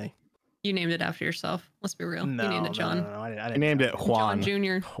 That wasn't me. You named it after yourself. Let's be real. No, you named it John. No, I didn't. I named it Juan. John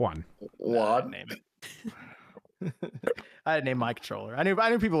Jr. Juan. What? Name it. I didn't name my controller. I knew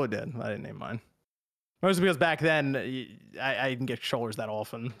people who did. I didn't name mine. Mostly because back then I didn't get controllers that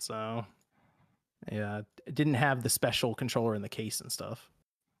often, so yeah, I didn't have the special controller in the case and stuff.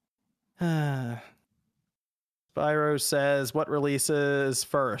 Spyro says, "What releases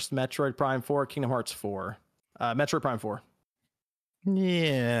first? Metroid Prime 4, Kingdom Hearts 4." Metroid Prime 4.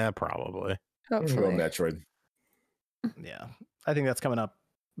 Yeah, probably. Hopefully. Metroid. Yeah, I think that's coming up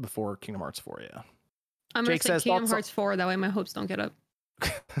before Kingdom Hearts 4. Yeah. I'm gonna say Kingdom Hearts 4. That way my hopes don't get up.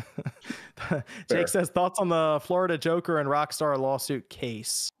 Jake says, thoughts on the Florida Joker and Rockstar lawsuit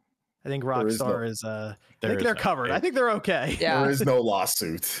case. I think Rockstar is I think they're covered. I think they're okay. Yeah. There is no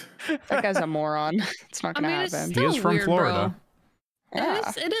lawsuit. That guy's a moron. It's not gonna happen. He is from Florida.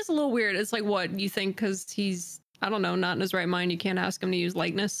 Yeah. It is a little weird. It's like, what you think because he's, I don't know, not in his right mind, you can't ask him to use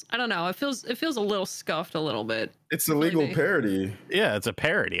likeness. I don't know. It feels a little scuffed a little bit. It's a legal parody. Yeah, it's a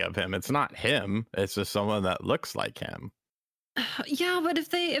parody of him. It's not him. It's just someone that looks like him. Yeah, but if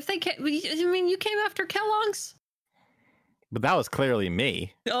they I mean, you came after Kellogg's. But that was clearly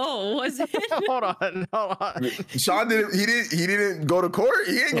me. Oh, was it? hold on. Sean didn't go to court.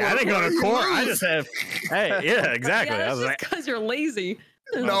 I didn't go to court. I just have. Hey, yeah, exactly. Yeah, I was like, because you're lazy.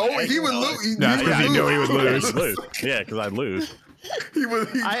 No, he would lose. He knew he would lose. Yeah, because I'd lose. He would.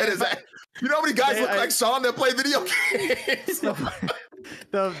 You know how many guys look like Sean that play video games?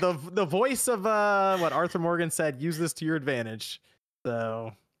 The voice of what Arthur Morgan said, use this to your advantage.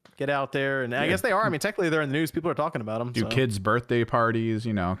 So get out there, and I guess they are. I mean, technically they're in the news. People are talking about them. Do kids' birthday parties,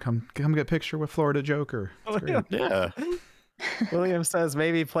 come get a picture with Florida Joker. Yeah. William says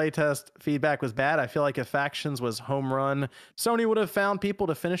maybe playtest feedback was bad. I feel like if Factions was home run, Sony would have found people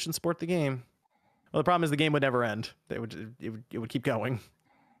to finish and support the game. Well, the problem is the game would never end. It would keep going.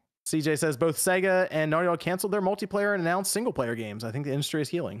 CJ says both Sega and Naughty Dog canceled their multiplayer and announced single player games. I think the industry is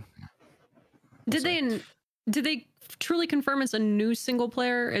healing. Did they truly confirm it's a new single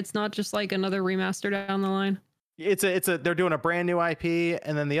player? It's not just like another remaster down the line. They're doing a brand new IP,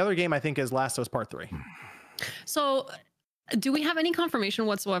 and then the other game I think is Last of Us Part 3. So, do we have any confirmation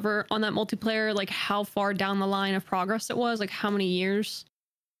whatsoever on that multiplayer? Like how far down the line of progress it was? Like how many years?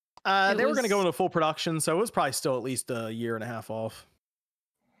 They were going to go into full production, so it was probably still at least a year and a half off.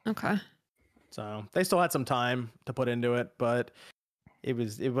 Okay. So they still had some time to put into it, but it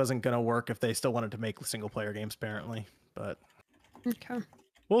wasn't going to work if they still wanted to make single player games, apparently. But okay,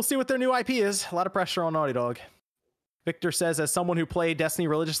 we'll see what their new IP is. A lot of pressure on Naughty Dog. Victor says, as someone who played Destiny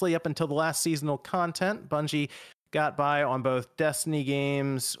religiously up until the last seasonal content, Bungie got by on both Destiny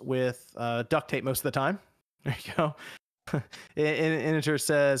games with duct tape most of the time. There you go. Integer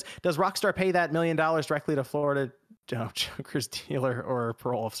says, does Rockstar pay that $1 million directly to Florida Joker's dealer or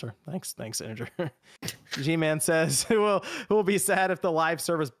parole officer? Thanks, Integer. G-Man says, who will be sad if the live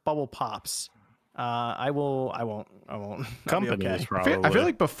service bubble pops? I won't. Companies, okay. probably. I feel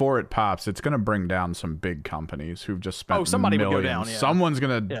like before it pops, it's going to bring down some big companies who've just spent somebody millions. would go down, yeah. Someone's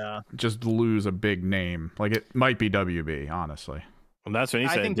going to just lose a big name. Like it might be WB, honestly. Well, that's when you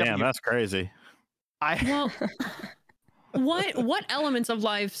say, damn, that's crazy. What elements of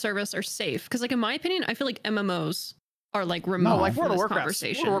live service are safe? Because like in my opinion, I feel like MMOs are like remote. No, like World of Warcraft.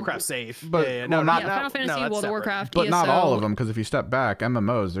 Conversation. World of Warcraft safe. But Final Fantasy, World of Warcraft, but ESO. not all of them. Because if you step back,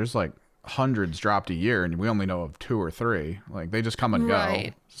 MMOs, there's like hundreds dropped a year, and we only know of 2 or 3 . Like they just come and go.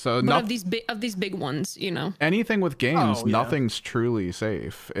 So but of these big ones, anything with games, nothing's truly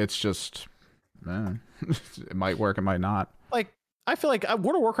safe. It's just, it might work, it might not. Like I feel like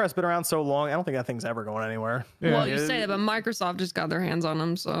World of Warcraft's been around so long. I don't think that thing's ever going anywhere. Yeah. Well, you say that, but Microsoft just got their hands on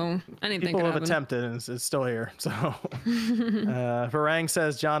them, so anything people have happen. attempted, and it's still here. So, Varang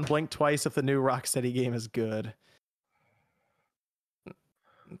says, "John, blink twice if the new Rocksteady game is good."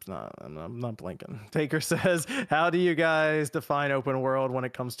 It's not. I'm not blinking. Taker says, "How do you guys define open world when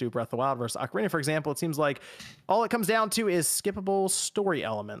it comes to Breath of the Wild versus Ocarina, for example? It seems like all it comes down to is skippable story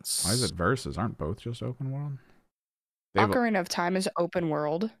elements." Why is it versus? Aren't both just open world? Ocarina of Time is open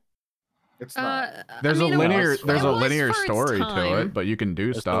world. It's not. There's a linear story to it, but you can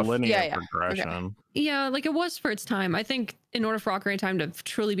do stuff. Linear progression. Okay. Yeah, like it was for its time. I think in order for Ocarina of Time to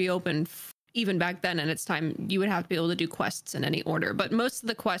truly be open, even back then in its time, you would have to be able to do quests in any order. But most of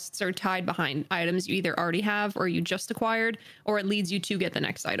the quests are tied behind items you either already have or you just acquired, or it leads you to get the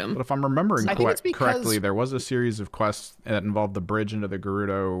next item. But if I'm remembering correctly, there was a series of quests that involved the bridge into the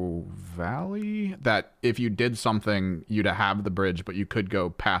Gerudo Valley that if you did something, you'd have the bridge, but you could go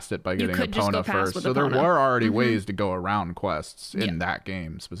past it by getting Epona first. So there were already ways to go around quests in that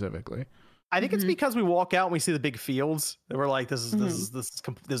game specifically. I think it's because we walk out and we see the big fields and we're like, this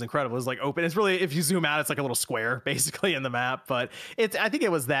is incredible. It's like open. It's really, if you zoom out, it's like a little square basically in the map. But I think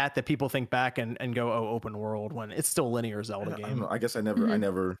it was that people think back and go, oh, open world, when it's still a linear Zelda game. I guess I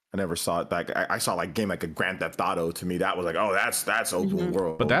never saw it back. I saw like game like a Grand Theft Auto. To me, that was like, oh, that's open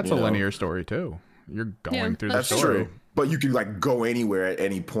world. But that's a linear story too. You're going through the story. True. But you could like go anywhere at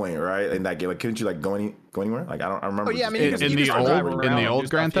any point, right? In that game, like couldn't you like go anywhere? Like I remember. Oh, yeah, I mean, in the old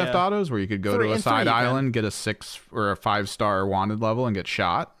Grand Theft Autos, where you could go to a side island, get a 6 or a 5-star wanted level, and get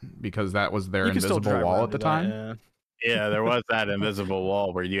shot because that was their invisible wall at the time. Yeah, there was that invisible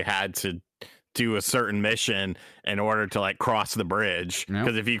wall where you had to do a certain mission in order to like cross the bridge,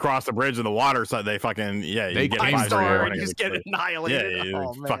 because if you cross the bridge in the water side, they fucking they get 5-star and you just get annihilated.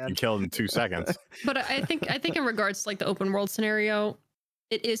 Yeah, fucking killed in 2 seconds. But I think in regards to like the open world scenario,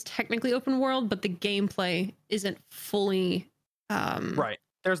 it is technically open world, but the gameplay isn't fully right.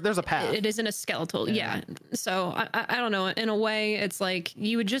 There's a path. It isn't a skeletal. Yeah. So I don't know. In a way, it's like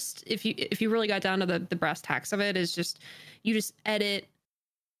you would just, if you really got down to the brass tacks of it, is just you just edit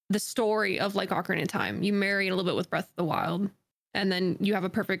the story of like Ocarina of Time. You marry it a little bit with Breath of the Wild, and then you have a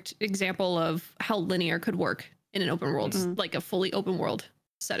perfect example of how linear could work in an open world, like a fully open world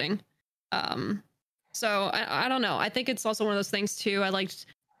setting. So I don't know. I think it's also one of those things too. I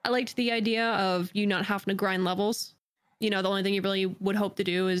liked the idea of you not having to grind levels. You know, the only thing you really would hope to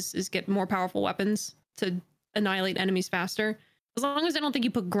do is get more powerful weapons to annihilate enemies faster. As long as I don't think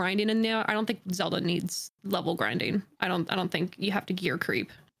you put grinding in there, I don't think Zelda needs level grinding. I don't think you have to gear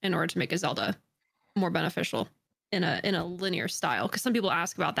creep in order to make a Zelda more beneficial in a linear style. Because some people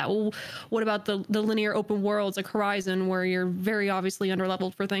ask about that. Well, what about the linear open worlds like Horizon, where you're very obviously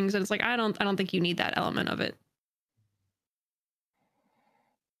underleveled for things? And it's like I don't think you need that element of it.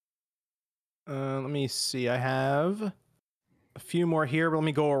 Let me see. I have a few more here, but let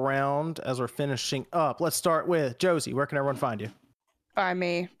me go around as we're finishing up. Let's start with Josie. Where can everyone find you? Find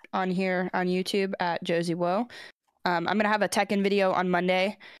me on here on YouTube at Josie Woe. I'm gonna have a Tekken video on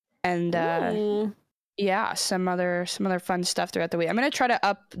Monday, and yeah, some other fun stuff throughout the week. I'm gonna try to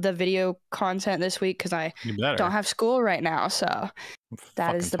up the video content this week because I don't have school right now, so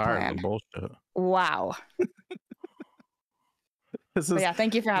that is the plan. Wow. Yeah,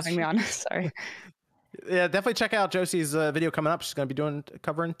 thank you for having me on. Sorry. Yeah, definitely check out Josie's video coming up. She's going to be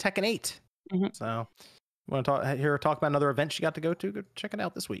covering Tekken 8. So, you want to hear her talk about another event she got to go to? Go check it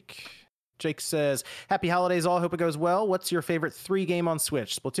out this week. Jake says, "Happy holidays all. Hope it goes well. What's your favorite 3 game on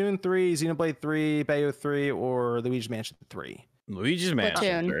Switch? Splatoon 3, Xenoblade 3, Bayo 3, or Luigi's Mansion 3? Luigi's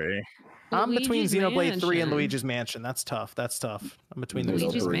Mansion 3. I'm between Xenoblade 3 and Luigi's Mansion. That's tough. I'm between those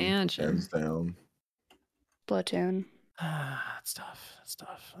Luigi's Mansion. Hands down. Splatoon. That's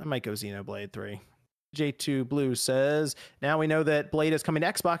tough. I might go Xenoblade 3. J2 Blue says, "Now we know that Blade is coming to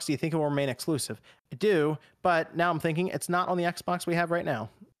Xbox. Do you think it will remain exclusive?" I do, but now I'm thinking it's not on the Xbox we have right now.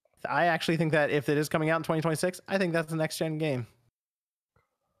 I actually think that if it is coming out in 2026, I think that's the next gen game.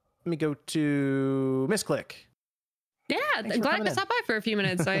 Let me go to Misclick. Yeah, glad I could stop by for a few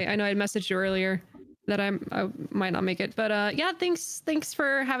minutes. I know I messaged you earlier that I might not make it, but yeah, thanks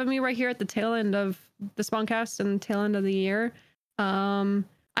for having me right here at the tail end of the Spawncast and tail end of the year.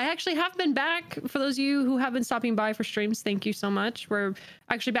 I actually have been back. For those of you who have been stopping by for streams, thank you so much. We're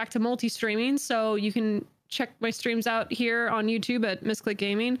actually back to multi-streaming, so you can check my streams out here on YouTube at Misclick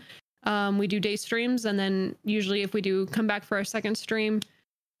Gaming. We do day streams, and then usually if we do come back for our second stream,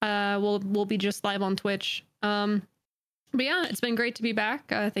 we'll be just live on Twitch. But yeah, it's been great to be back.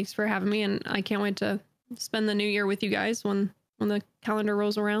 Thanks for having me, and I can't wait to spend the new year with you guys when the calendar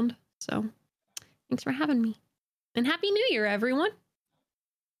rolls around. So thanks for having me. And Happy New Year, everyone.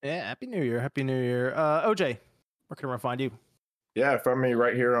 Yeah, Happy New Year. Happy New Year. OJ, where can I find you? Yeah, find me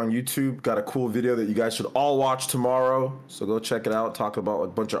right here on YouTube. Got a cool video that you guys should all watch tomorrow. So go check it out. Talk about a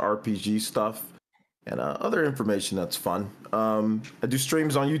bunch of RPG stuff and other information that's fun. I do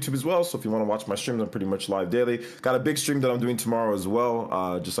streams on YouTube as well. So if you want to watch my streams, I'm pretty much live daily. Got a big stream that I'm doing tomorrow as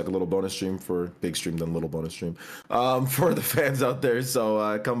well. Just like a little bonus stream for big stream, then little bonus stream for the fans out there.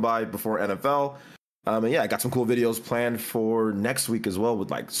 So come by before NFL. And yeah, I got some cool videos planned for next week as well with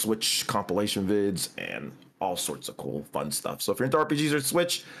like Switch compilation vids and all sorts of cool, fun stuff. So if you're into RPGs or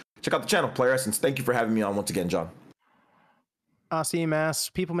Switch, check out the channel, Player Essence. Thank you for having me on once again, John.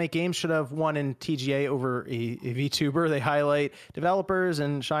 CMS, People Make Games should have won in TGA over a VTuber. They highlight developers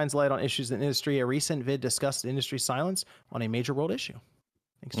and shines light on issues in the industry. A recent vid discussed industry silence on a major world issue.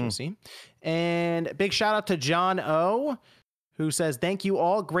 Thanks to Asim. And big shout out to John O, who says, thank you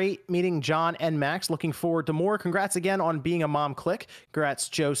all. Great meeting John and Max. Looking forward to more. Congrats again on being a mom click. Congrats,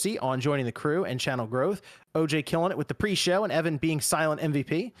 Josie, on joining the crew and channel growth. OJ killing it with the pre-show and Evan being silent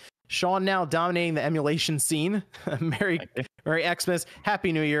MVP. Sean now dominating the emulation scene. Merry Xmas.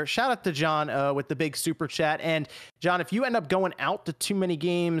 Happy New Year. Shout out to John with the big super chat. And John, if you end up going out to too many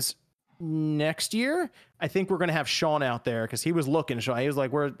games next year, I think we're going to have Sean out there because he was looking. Sean, he was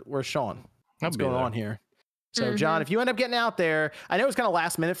like, where's Sean? What's going on here? So, John, if you end up getting out there, I know it was kind of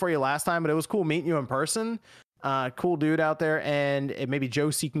last minute for you last time, but it was cool meeting you in person. Cool dude out there, and maybe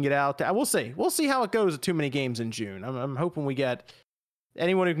Josie can get out there. We'll see. We'll see how it goes at too many games in June. I'm hoping we get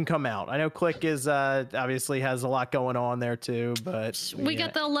anyone who can come out. I know Click is obviously has a lot going on there too, but we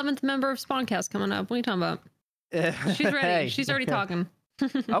got the 11th member of Spawncast coming up. What are you talking about? She's ready. Hey. She's already talking.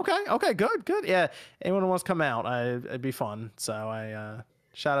 Okay, good. Yeah, anyone who wants to come out, it'd be fun. So I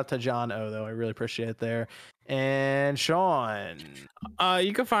shout out to John O, though. I really appreciate it there. And Sean,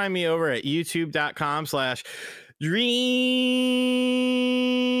 you can find me over at youtube.com/dream.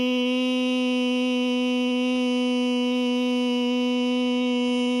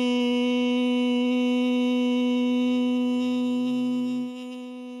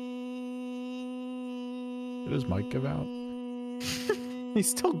 Did his mic give out? He's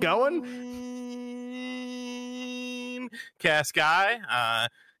still going? Cast guy.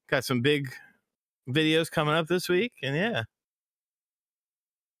 Got some big videos coming up this week, and yeah.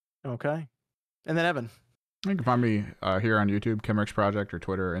 Okay. And then Evan. You can find me here on YouTube, Kimrick's Project, or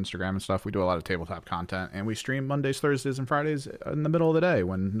Twitter, Instagram, and stuff. We do a lot of tabletop content, and we stream Mondays, Thursdays, and Fridays in the middle of the day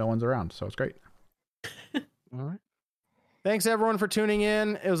when no one's around, so it's great. All right. Thanks, everyone, for tuning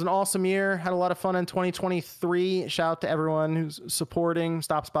in. It was an awesome year. Had a lot of fun in 2023. Shout out to everyone who's supporting,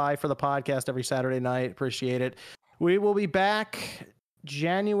 stops by for the podcast every Saturday night. Appreciate it. We will be back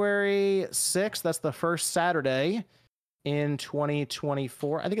January 6th. That's the first Saturday in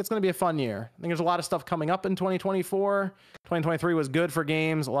 2024. I think it's going to be a fun year. I think there's a lot of stuff coming up in 2024. 2023 was good for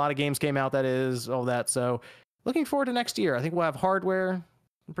games. A lot of games came out, all that. So looking forward to next year. I think we'll have hardware,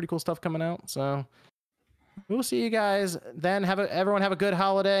 some pretty cool stuff coming out. So we'll see you guys then. Everyone have a good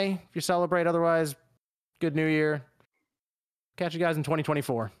holiday if you celebrate. Otherwise, good New Year. Catch you guys in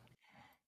 2024.